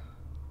dead.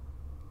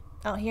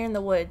 Out here in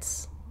the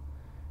woods.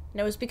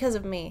 And it was because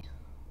of me.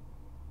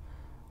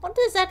 What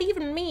does that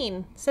even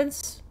mean?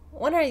 Since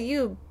when are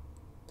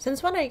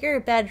your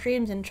bad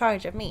dreams in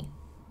charge of me?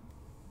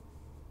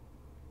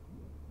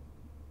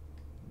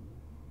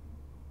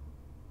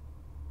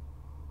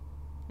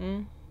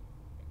 I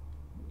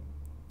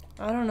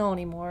don't know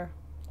anymore.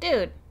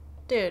 Dude,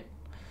 you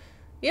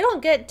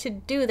don't get to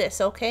do this,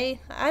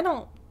 okay? I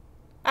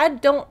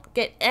don't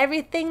get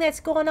everything that's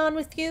going on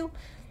with you.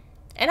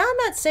 And I'm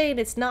not saying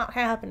it's not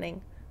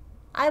happening.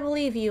 I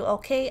believe you,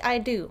 okay? I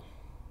do.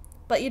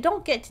 But you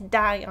don't get to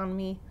die on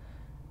me.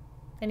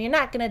 And you're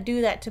not gonna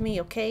do that to me,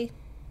 okay?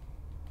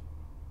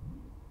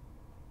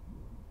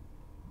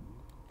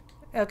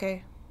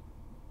 Okay.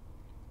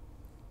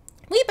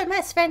 We've been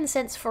best friends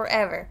since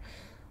forever.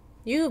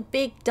 You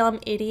big dumb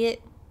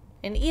idiot.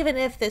 And even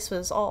if this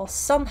was all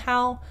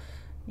somehow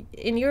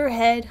in your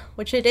head,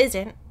 which it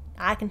isn't,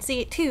 I can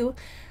see it too,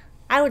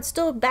 I would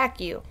still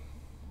back you.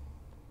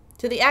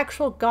 To the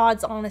actual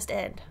God's honest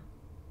end.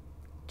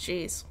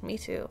 Jeez, me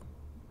too.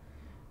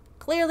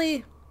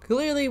 Clearly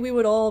we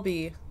would all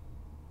be.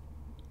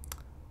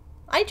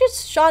 I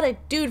just shot a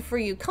dude for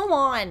you, come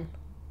on!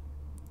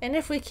 And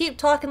if we keep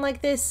talking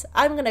like this,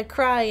 I'm gonna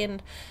cry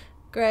and...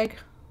 Greg.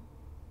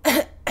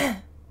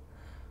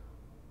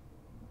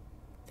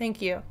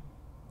 Thank you.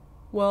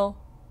 Well,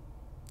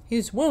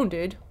 he's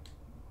wounded.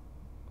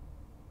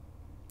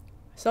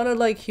 Sounded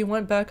like he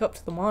went back up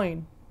to the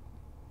mine.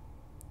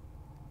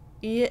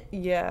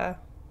 Yeah.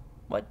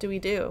 What do we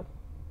do?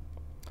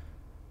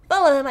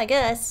 Follow him, I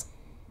guess.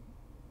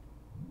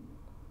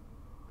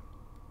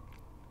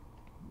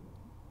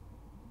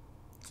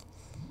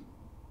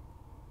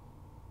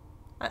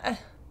 I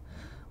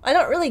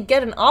don't really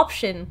get an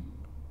option.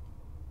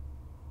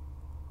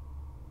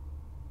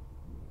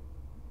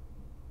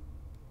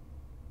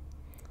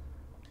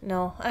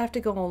 No, I have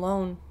to go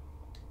alone.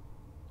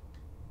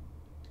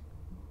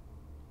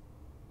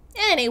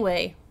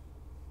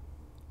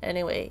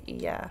 Anyway,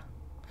 yeah.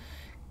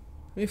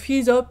 If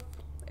he's up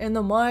in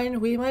the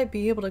mine, we might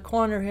be able to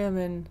corner him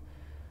and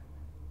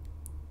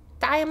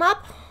Tie him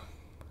up?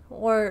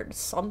 or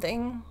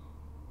something.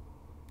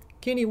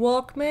 Can he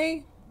walk,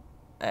 May?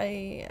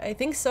 I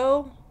think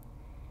so.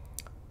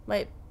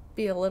 Might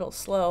be a little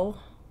slow.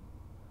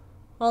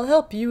 I'll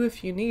help you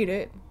if you need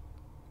it.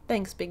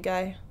 Thanks, big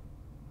guy.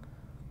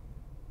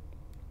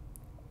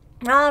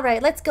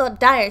 Alright, let's go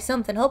die or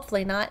something.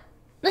 Hopefully not.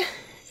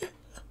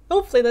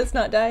 Hopefully let's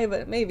not die,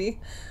 but maybe.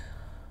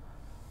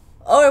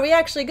 Oh, are we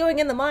actually going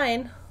in the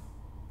mine?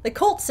 The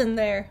Colt's in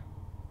there.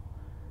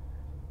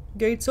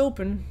 Gates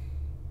open.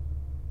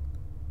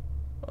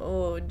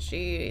 Oh,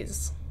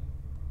 jeez.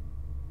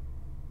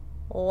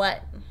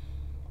 What?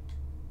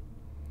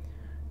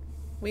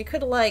 We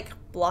could, like,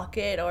 block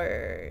it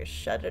or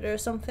shut it or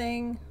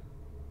something.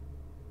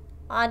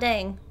 Aw,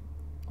 dang.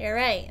 You're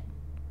right.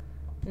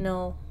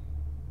 No.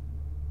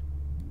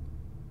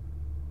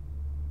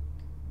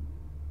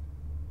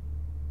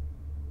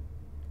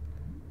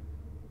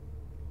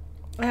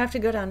 I have to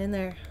go down in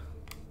there.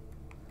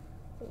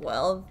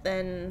 Well,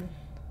 then...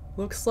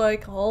 Looks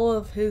like all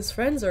of his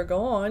friends are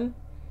gone.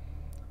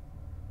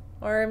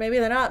 Or maybe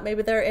they're not.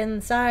 Maybe they're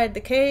inside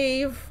the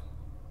cave.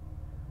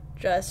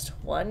 Just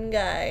one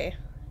guy.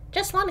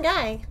 Just one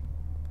guy.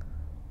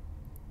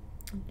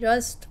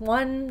 Just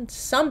one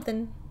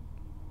something.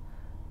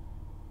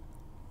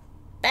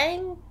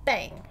 Bang,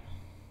 bang.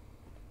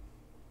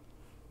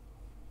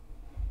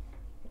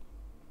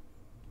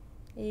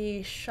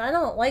 Yeesh, I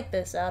don't like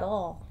this at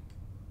all.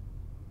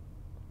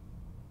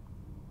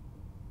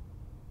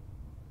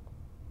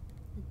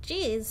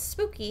 Jeez,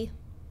 spooky.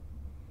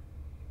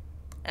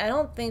 I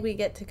don't think we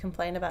get to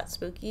complain about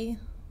spooky.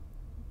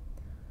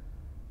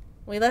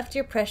 We left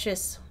your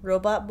precious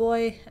robot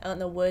boy out in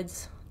the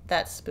woods.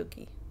 That's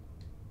spooky.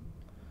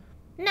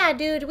 Nah,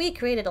 dude, we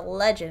created a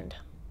legend.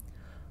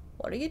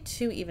 What are you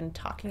two even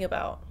talking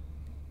about?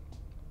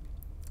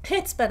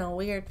 It's been a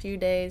weird few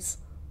days.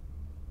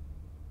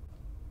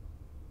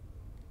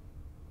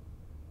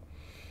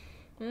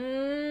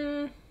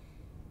 I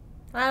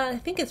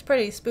think it's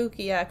pretty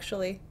spooky,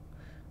 actually.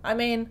 I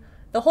mean,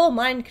 the whole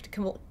mine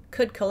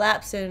could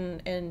collapse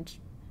and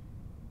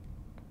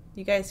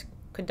you guys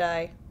could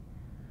die.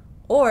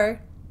 Or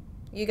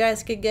you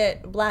guys could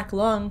get black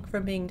lung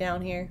from being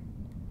down here.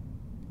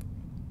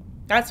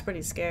 That's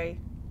pretty scary.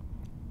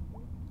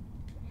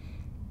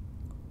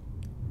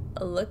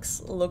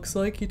 Looks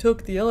like he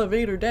took the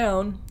elevator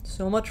down.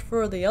 So much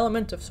for the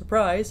element of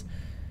surprise.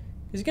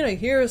 He's gonna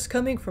hear us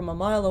coming from a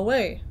mile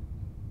away.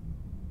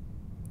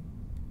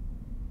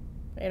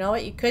 You know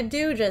what you could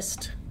do?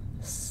 Just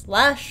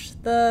slash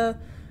the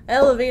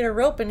elevator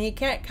rope and he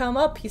can't come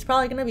up. He's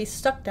probably gonna be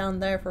stuck down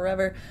there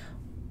forever.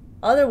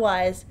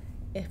 Otherwise,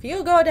 if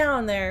you go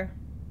down there,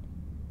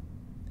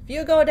 he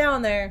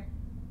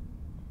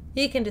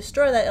can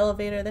destroy that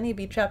elevator, then he'd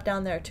be trapped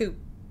down there too.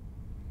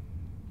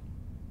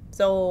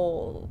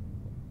 So,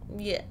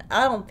 yeah,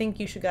 I don't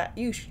think you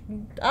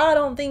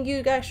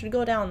guys should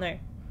go down there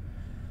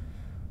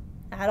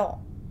at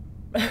all.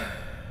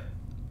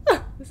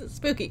 This is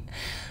spooky.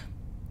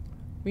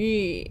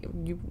 We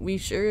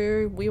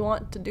sure we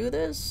want to do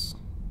this?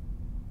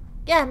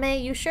 Yeah, May,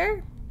 you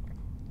sure?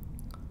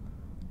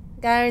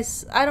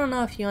 Guys, I don't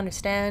know if you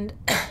understand.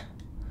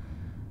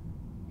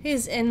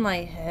 He's in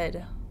my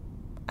head.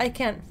 I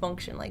can't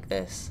function like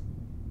this.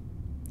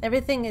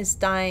 Everything is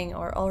dying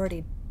or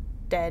already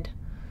dead.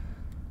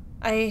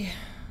 I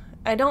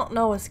don't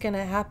know what's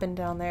gonna happen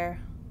down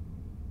there.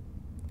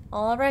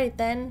 Alright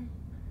then.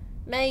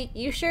 May,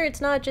 you sure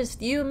it's not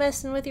just you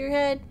messing with your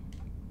head?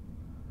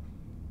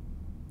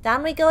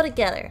 Down we go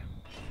together.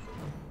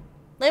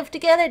 Live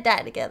together,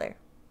 die together.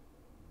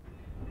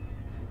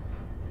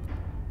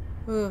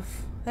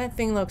 Oof, that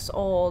thing looks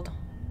old.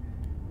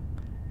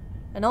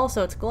 And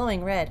also, it's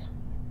glowing red.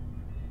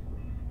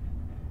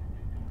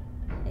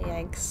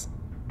 Yikes.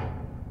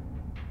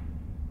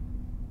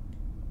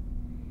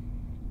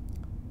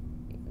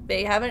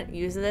 They haven't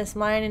used this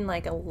mine in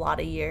like a lot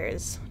of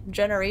years.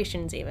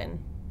 Generations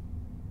even.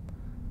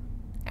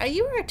 Are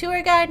you our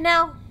tour guide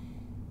now?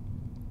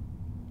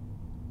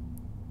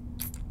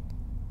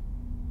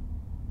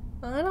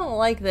 I don't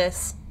like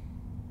this.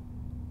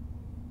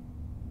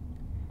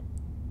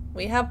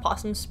 We have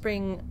Possum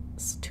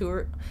Springs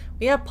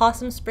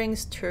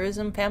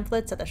tourism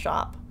pamphlets at the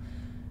shop.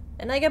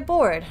 And I get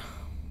bored.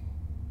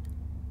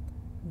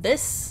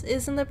 This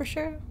is in the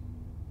brochure?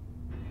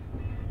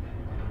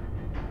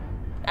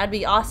 That'd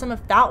be awesome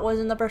if that was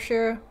in the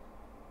brochure.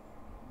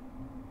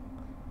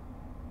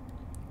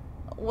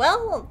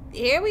 Well,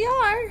 here we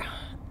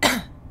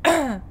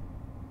are.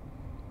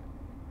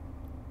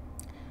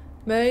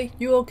 May,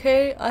 you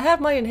okay? I have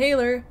my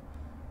inhaler.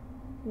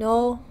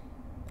 No,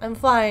 I'm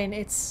fine.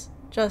 It's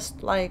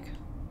just like...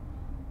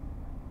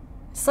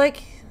 It's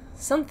like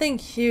something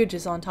huge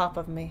is on top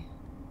of me.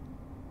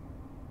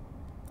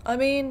 I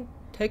mean,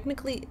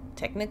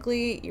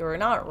 technically, you're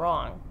not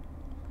wrong.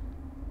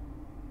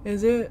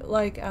 Is it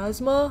like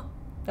asthma?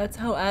 That's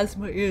how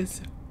asthma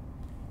is.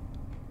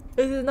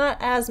 This is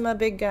not asthma,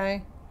 big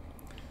guy.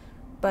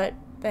 But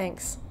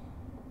thanks.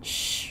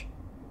 Shh.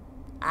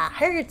 I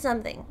heard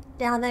something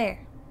down there.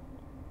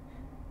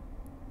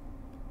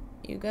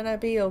 You gonna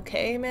be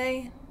okay,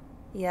 May?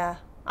 Yeah,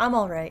 I'm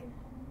alright.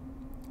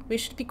 We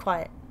should be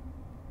quiet.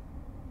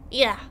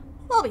 Yeah,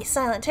 we'll be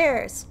silent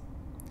terrors.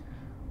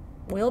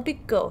 We'll be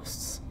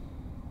ghosts.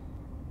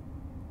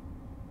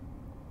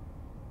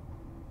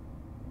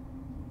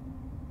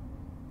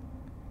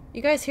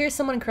 You guys hear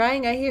someone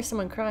crying? I hear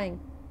someone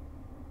crying.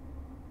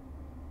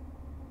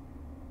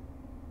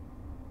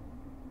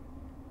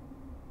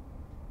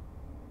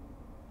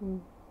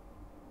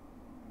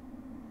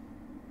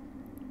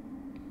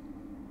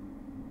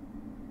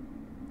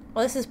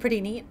 Well, this is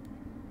pretty neat.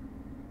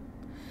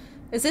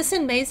 Is this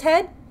in May's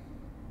head?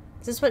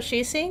 Is this what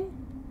she's seeing?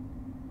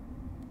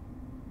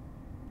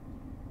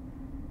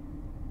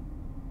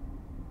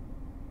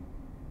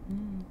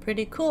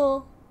 Pretty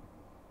cool.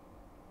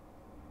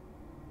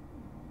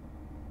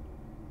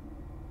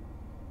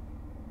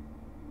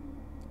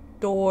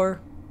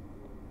 Door.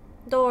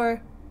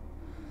 Door.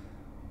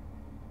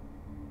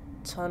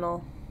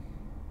 Tunnel.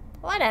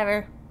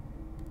 Whatever.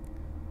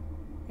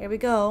 Here we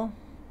go.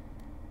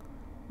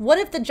 What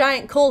if the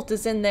giant cult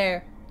is in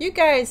there? You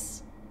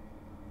guys...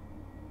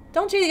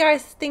 Don't you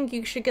guys think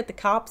you should get the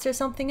cops or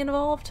something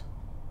involved?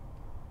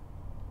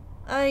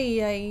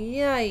 Ay,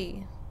 ay,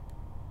 ay.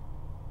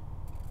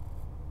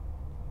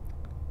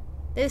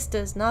 This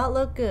does not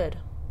look good.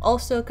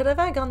 Also, could have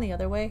I gone the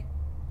other way?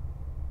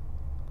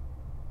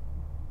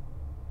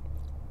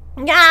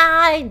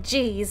 Ay,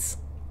 jeez.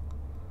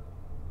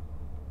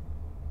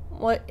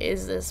 What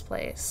is this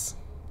place?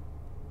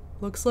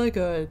 Looks like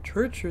a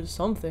church or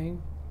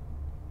something.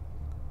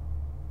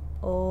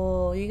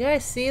 Oh, you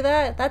guys see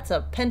that? That's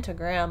a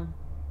pentagram.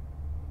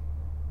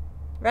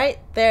 Right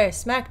there,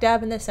 smack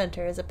dab in the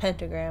center is a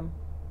pentagram.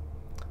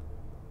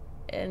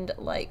 And,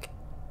 like,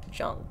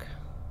 junk.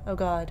 Oh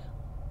god.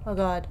 Oh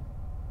god.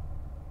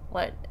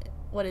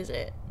 What is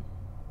it?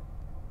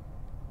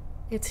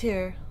 It's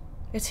here.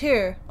 It's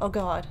here. Oh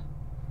god.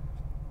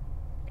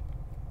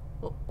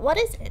 What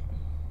is it?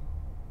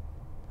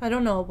 I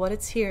don't know, but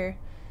it's here.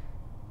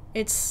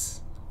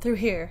 It's through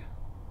here.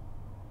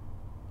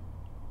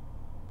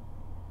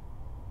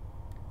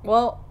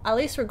 Well, at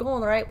least we're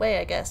going the right way,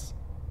 I guess.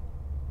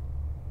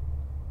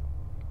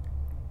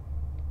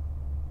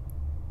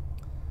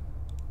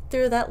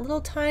 Through that little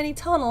tiny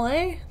tunnel,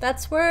 eh?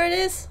 That's where it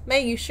is?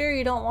 May, you sure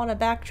you don't want to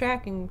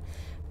backtrack and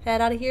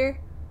head out of here?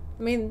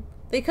 I mean,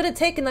 they could have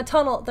taken the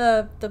tunnel,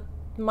 the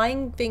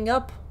mine thing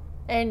up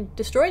and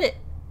destroyed it.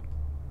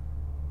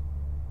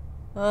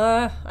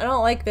 I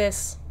don't like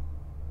this.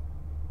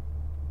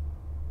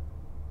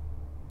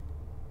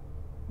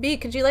 B,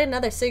 could you light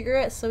another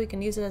cigarette so we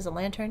can use it as a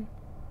lantern?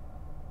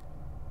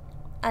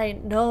 I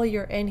know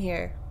you're in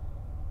here.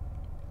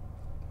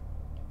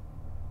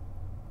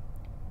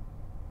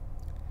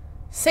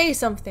 Say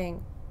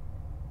something.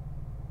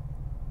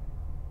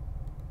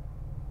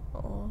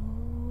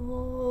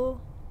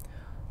 Oh.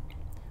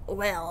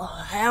 Well,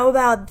 how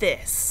about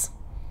this?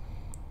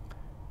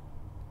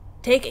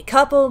 Take a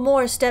couple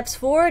more steps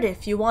forward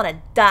if you want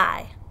to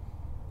die.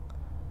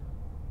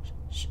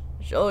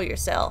 Show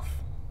yourself.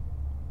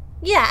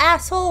 Yeah,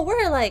 asshole,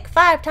 we're like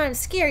 5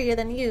 times scarier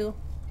than you.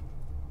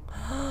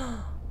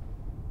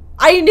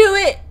 I knew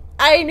it!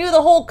 I knew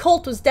the whole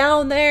cult was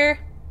down there.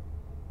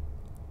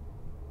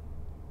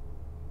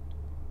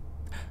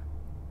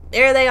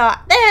 There they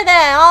are. There they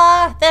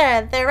are.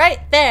 They're right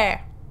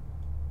there.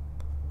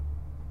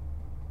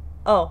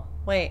 Oh,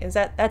 wait, is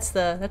that's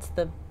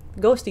the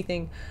ghosty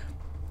thing.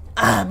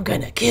 I'm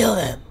gonna kill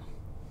him.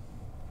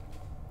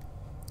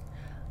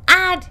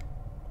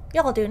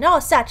 You'll do no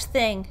such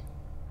thing.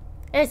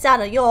 It's out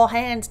of your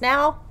hands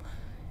now.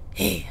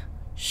 He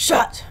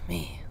shot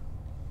me.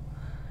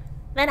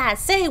 Then I'd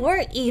say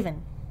we're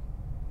even.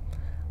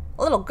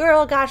 A little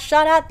girl got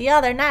shot at the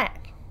other night.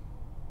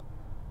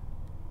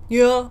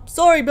 Yeah,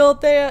 sorry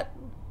about that.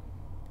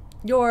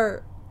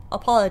 You're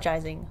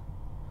apologizing.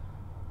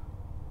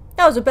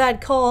 That was a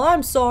bad call.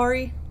 I'm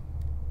sorry.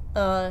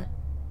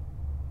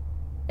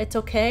 It's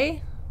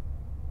okay.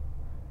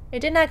 It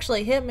didn't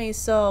actually hit me,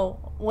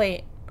 so...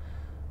 Wait.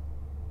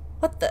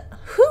 What the...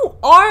 Who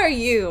are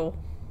you?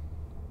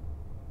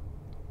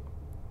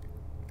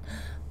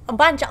 A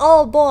bunch of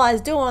old boys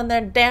doing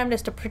their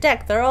damnedest to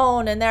protect their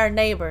own and their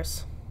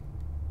neighbors.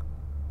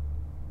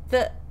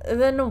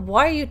 Then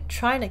why are you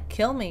trying to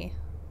kill me?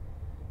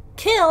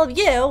 Kill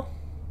you?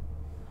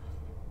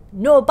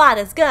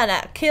 Nobody's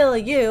gonna kill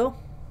you.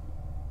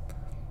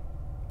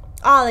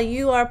 All of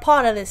you are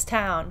part of this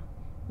town.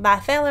 by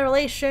family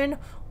relation,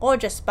 or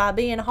just by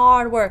being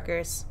hard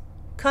workers.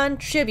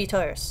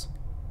 Contributors.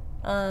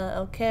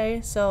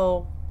 Okay,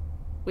 so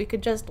we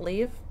could just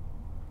leave?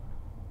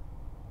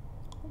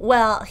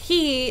 Well,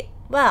 he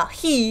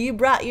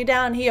brought you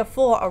down here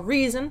for a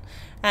reason,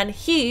 and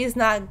he's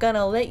not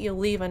gonna let you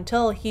leave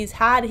until he's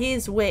had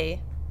his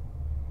way.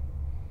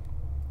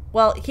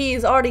 Well,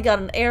 he's already got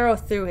an arrow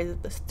through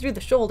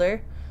the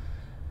shoulder.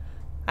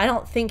 I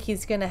don't think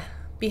he's gonna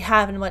be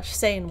having much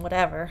say in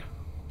whatever.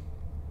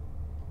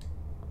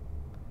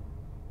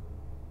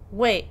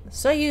 Wait,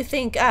 so you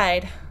think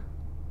I'd...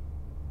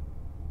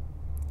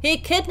 He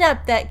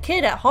kidnapped that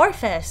kid at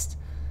Harfest.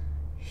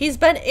 He's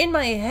been in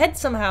my head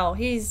somehow.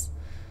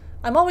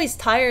 I'm always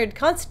tired,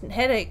 constant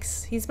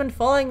headaches. He's been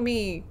following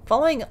me,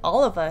 following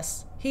all of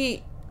us.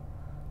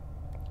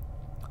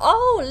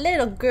 Oh,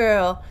 little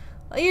girl,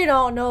 you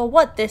don't know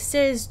what this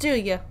is, do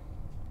you?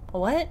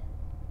 What?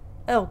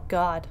 Oh,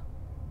 God.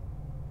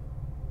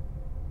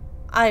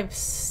 I've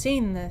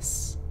seen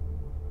this.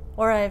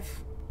 Or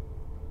I've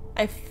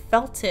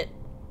felt it.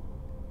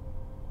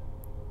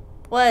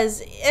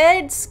 Was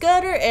Ed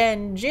Scudder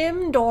and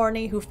Jim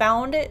Dorney who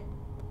found it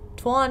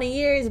 20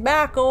 years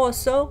back or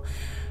so,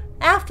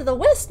 after the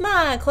West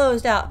Mine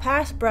closed out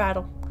past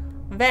Brattle.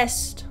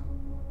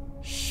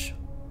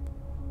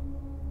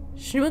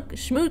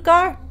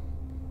 Schmutkar?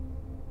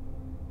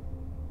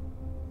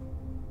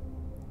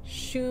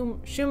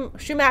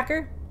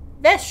 Schumacher?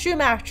 Vest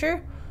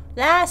Schumacher,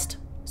 last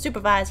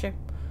supervisor,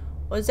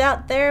 was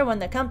out there when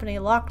the company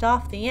locked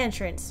off the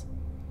entrance.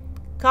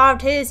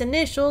 Carved his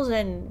initials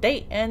and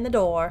date in the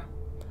door.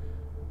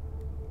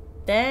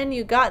 Then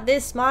you got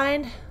this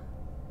mine,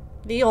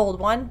 the old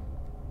one.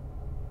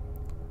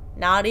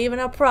 Not even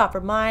a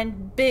proper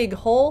mine, big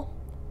hole,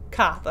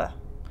 copper.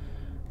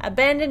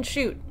 Abandoned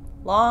chute,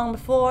 long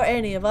before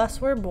any of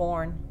us were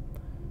born.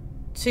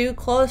 Too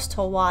close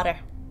to water.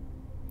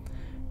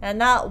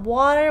 And that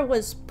water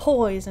was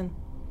poison.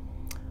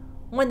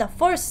 When the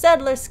first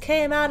settlers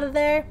came out of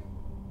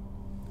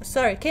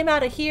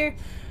here,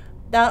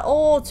 that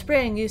old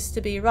spring used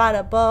to be right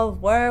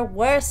above where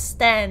we're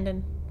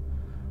standing.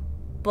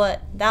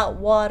 But that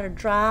water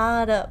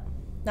dried up.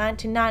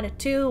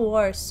 1992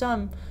 or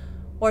some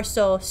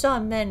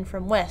men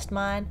from West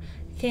Mine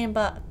came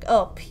back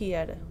up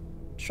here to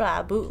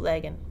try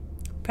bootlegging.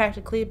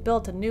 Practically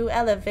built a new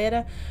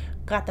elevator,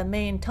 got the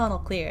main tunnel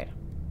cleared.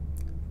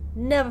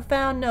 Never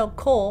found no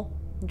coal,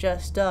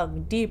 just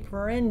dug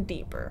deeper and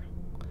deeper.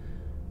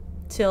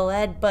 Till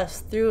Ed busts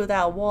through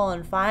that wall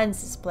and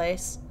finds this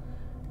place.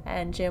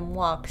 And Jim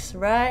walks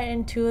right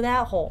into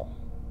that hole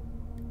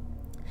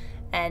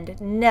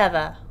and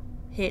never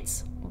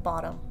hits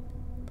bottom.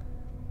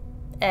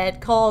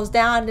 Ed calls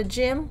down to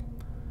Jim.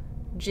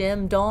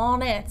 Jim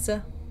don't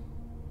answer,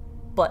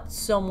 but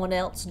someone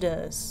else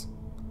does.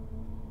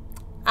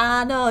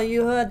 I know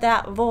you heard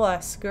that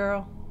voice,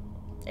 girl,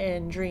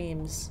 in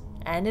dreams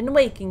and in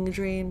waking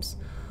dreams.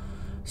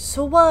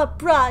 So what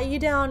brought you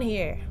down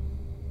here?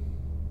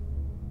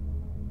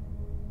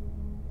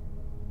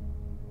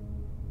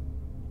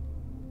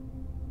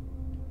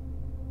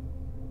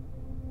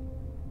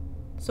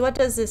 So what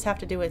does this have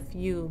to do with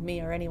you, me,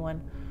 or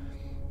anyone?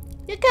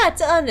 You got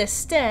to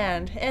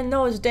understand, in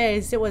those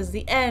days it was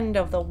the end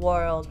of the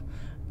world.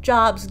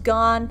 Jobs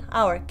gone,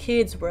 our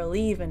kids were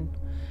leaving.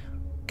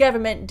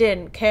 Government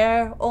didn't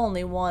care,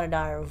 only wanted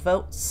our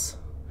votes.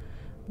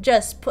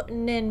 Just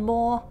putting in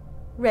more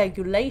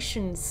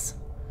regulations.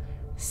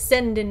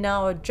 Sending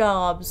our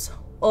jobs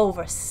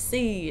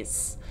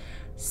overseas.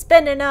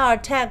 Spending our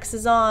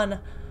taxes on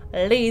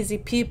lazy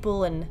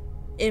people and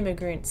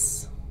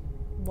immigrants.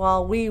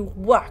 While we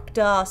worked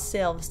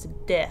ourselves to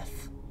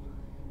death.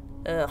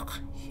 Ugh,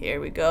 here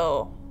we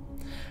go.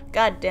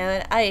 God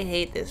damn it, I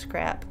hate this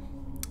crap.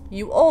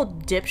 You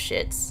old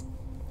dipshits.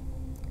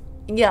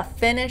 Ya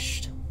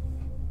finished?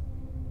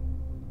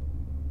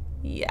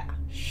 Yeah,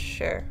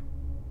 sure.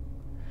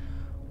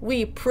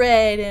 We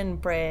prayed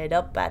and prayed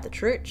up at the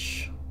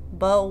church,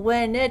 but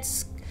when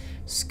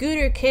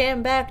Scooter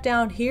came back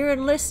down here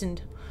and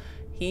listened,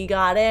 he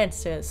got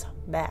answers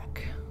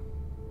back.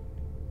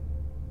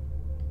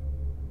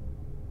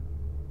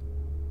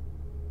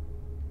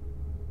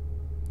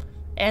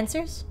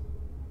 Answers?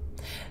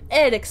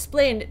 Ed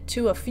explained it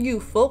to a few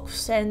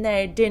folks and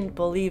they didn't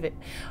believe it,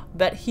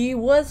 but he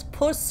was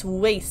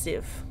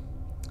persuasive.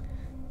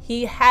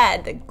 He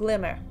had the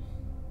glimmer.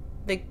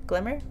 The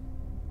glimmer?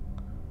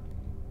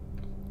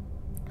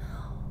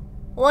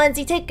 Once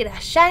you take it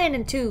a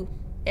shining to,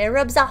 it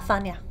rubs off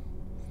on ya.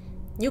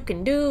 You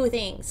can do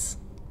things.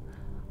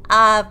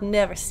 I've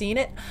never seen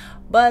it,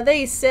 but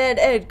they said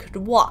Ed could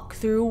walk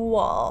through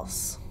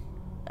walls.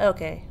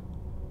 Okay.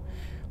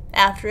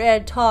 After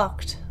Ed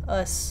talked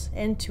us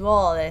into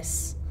all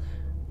this,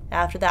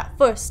 after that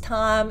first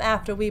time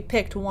after we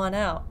picked one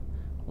out,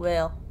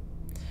 well,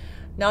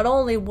 not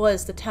only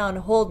was the town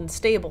holding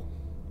stable,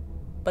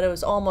 but it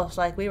was almost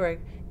like we were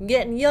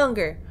getting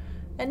younger,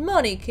 and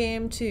money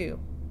came too.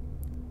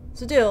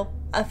 Still,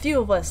 a few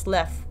of us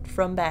left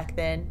from back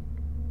then.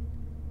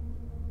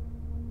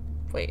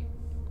 Wait.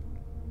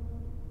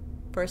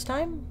 First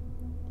time?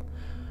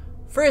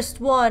 First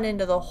one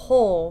into the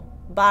hole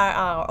by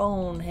our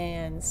own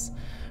hands.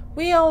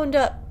 We own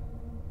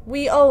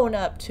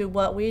up to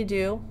what we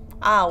do.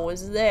 I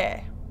was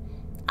there.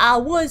 I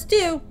was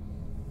too.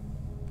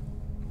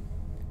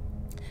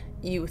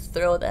 You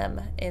throw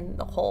them in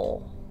the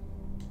hole.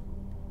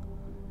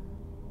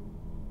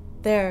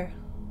 They're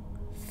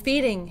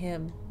feeding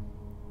him.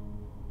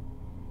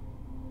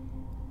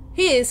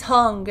 He is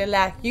hungry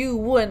like you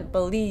wouldn't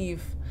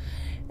believe.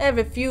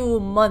 Every few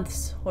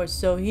months or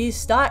so he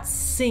starts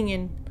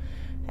singing,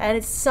 and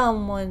it's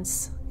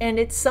someone's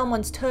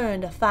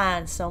turn to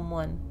find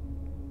someone.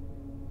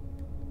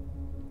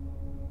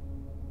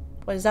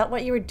 Was that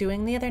what you were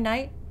doing the other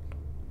night?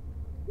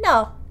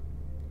 No.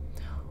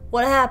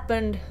 What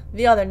happened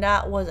the other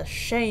night was a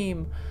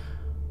shame.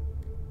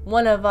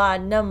 One of our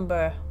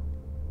number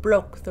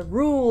broke the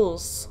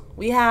rules.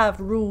 We have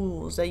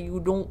rules that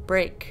you don't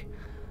break.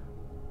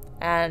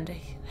 And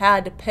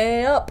had to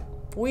pay up.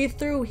 We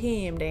threw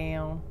him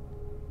down.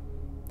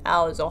 That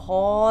was a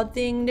hard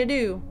thing to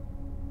do.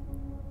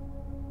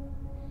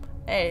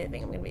 I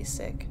think I'm gonna be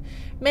sick.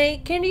 May,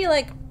 can you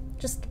like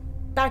just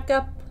back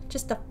up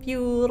just a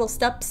few little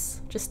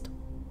steps? Just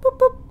boop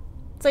boop.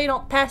 So you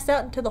don't pass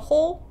out into the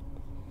hole?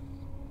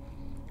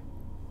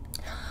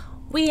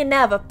 We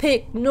never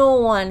pick no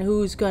one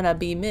who's gonna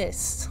be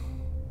missed.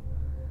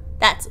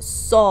 That's a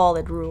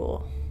solid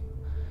rule.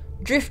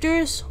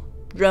 Drifters,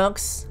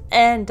 drunks,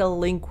 and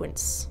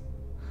delinquents.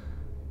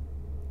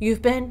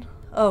 You've been?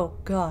 Oh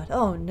God,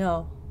 oh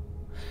no.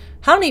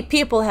 How many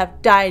people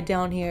have died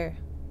down here?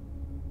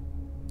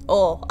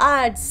 Oh,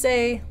 I'd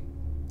say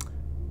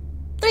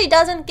 3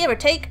 dozen, give or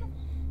take.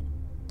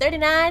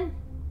 39.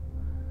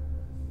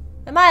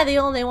 Am I the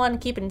only one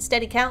keeping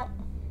steady count?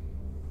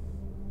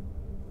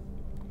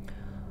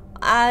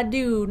 I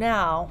do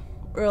now.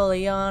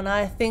 Early on,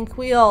 I think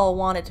we all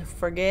wanted to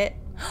forget.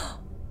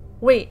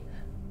 Wait,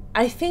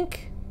 I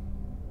think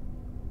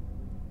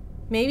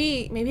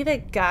maybe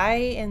that guy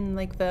in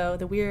like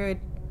the weird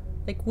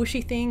like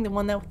whooshy thing, the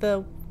one that with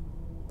the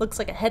looks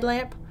like a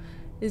headlamp,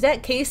 is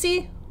that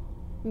Casey?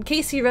 Did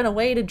Casey run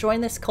away to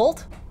join this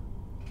cult?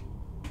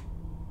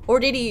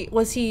 Or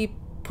was he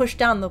pushed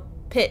down the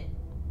pit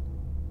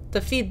to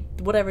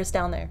feed whatever's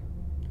down there?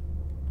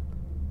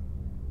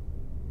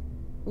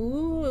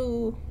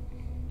 Ooh.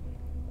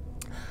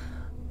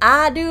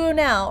 I do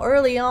now.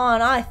 Early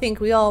on, I think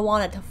we all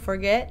wanted to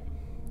forget.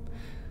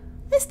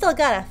 I still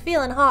got a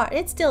feeling heart.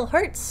 It still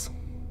hurts.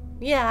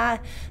 Yeah,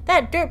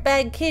 that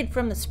dirtbag kid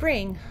from the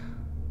spring.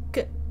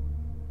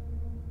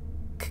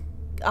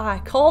 I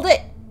called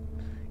it.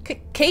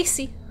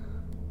 Casey.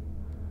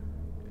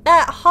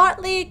 That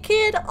Hartley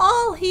kid,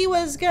 all he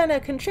was gonna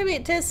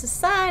contribute to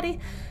society,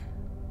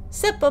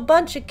 except a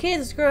bunch of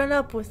kids growing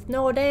up with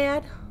no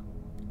dad,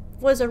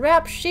 was a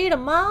rap sheet a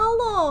mile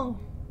long.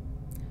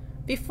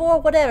 Before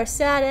whatever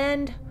sad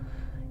end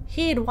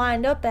he'd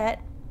wind up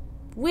at,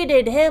 we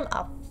did him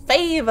a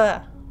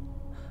favor.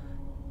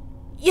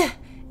 You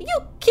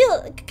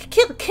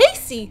killed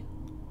Casey.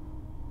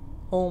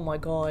 Oh my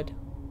God.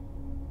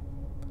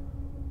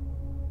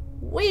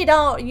 We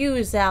don't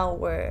use that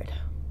word.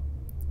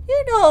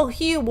 You know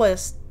he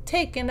was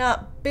taking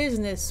up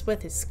business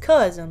with his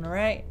cousin,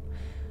 right?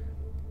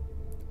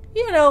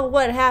 You know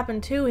what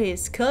happened to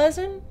his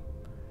cousin?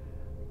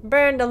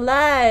 Burned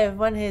alive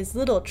when his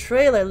little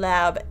trailer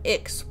lab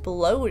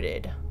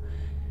exploded.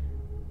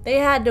 They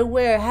had to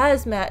wear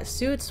hazmat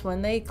suits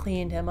when they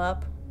cleaned him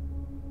up.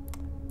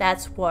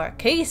 That's where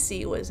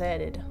Casey was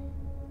headed.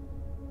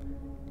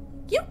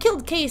 You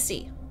killed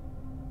Casey.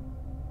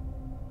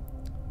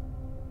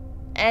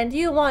 And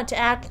you want to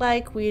act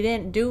like we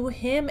didn't do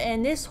him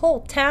and this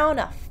whole town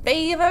a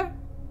favor?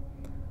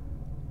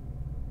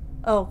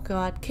 Oh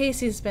God,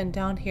 Casey's been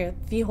down here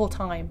the whole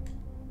time.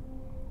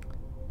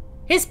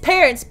 His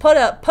parents put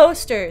up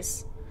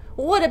posters.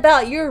 What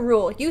about your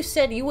rule? You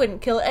said you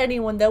wouldn't kill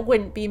anyone that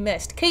wouldn't be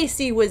missed.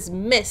 Casey was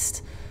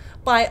missed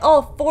by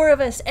all 4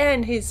 of us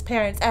and his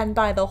parents and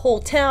by the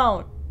whole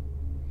town.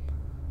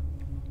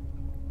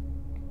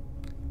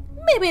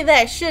 Maybe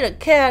they should have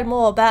cared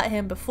more about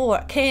him before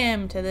it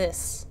came to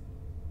this.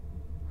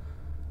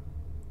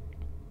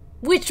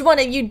 Which one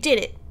of you did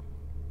it?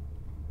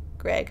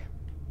 Greg.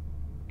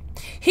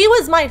 He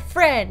was my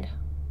friend.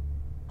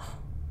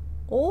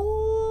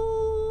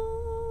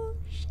 Oh,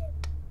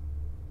 shit.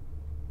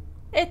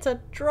 It's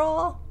a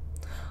draw.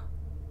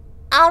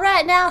 All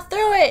right now,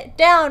 throw it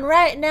down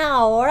right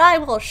now or I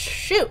will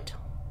shoot.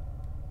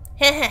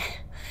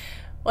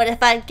 What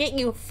if I get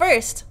you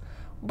first?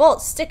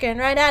 Bolt sticking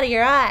right out of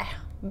your eye.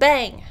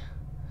 Bang.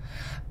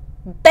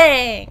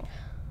 Bang.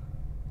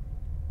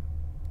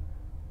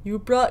 You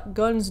brought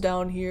guns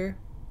down here.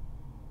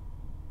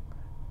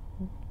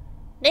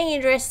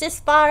 Dangerous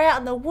this far out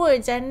in the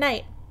woods at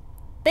night.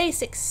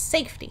 Basic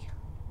safety.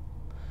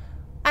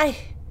 I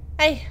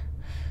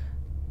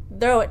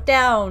throw it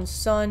down,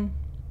 son.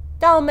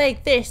 Don't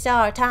make this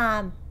our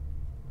time.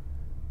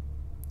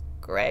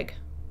 Greg.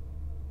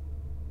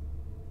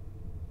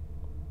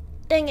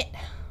 Dang it.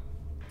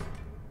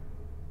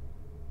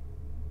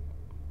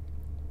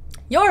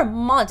 You're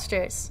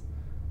monsters.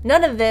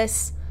 None of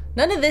this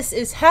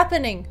is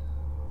happening.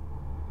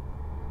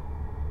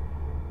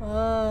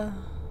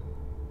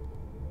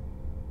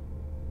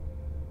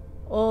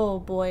 Oh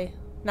boy.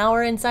 Now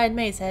we're inside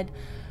May's head.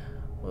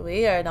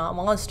 We are not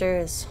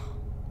monsters.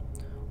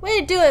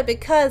 We do it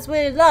because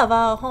we love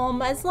our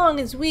home. As long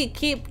as we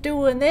keep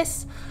doing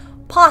this,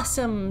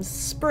 Possum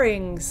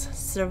Springs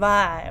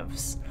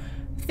survives.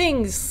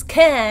 Things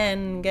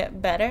can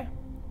get better.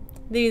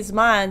 These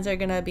mines are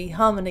gonna be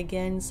humming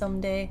again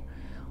someday.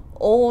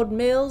 Old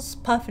mills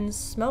puffing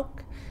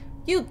smoke.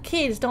 You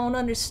kids don't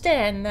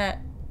understand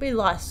that we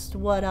lost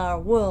what our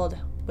world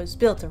was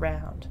built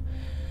around.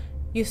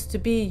 Used to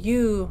be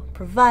you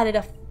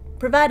provided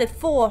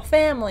for a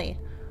family,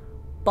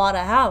 bought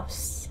a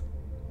house.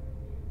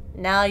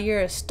 Now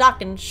you're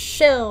stocking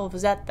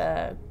shelves at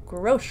the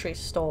grocery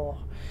store.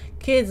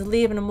 Kids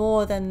leaving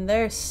more than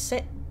they're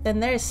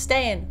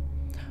staying.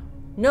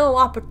 No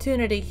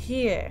opportunity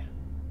here.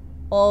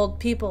 Old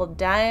people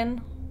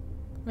dying.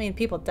 I mean,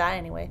 people die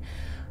anyway.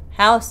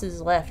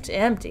 Houses left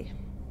empty.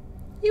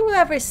 You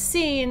ever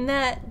seen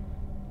that?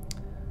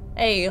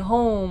 A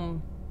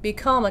home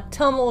become a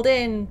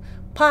tumbled-in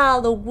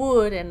pile of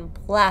wood and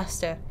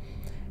plaster.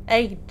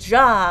 A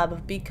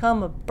job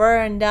become a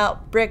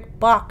burned-out brick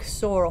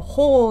box or a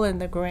hole in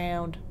the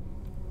ground.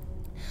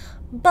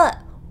 But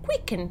we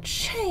can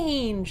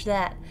change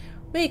that.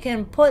 We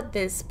can put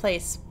this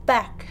place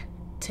back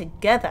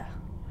together,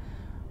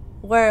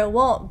 where it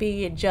won't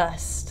be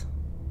just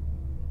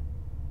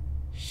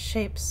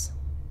shapes.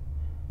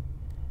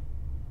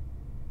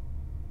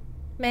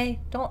 May,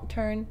 don't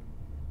turn.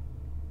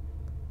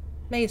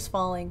 May's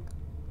falling.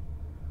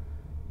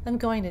 I'm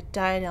going to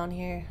die down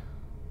here.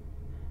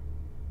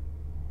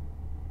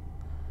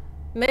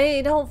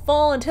 May, don't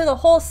fall into the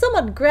hole.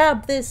 Someone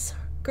grab this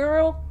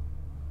girl.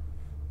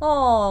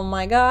 Oh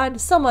my god.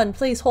 Someone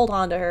please hold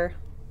on to her.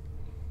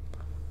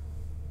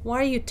 Why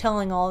are you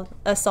telling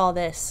us all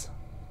this?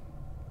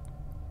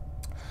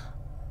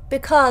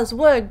 Because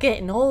we're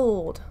getting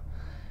old.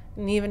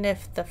 And even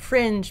if the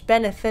fringe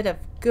benefit of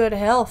good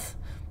health,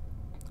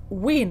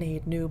 we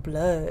need new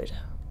blood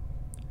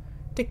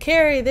to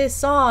carry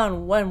this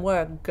on when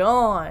we're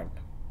gone.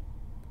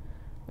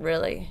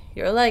 Really?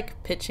 You're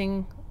like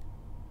pitching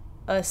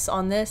us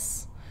on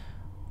this?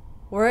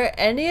 Were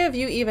any of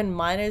you even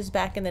minors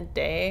back in the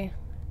day?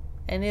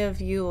 Any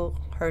of you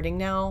hurting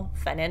now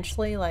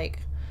financially? Like,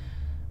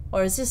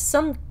 or is this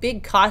some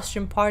big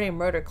costume party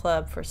murder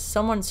club for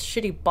someone's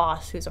shitty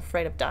boss who's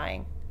afraid of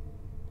dying?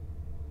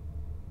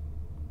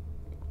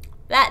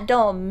 That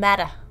don't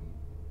matter.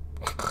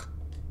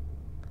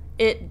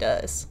 It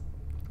does.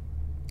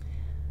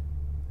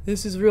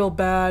 This is real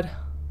bad.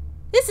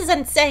 This is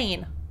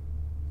insane.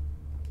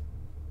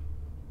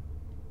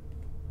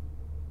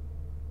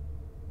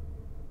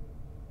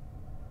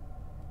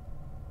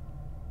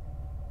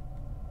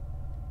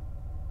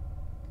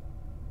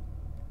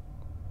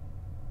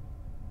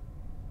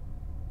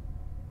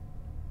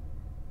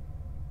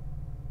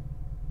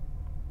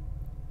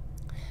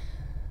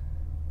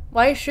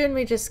 Why shouldn't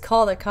we just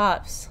call the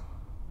cops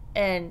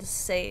and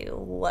say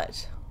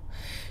what?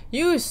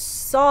 You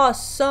saw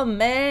some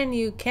man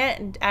you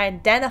can't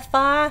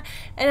identify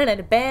in an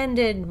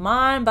abandoned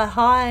mine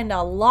behind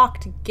a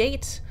locked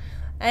gate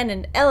and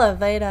an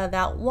elevator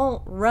that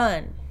won't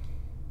run.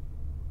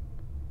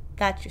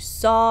 That you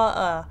saw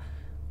a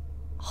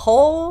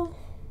hole?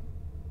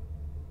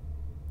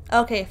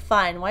 Okay,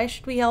 fine. Why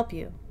should we help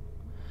you?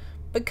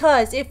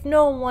 Because if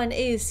no one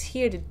is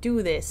here to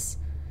do this,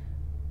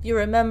 you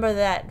remember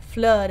that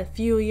flood a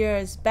few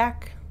years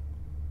back?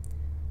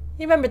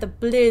 You remember the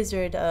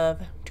blizzard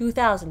of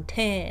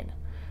 2010?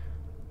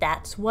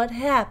 That's what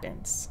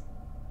happens.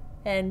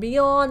 And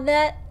beyond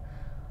that,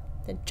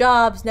 the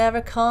jobs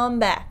never come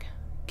back.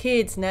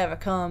 Kids never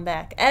come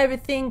back.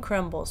 Everything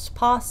crumbles.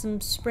 Possum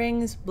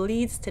Springs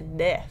bleeds to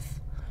death.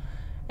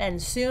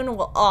 And soon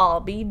we'll all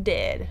be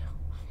dead.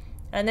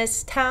 And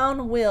this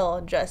town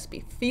will just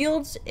be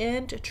fields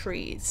and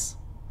trees.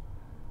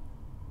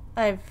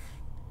 I've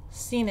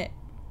seen it.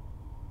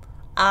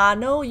 I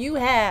know you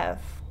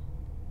have.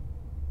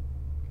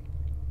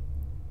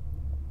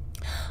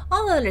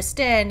 I'll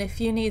understand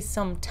if you need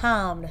some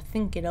time to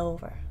think it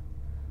over.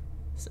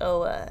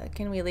 So,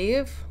 can we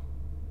leave?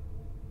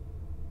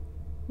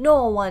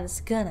 No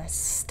one's gonna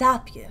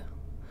stop you.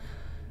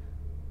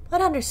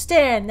 But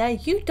understand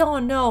that you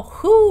don't know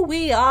who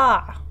we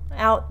are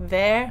out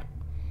there.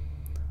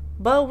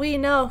 But we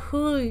know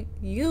who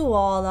you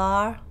all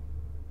are.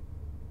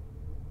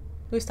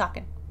 Who's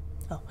talking?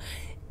 Oh,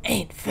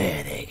 ain't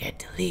fair they get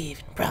to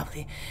leave and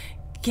probably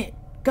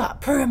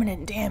got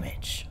permanent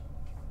damage.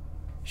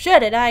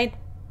 Shut it,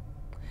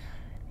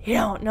 You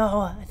don't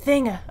know a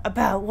thing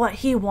about what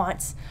he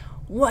wants,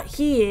 what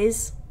he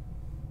is.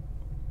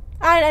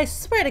 I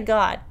swear to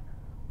God.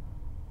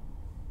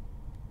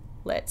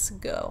 Let's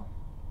go.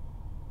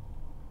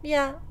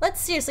 Yeah, let's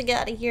seriously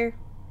get out of here.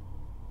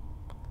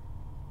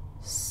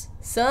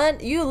 Son,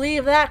 you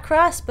leave that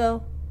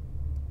crossbow.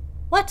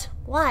 What?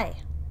 Why?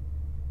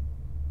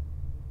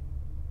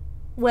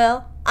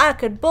 Well, I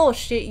could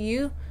bullshit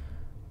you,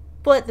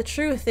 but the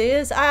truth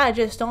is, I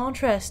just don't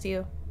trust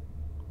you.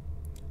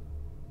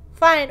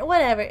 Fine,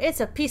 whatever.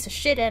 It's a piece of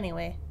shit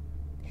anyway.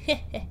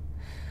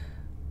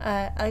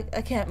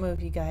 I can't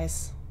move, you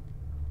guys.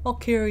 I'll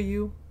carry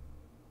you.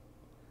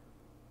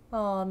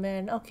 Oh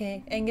man,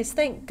 okay. Angus,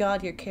 thank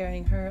God you're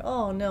carrying her.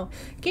 Oh no.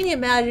 Can you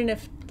imagine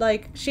if,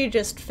 like, she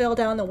just fell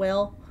down the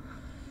well?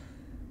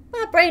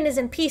 My brain is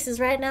in pieces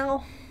right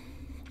now.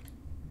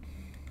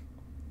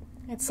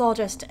 It's all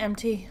just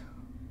empty.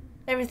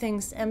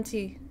 Everything's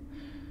empty.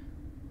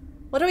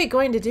 What are we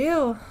going to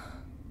do?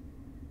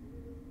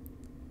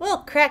 We'll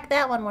crack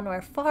that one when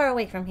we're far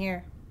away from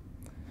here.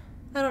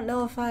 I don't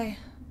know if I...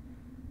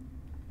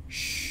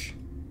 Shh.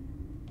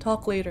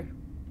 Talk later.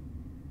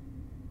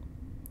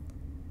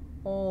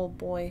 Oh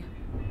boy.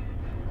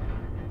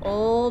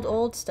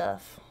 Old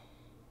stuff.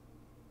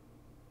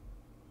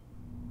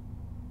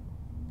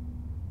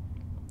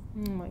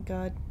 Oh my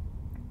god.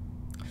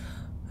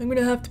 I'm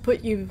gonna have to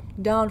put you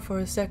down for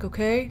a sec,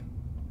 okay?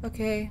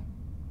 Okay.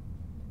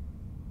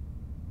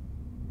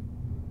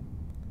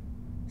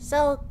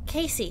 So,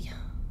 Casey.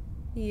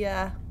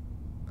 Yeah.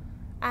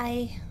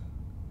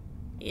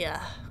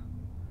 Yeah.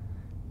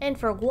 And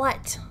for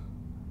what?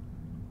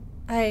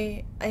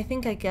 I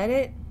think I get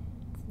it.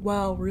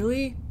 Wow,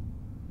 really?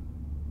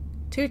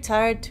 Too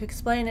tired to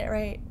explain it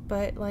right,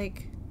 but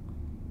like...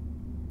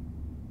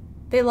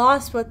 They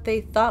lost what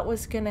they thought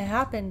was gonna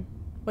happen,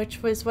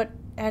 which was what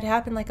had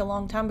happened like a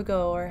long time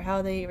ago, or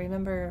how they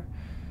remember,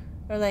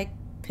 or like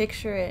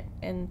picture it,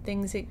 and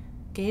things it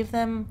gave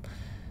them.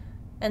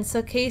 And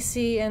so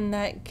Casey and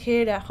that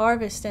kid at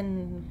Harvest,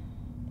 and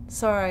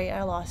sorry,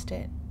 I lost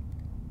it.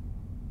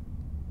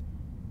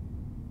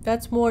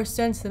 That's more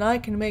sense than I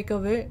can make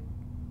of it.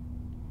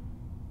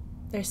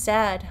 They're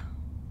sad.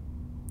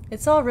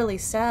 It's all really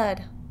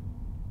sad.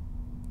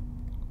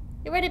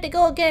 You ready to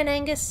go again,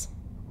 Angus?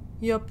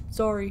 Yep,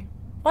 sorry.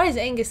 Why is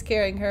Angus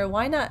carrying her?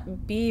 Why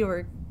not B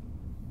or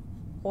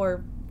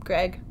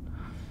Greg?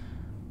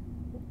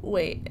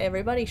 Wait,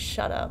 everybody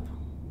shut up.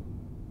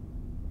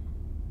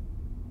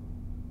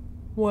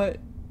 What?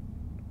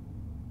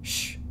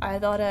 Shh, I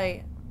thought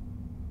I...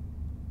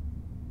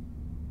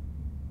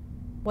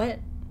 What?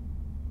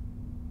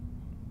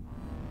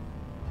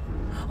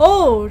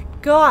 Oh,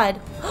 God.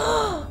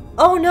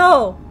 Oh,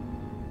 no.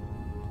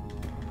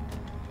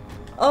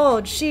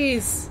 Oh,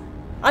 jeez.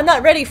 I'm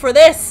not ready for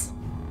this.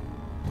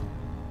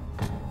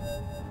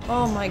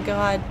 Oh, my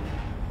God.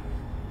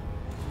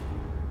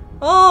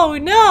 Oh,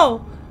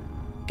 no.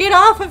 Get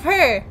off of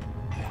her.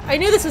 I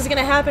knew this was going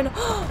to happen.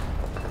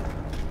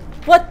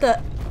 What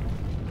the?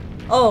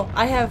 Oh,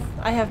 I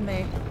have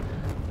May.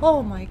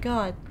 Oh, my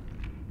God.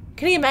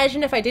 Can you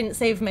imagine if I didn't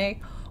save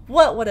May?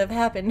 What would have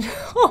happened?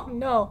 Oh,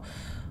 no.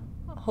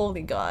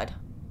 Holy God.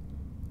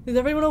 Is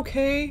everyone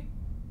okay?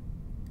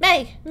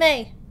 May!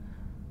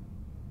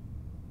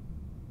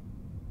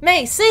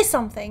 May, say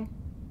something!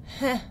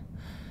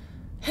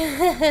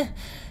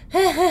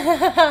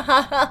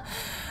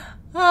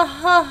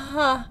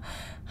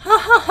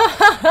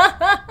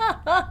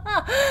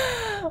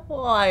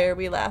 Why are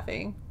we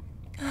laughing?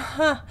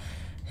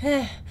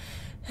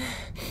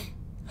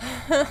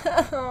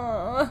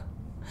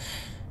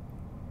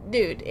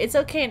 Dude, it's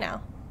okay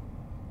now.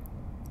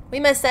 We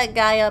messed that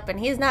guy up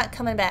and he's not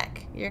coming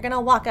back. You're gonna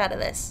walk out of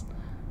this.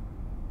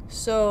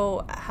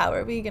 So, how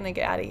are we gonna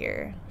get out of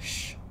here?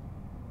 Shh.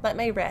 Let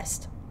me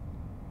rest.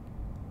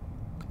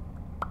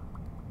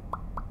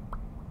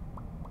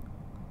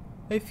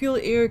 I feel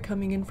air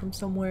coming in from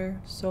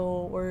somewhere,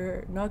 so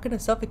we're not gonna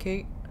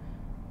suffocate.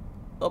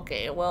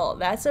 Okay, well,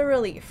 that's a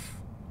relief.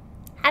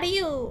 How do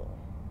you...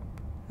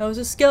 I was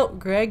a scout,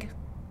 Greg.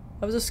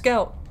 I was a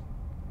scout.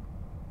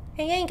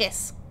 Hey,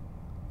 Angus.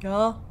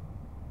 Yeah?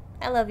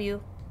 I love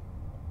you.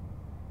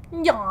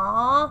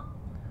 Yaw.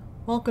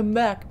 Welcome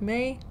back,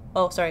 May.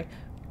 Oh, sorry.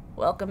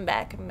 Welcome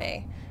back,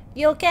 May.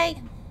 You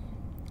okay?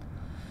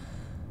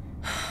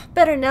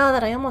 Better now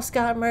that I almost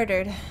got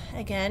murdered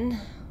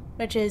again,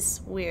 which is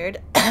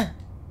weird. That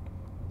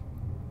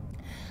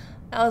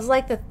was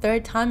like the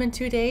third time in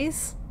 2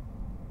 days.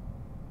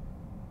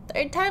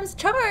 Third time's a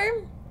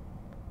charm.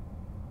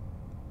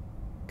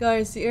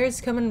 Guys, the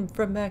air's coming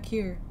from back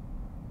here.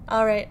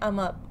 Alright, I'm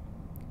up.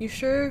 You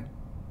sure?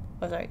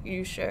 Oh, sorry.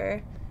 You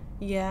sure?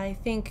 Yeah, I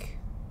think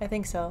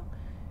so.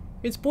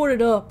 It's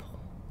boarded up.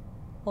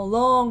 A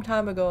long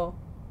time ago.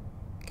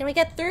 Can we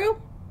get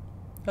through?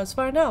 Let's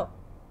find out.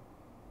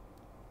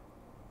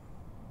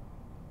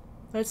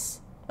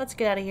 Let's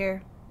get out of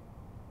here.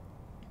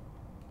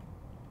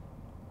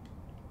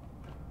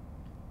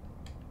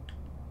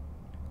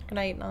 Can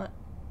I not?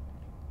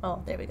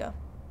 Oh, there we go.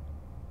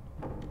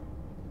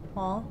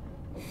 Aw.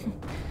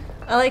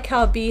 I like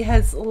how B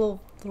has a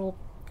little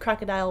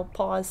crocodile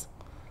paws.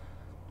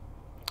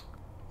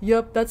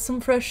 Yup, that's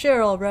some fresh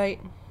air, alright.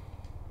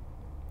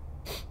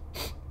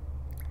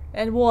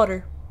 And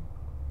water.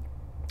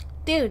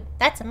 Dude,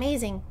 that's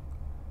amazing.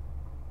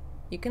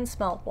 You can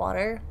smell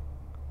water.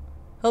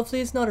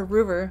 Hopefully it's not a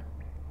river.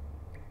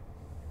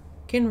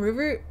 Cave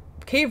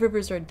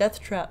rivers are death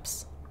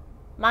traps.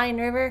 Mine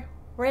river?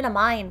 We're in a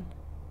mine.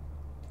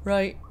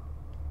 Right.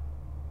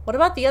 What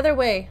about the other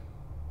way?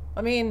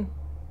 I mean,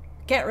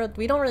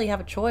 we don't really have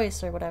a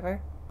choice or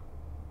whatever.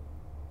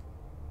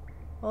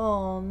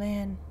 Oh,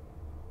 man.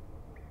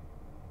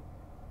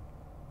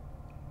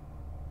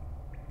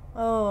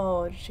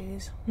 Oh,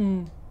 jeez.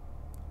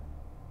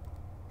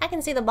 I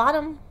can see the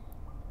bottom.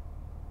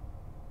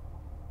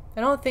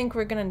 I don't think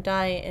we're gonna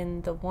die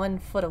in the 1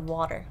 foot of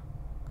water.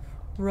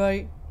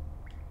 Right.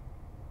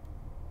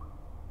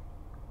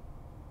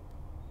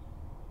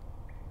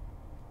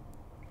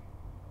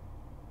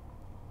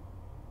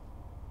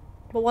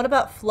 But what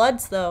about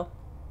floods, though?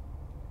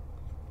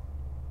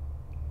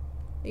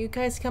 You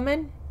guys come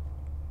in?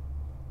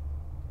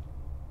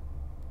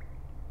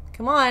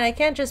 Come on, I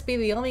can't just be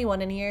the only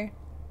one in here.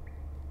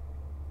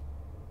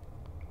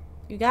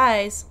 You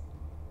guys.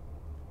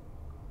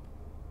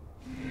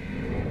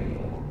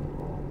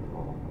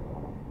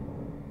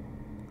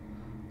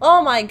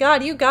 Oh my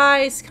god, you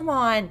guys, come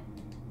on.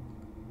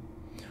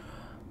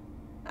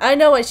 I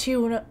know what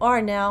you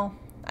are now.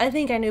 I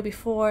think I knew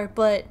before,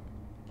 but,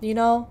 you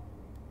know,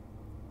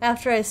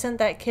 after I sent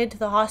that kid to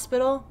the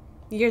hospital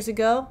years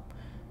ago,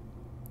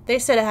 they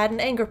said I had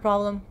an anger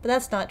problem, but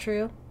that's not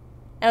true.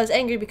 I was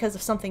angry because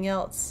of something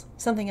else,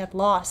 something I'd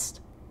lost.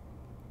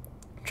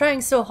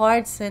 Trying so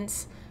hard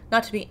since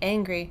not to be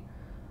angry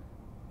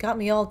got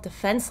me all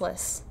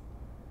defenseless.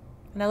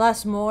 And I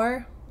lost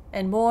more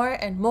and more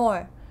and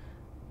more.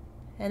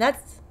 And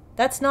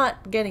that's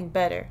not getting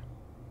better.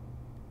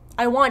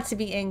 I want to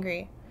be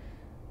angry.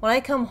 When I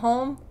come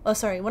home,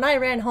 when I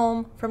ran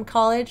home from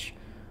college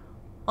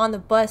on the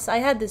bus, I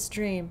had this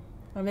dream,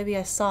 or maybe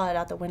I saw it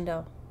out the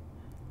window.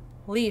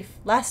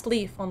 Last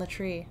leaf on the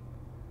tree.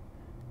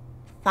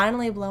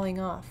 Finally blowing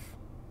off.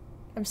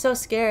 I'm so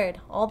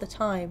scared all the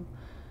time.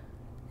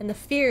 And the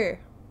fear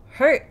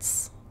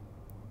hurts.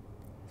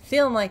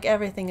 Feeling like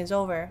everything is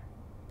over.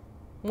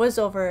 Was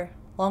over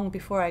long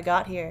before I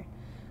got here.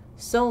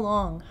 So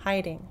long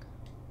hiding.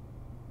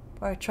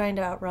 Or trying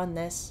to outrun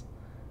this.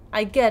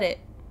 I get it.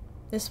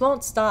 This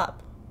won't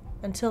stop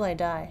until I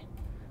die.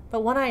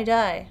 But when I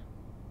die,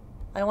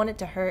 I want it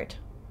to hurt.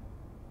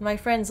 When my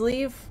friends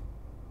leave,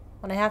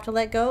 when I have to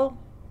let go,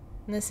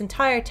 and this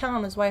entire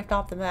town is wiped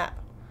off the map.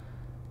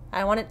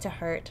 I want it to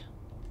hurt.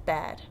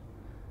 Bad.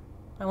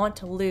 I want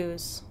to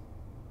lose.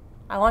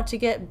 I want to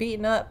get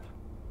beaten up.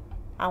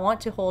 I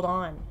want to hold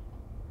on.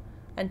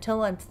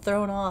 Until I'm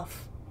thrown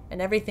off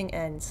and everything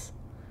ends.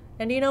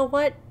 And you know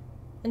what?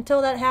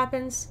 Until that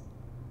happens,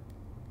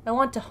 I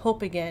want to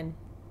hope again.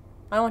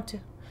 I want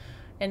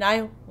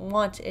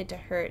it to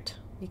hurt.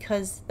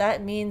 Because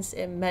that means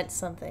it meant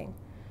something.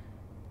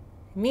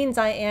 It means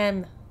I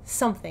am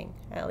something,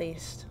 at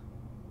least.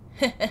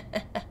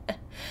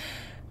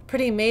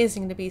 Pretty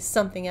amazing to be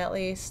something, at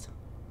least.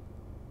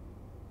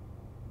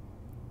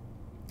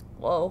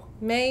 Whoa,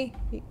 May,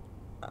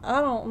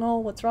 I don't know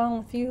what's wrong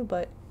with you,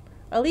 but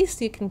at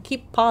least you can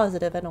keep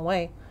positive in a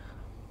way.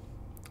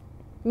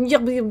 You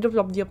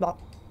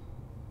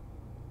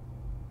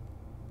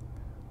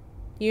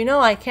know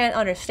I can't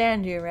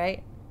understand you,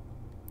 right?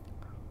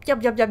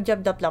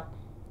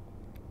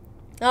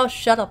 Oh,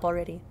 shut up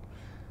already.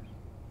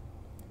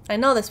 I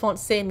know this won't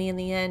save me in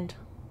the end,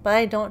 but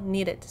I don't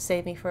need it to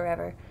save me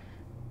forever.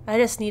 I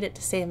just need it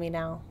to save me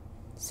now.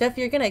 So if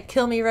you're gonna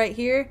kill me right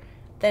here,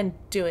 then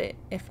do it.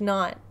 If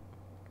not...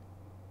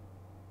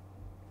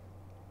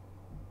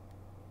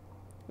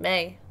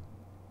 May.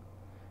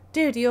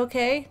 Dude, you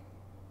okay?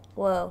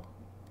 Whoa.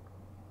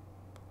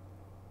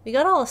 We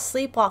got all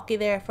sleepwalky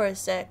there for a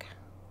sec.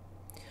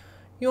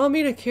 You want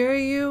me to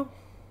carry you?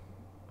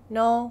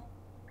 No.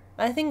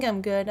 I think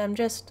I'm good. I'm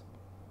just...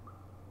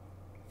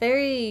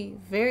 very,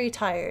 very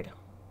tired.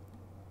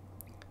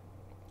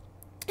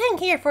 Hang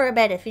here for a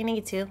bit if you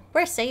need to.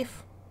 We're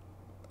safe.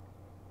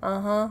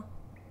 Uh-huh.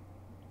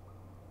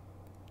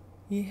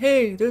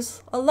 Hey,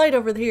 there's a light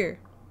over here.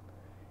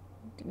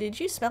 Did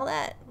you smell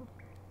that?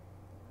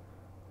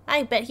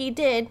 I bet he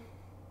did.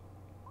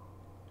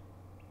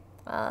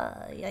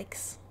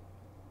 Yikes.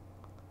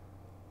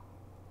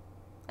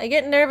 I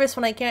get nervous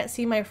when I can't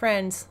see my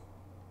friends.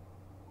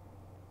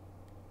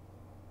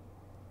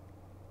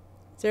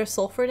 Is there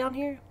sulfur down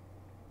here?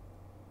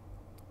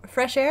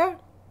 Fresh air?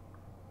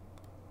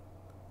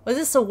 Was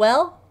this a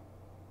well?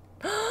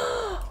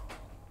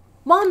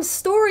 Mom's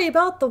story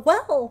about the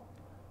well.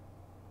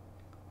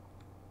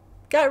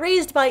 Got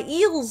raised by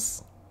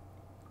eels.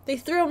 They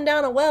threw him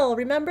down a well,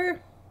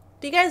 remember?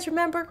 Do you guys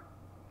remember?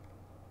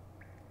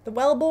 The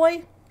well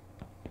boy?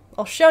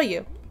 I'll show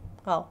you.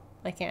 Oh,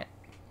 I can't.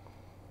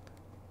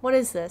 What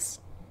is this?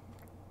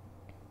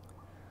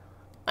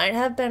 Might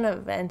have been a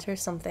vent or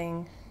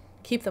something.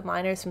 Keep the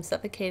miners from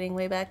suffocating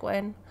way back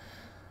when.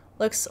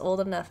 Looks old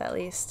enough at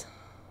least.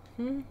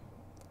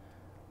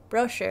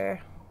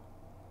 Brochure.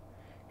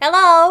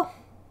 Hello!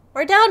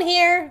 We're down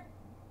here!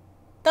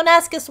 Don't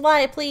ask us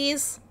why,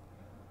 please.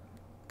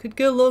 Could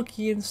get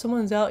lucky and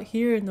someone's out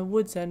here in the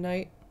woods at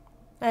night.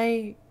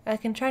 I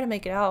can try to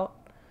make it out.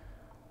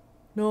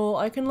 No,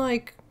 I can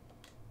like...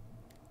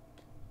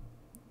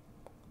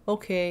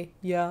 Okay,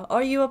 yeah.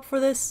 Are you up for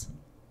this?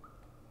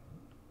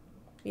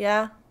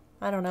 Yeah,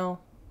 I don't know.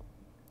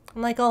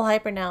 I'm like all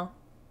hyper now.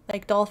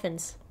 Like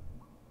dolphins.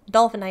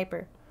 Dolphin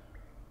hyper.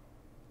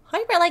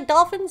 Hyper like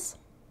dolphins?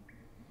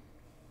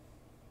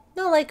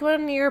 No, like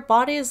when your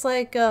body is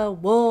like,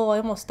 whoa, I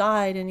almost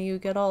died, and you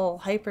get all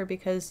hyper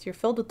because you're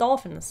filled with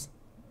dolphins.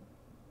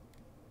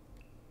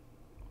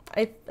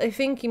 I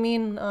think you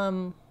mean,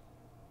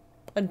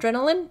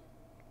 adrenaline?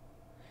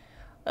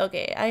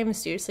 Okay, I am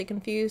seriously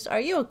confused. Are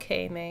you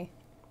okay, May?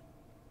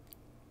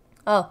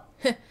 Oh,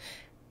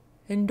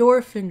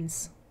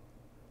 Endorphins.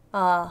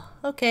 ah,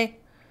 okay.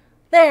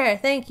 There,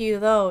 thank you,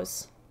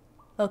 those.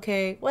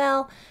 Okay,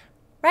 well,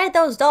 ride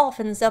those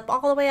dolphins up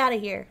all the way out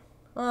of here.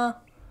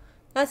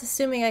 That's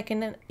assuming I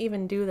can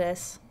even do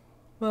this.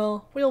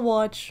 Well, we'll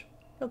watch.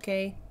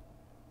 Okay.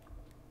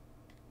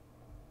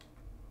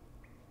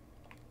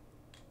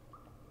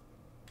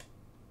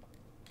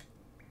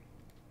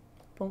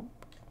 Boom.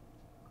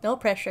 No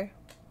pressure.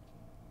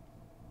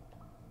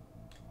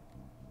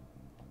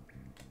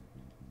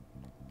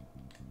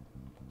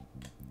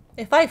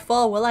 If I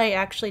fall, will I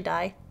actually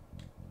die?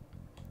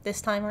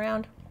 This time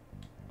around?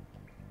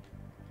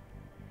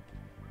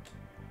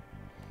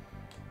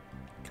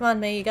 Come on,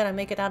 May, you gotta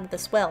make it out of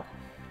this well.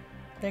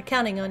 They're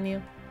counting on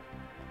you.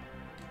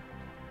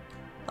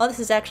 Oh, this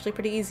is actually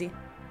pretty easy.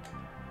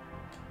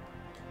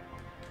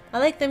 I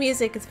like the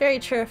music, it's very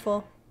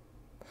cheerful.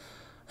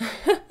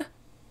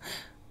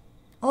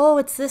 Oh,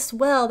 it's this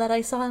well that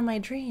I saw in my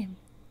dream.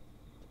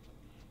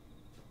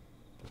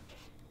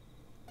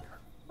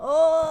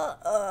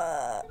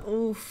 Oh,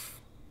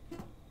 oof.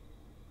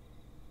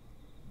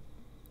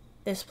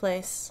 This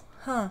place,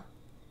 huh?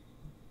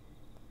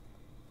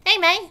 Hey,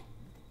 May.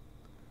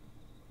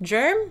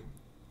 Germ?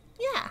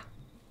 Yeah.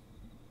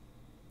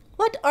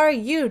 What are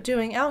you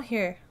doing out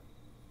here?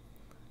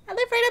 I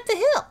live right up the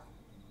hill.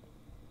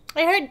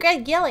 I heard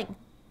Greg yelling.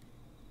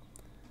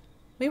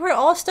 We were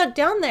all stuck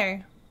down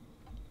there.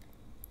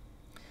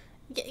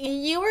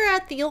 You were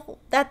at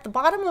the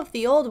bottom of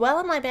the old well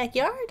in my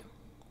backyard?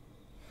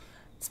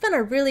 It's been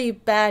a really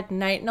bad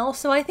night, and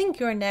also I think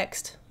you're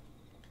next.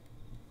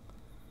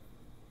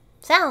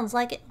 Sounds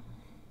like it.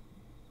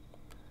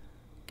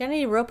 Got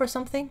any rope or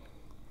something?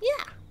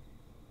 Yeah.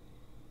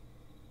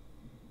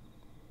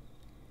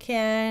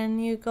 Can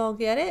you go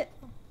get it?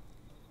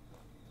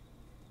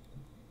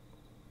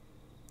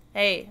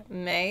 Hey,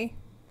 May?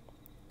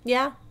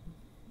 Yeah?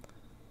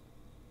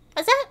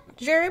 Is that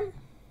Germ?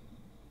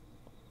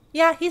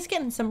 Yeah, he's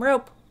getting some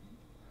rope.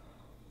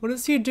 What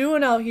is he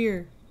doing out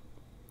here?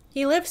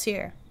 He lives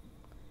here.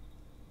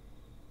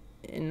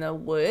 In the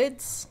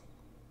woods?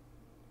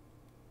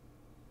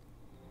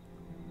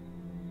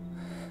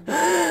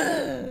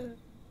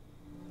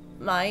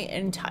 My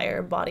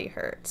entire body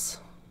hurts.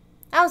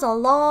 That was a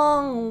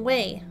long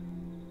way.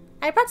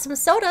 I brought some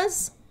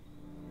sodas.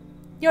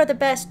 You're the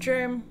best,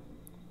 Germ.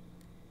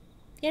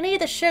 You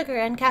need the sugar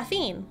and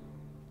caffeine.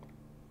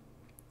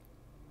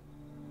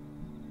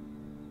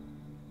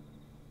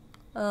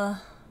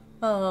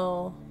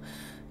 Oh.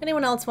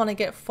 Anyone else want to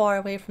get far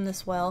away from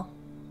this well?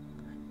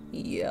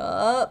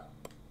 Yup.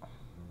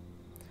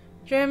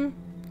 Germ,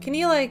 can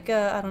you like,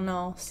 I don't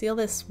know, seal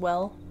this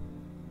well?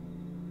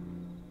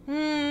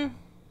 I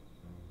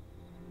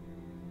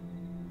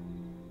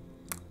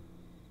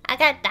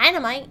got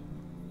dynamite.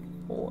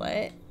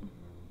 What?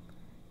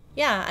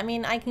 Yeah, I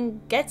mean, I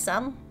can get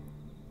some.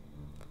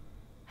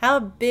 How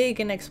big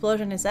an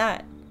explosion is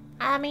that?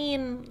 I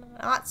mean,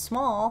 not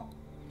small.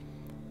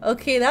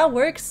 Okay, that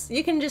works.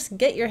 You can just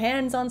get your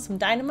hands on some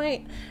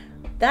dynamite.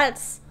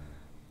 That's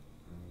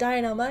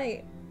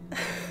dynamite.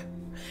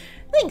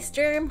 Thanks,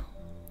 Germ.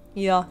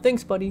 Yeah,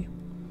 thanks, buddy.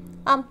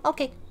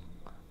 Okay.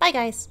 Bye,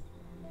 guys.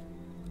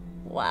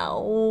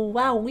 Wow,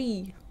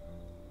 wowee.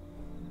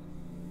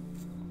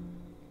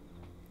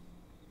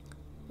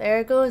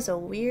 There goes a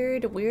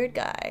weird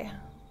guy.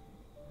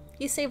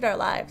 He saved our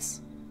lives.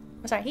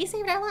 I'm sorry, he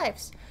saved our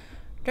lives.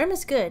 Germ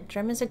is good.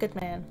 Germ is a good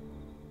man.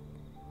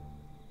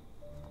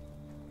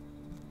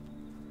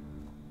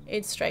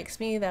 It strikes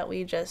me that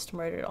we just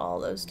murdered all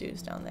those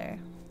dudes down there.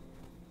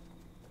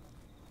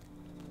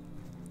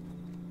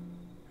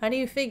 How do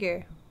you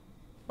figure?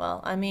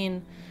 Well, I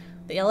mean,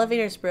 the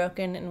elevator's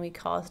broken and we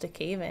caused a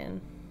cave-in.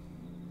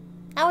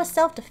 That was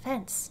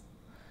self-defense,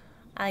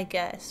 I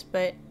guess,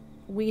 but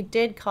we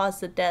did cause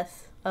the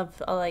death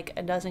of like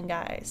a dozen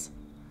guys.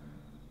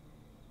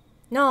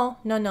 No,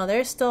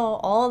 there's still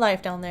all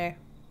alive down there.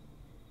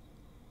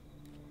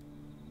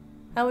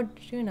 How would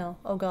you know?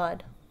 Oh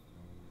god.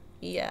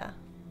 Yeah.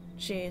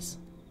 Jeez.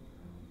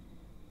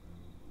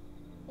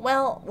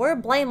 Well, we're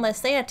blameless.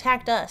 They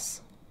attacked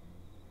us.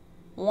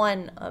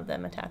 One of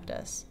them attacked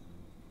us.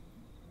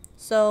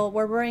 So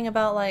we're worrying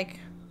about like...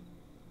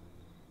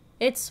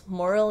 It's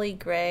morally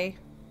gray.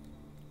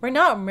 We're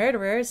not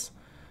murderers.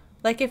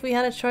 Like if we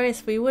had a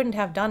choice, we wouldn't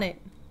have done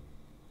it.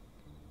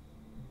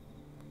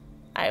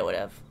 I would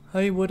have.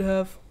 I would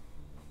have.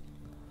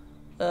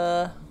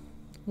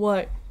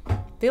 What?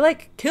 They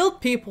like killed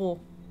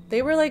people.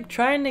 They were like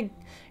trying to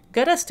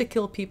get us to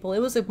kill people. It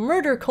was a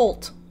murder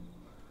cult.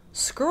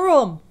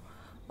 Screw 'em!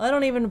 I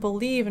don't even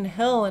believe in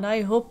hell, and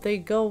I hope they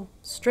go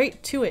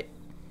straight to it.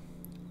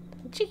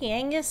 Gee,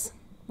 Angus.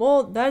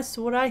 Well, that's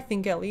what I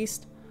think at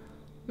least.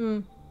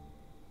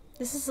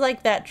 This is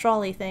like that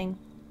trolley thing.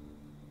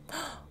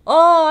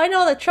 Oh, I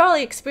know the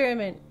trolley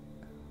experiment.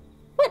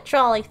 What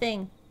trolley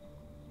thing?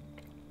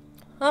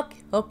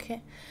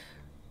 Okay.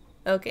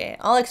 Okay,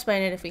 I'll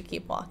explain it if we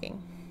keep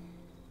walking.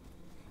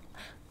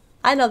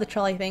 I know the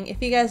trolley thing.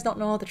 If you guys don't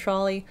know the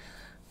trolley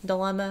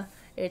dilemma,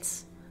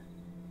 it's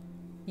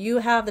you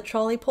have the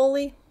trolley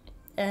pulley,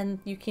 and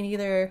you can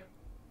either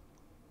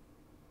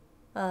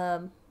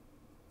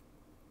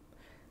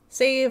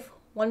save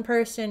one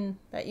person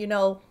that you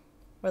know,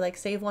 or like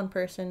save one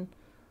person,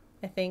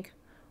 I think,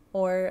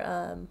 or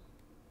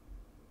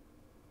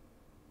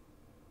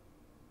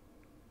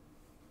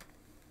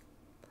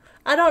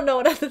I don't know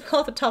what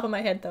off the top of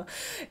my head though.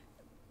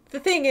 The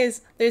thing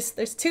is,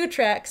 there's two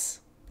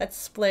tracks that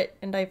split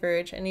and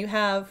diverge, and you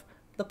have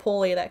the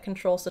pulley that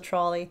controls the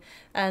trolley,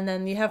 and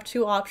then you have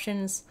two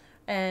options.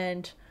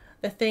 And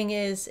the thing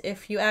is,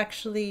 if you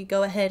actually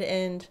go ahead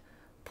and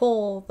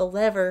pull the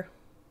lever,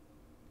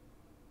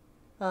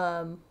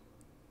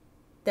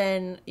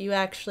 then you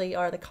actually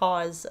are the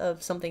cause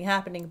of something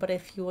happening. But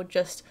if you would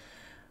just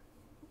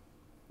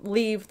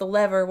leave the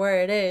lever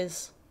where it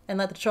is and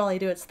let the trolley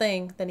do its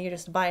thing, then you're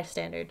just a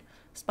bystander.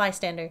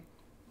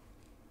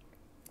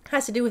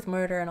 Has to do with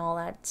murder and all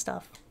that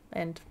stuff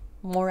and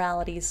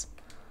moralities.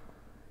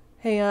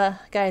 Hey,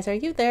 guys, are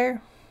you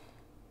there?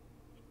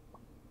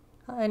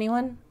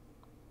 Anyone?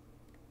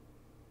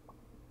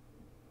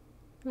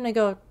 I'm gonna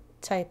go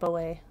type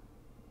away.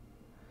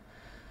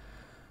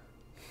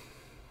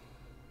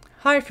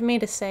 Hard for me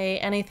to say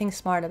anything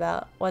smart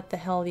about what the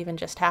hell even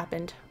just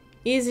happened.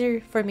 Easier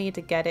for me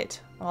to get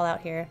it all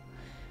out here.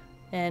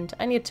 And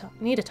I need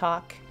to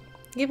talk,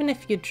 even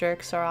if you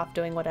jerks are off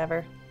doing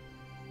whatever.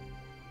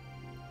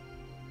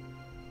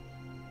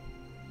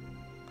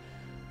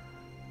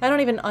 I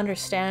don't even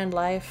understand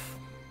life.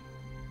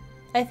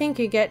 I think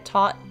you get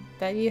taught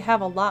that you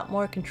have a lot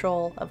more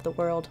control of the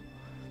world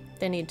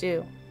than you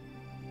do.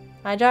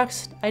 I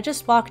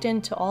just walked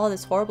into all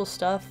this horrible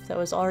stuff that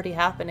was already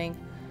happening.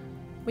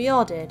 We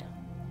all did.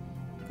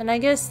 And I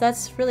guess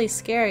that's really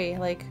scary,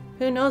 like,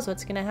 who knows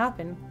what's gonna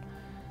happen.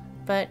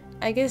 But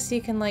I guess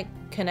you can, like,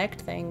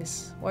 connect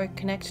things, or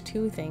connect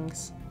to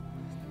things.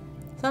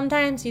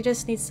 Sometimes you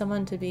just need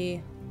someone to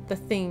be the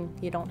thing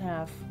you don't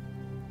have.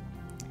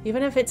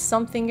 Even if it's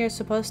something you're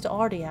supposed to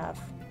already have.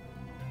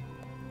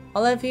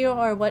 All of you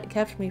are what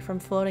kept me from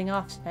floating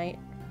off tonight.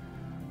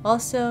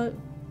 Also,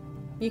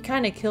 you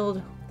kinda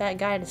killed that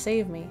guy to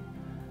save me.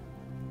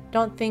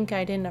 Don't think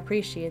I didn't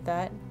appreciate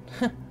that.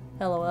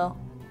 LOL.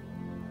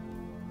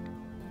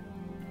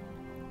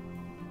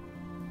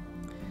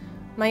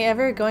 Am I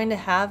ever going to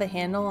have a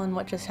handle on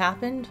what just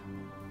happened?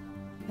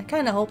 I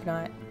kinda hope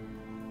not.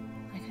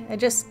 I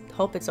just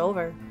hope it's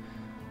over.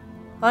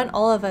 I want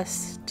all of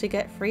us to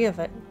get free of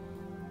it.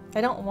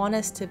 I don't want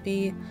us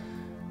to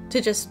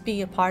just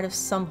be a part of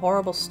some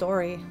horrible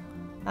story.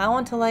 I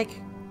want to,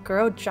 like,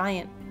 grow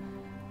giant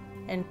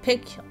and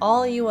pick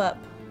all of you up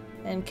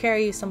and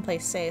carry you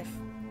someplace safe.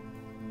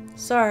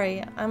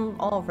 Sorry, I'm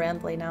all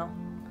rambly now.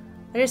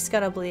 I just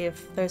gotta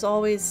believe there's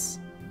always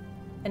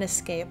an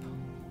escape.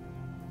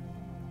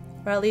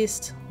 Or at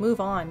least move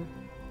on.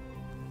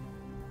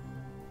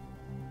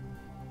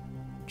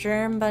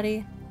 Germ,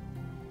 buddy.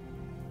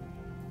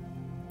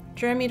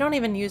 Germ, you don't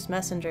even use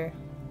Messenger.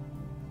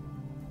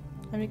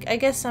 I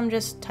guess I'm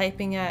just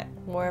typing at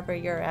wherever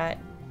you're at.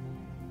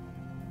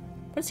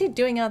 What's he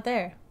doing out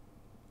there?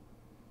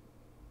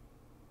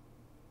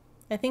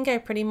 I think I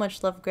pretty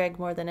much love Greg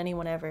more than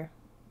anyone ever.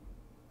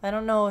 I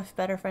don't know if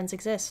better friends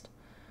exist.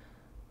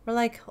 We're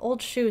like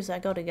old shoes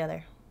that go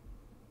together.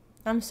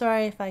 I'm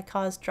sorry if I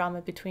caused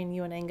drama between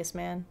you and Angus,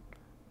 man.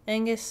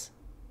 Angus,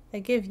 I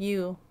give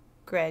you,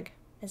 Greg,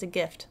 as a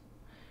gift.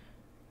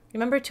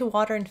 Remember to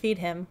water and feed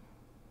him.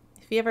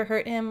 If you ever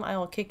hurt him, I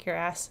will kick your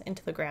ass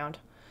into the ground.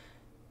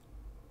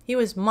 He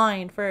was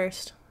mine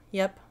first.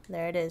 Yep,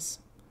 there it is.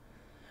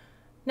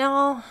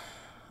 Now,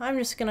 I'm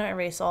just gonna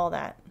erase all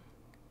that.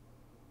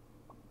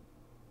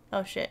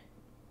 Oh shit.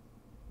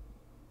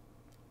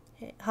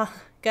 Hey,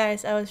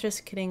 guys, I was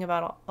just kidding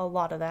about a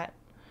lot of that.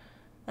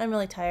 I'm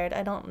really tired.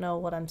 I don't know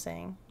what I'm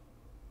saying.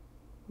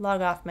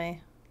 Log off,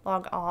 May.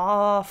 Log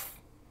off.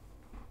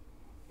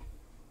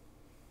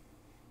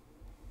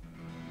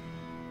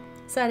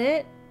 Is that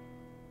it?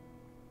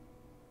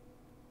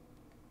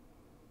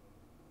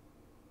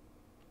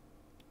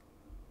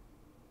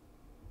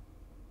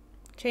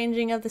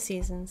 Changing of the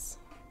seasons.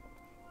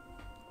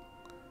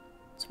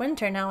 It's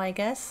winter now, I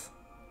guess.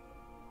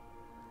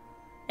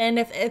 And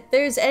if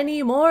there's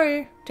any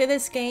more to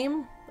this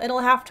game, it'll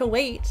have to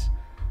wait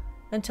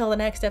until the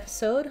next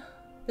episode.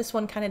 This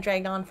one kind of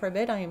dragged on for a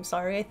bit. I am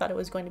sorry. I thought it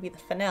was going to be the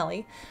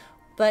finale.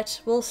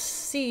 But we'll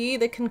see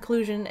the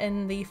conclusion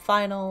in the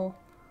final,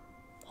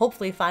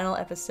 hopefully final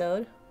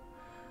episode.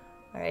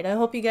 Alright, I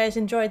hope you guys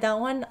enjoyed that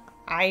one.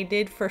 I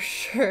did for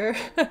sure.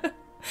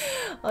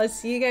 I'll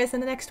see you guys in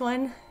the next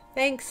one.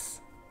 Thanks.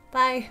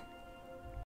 Bye.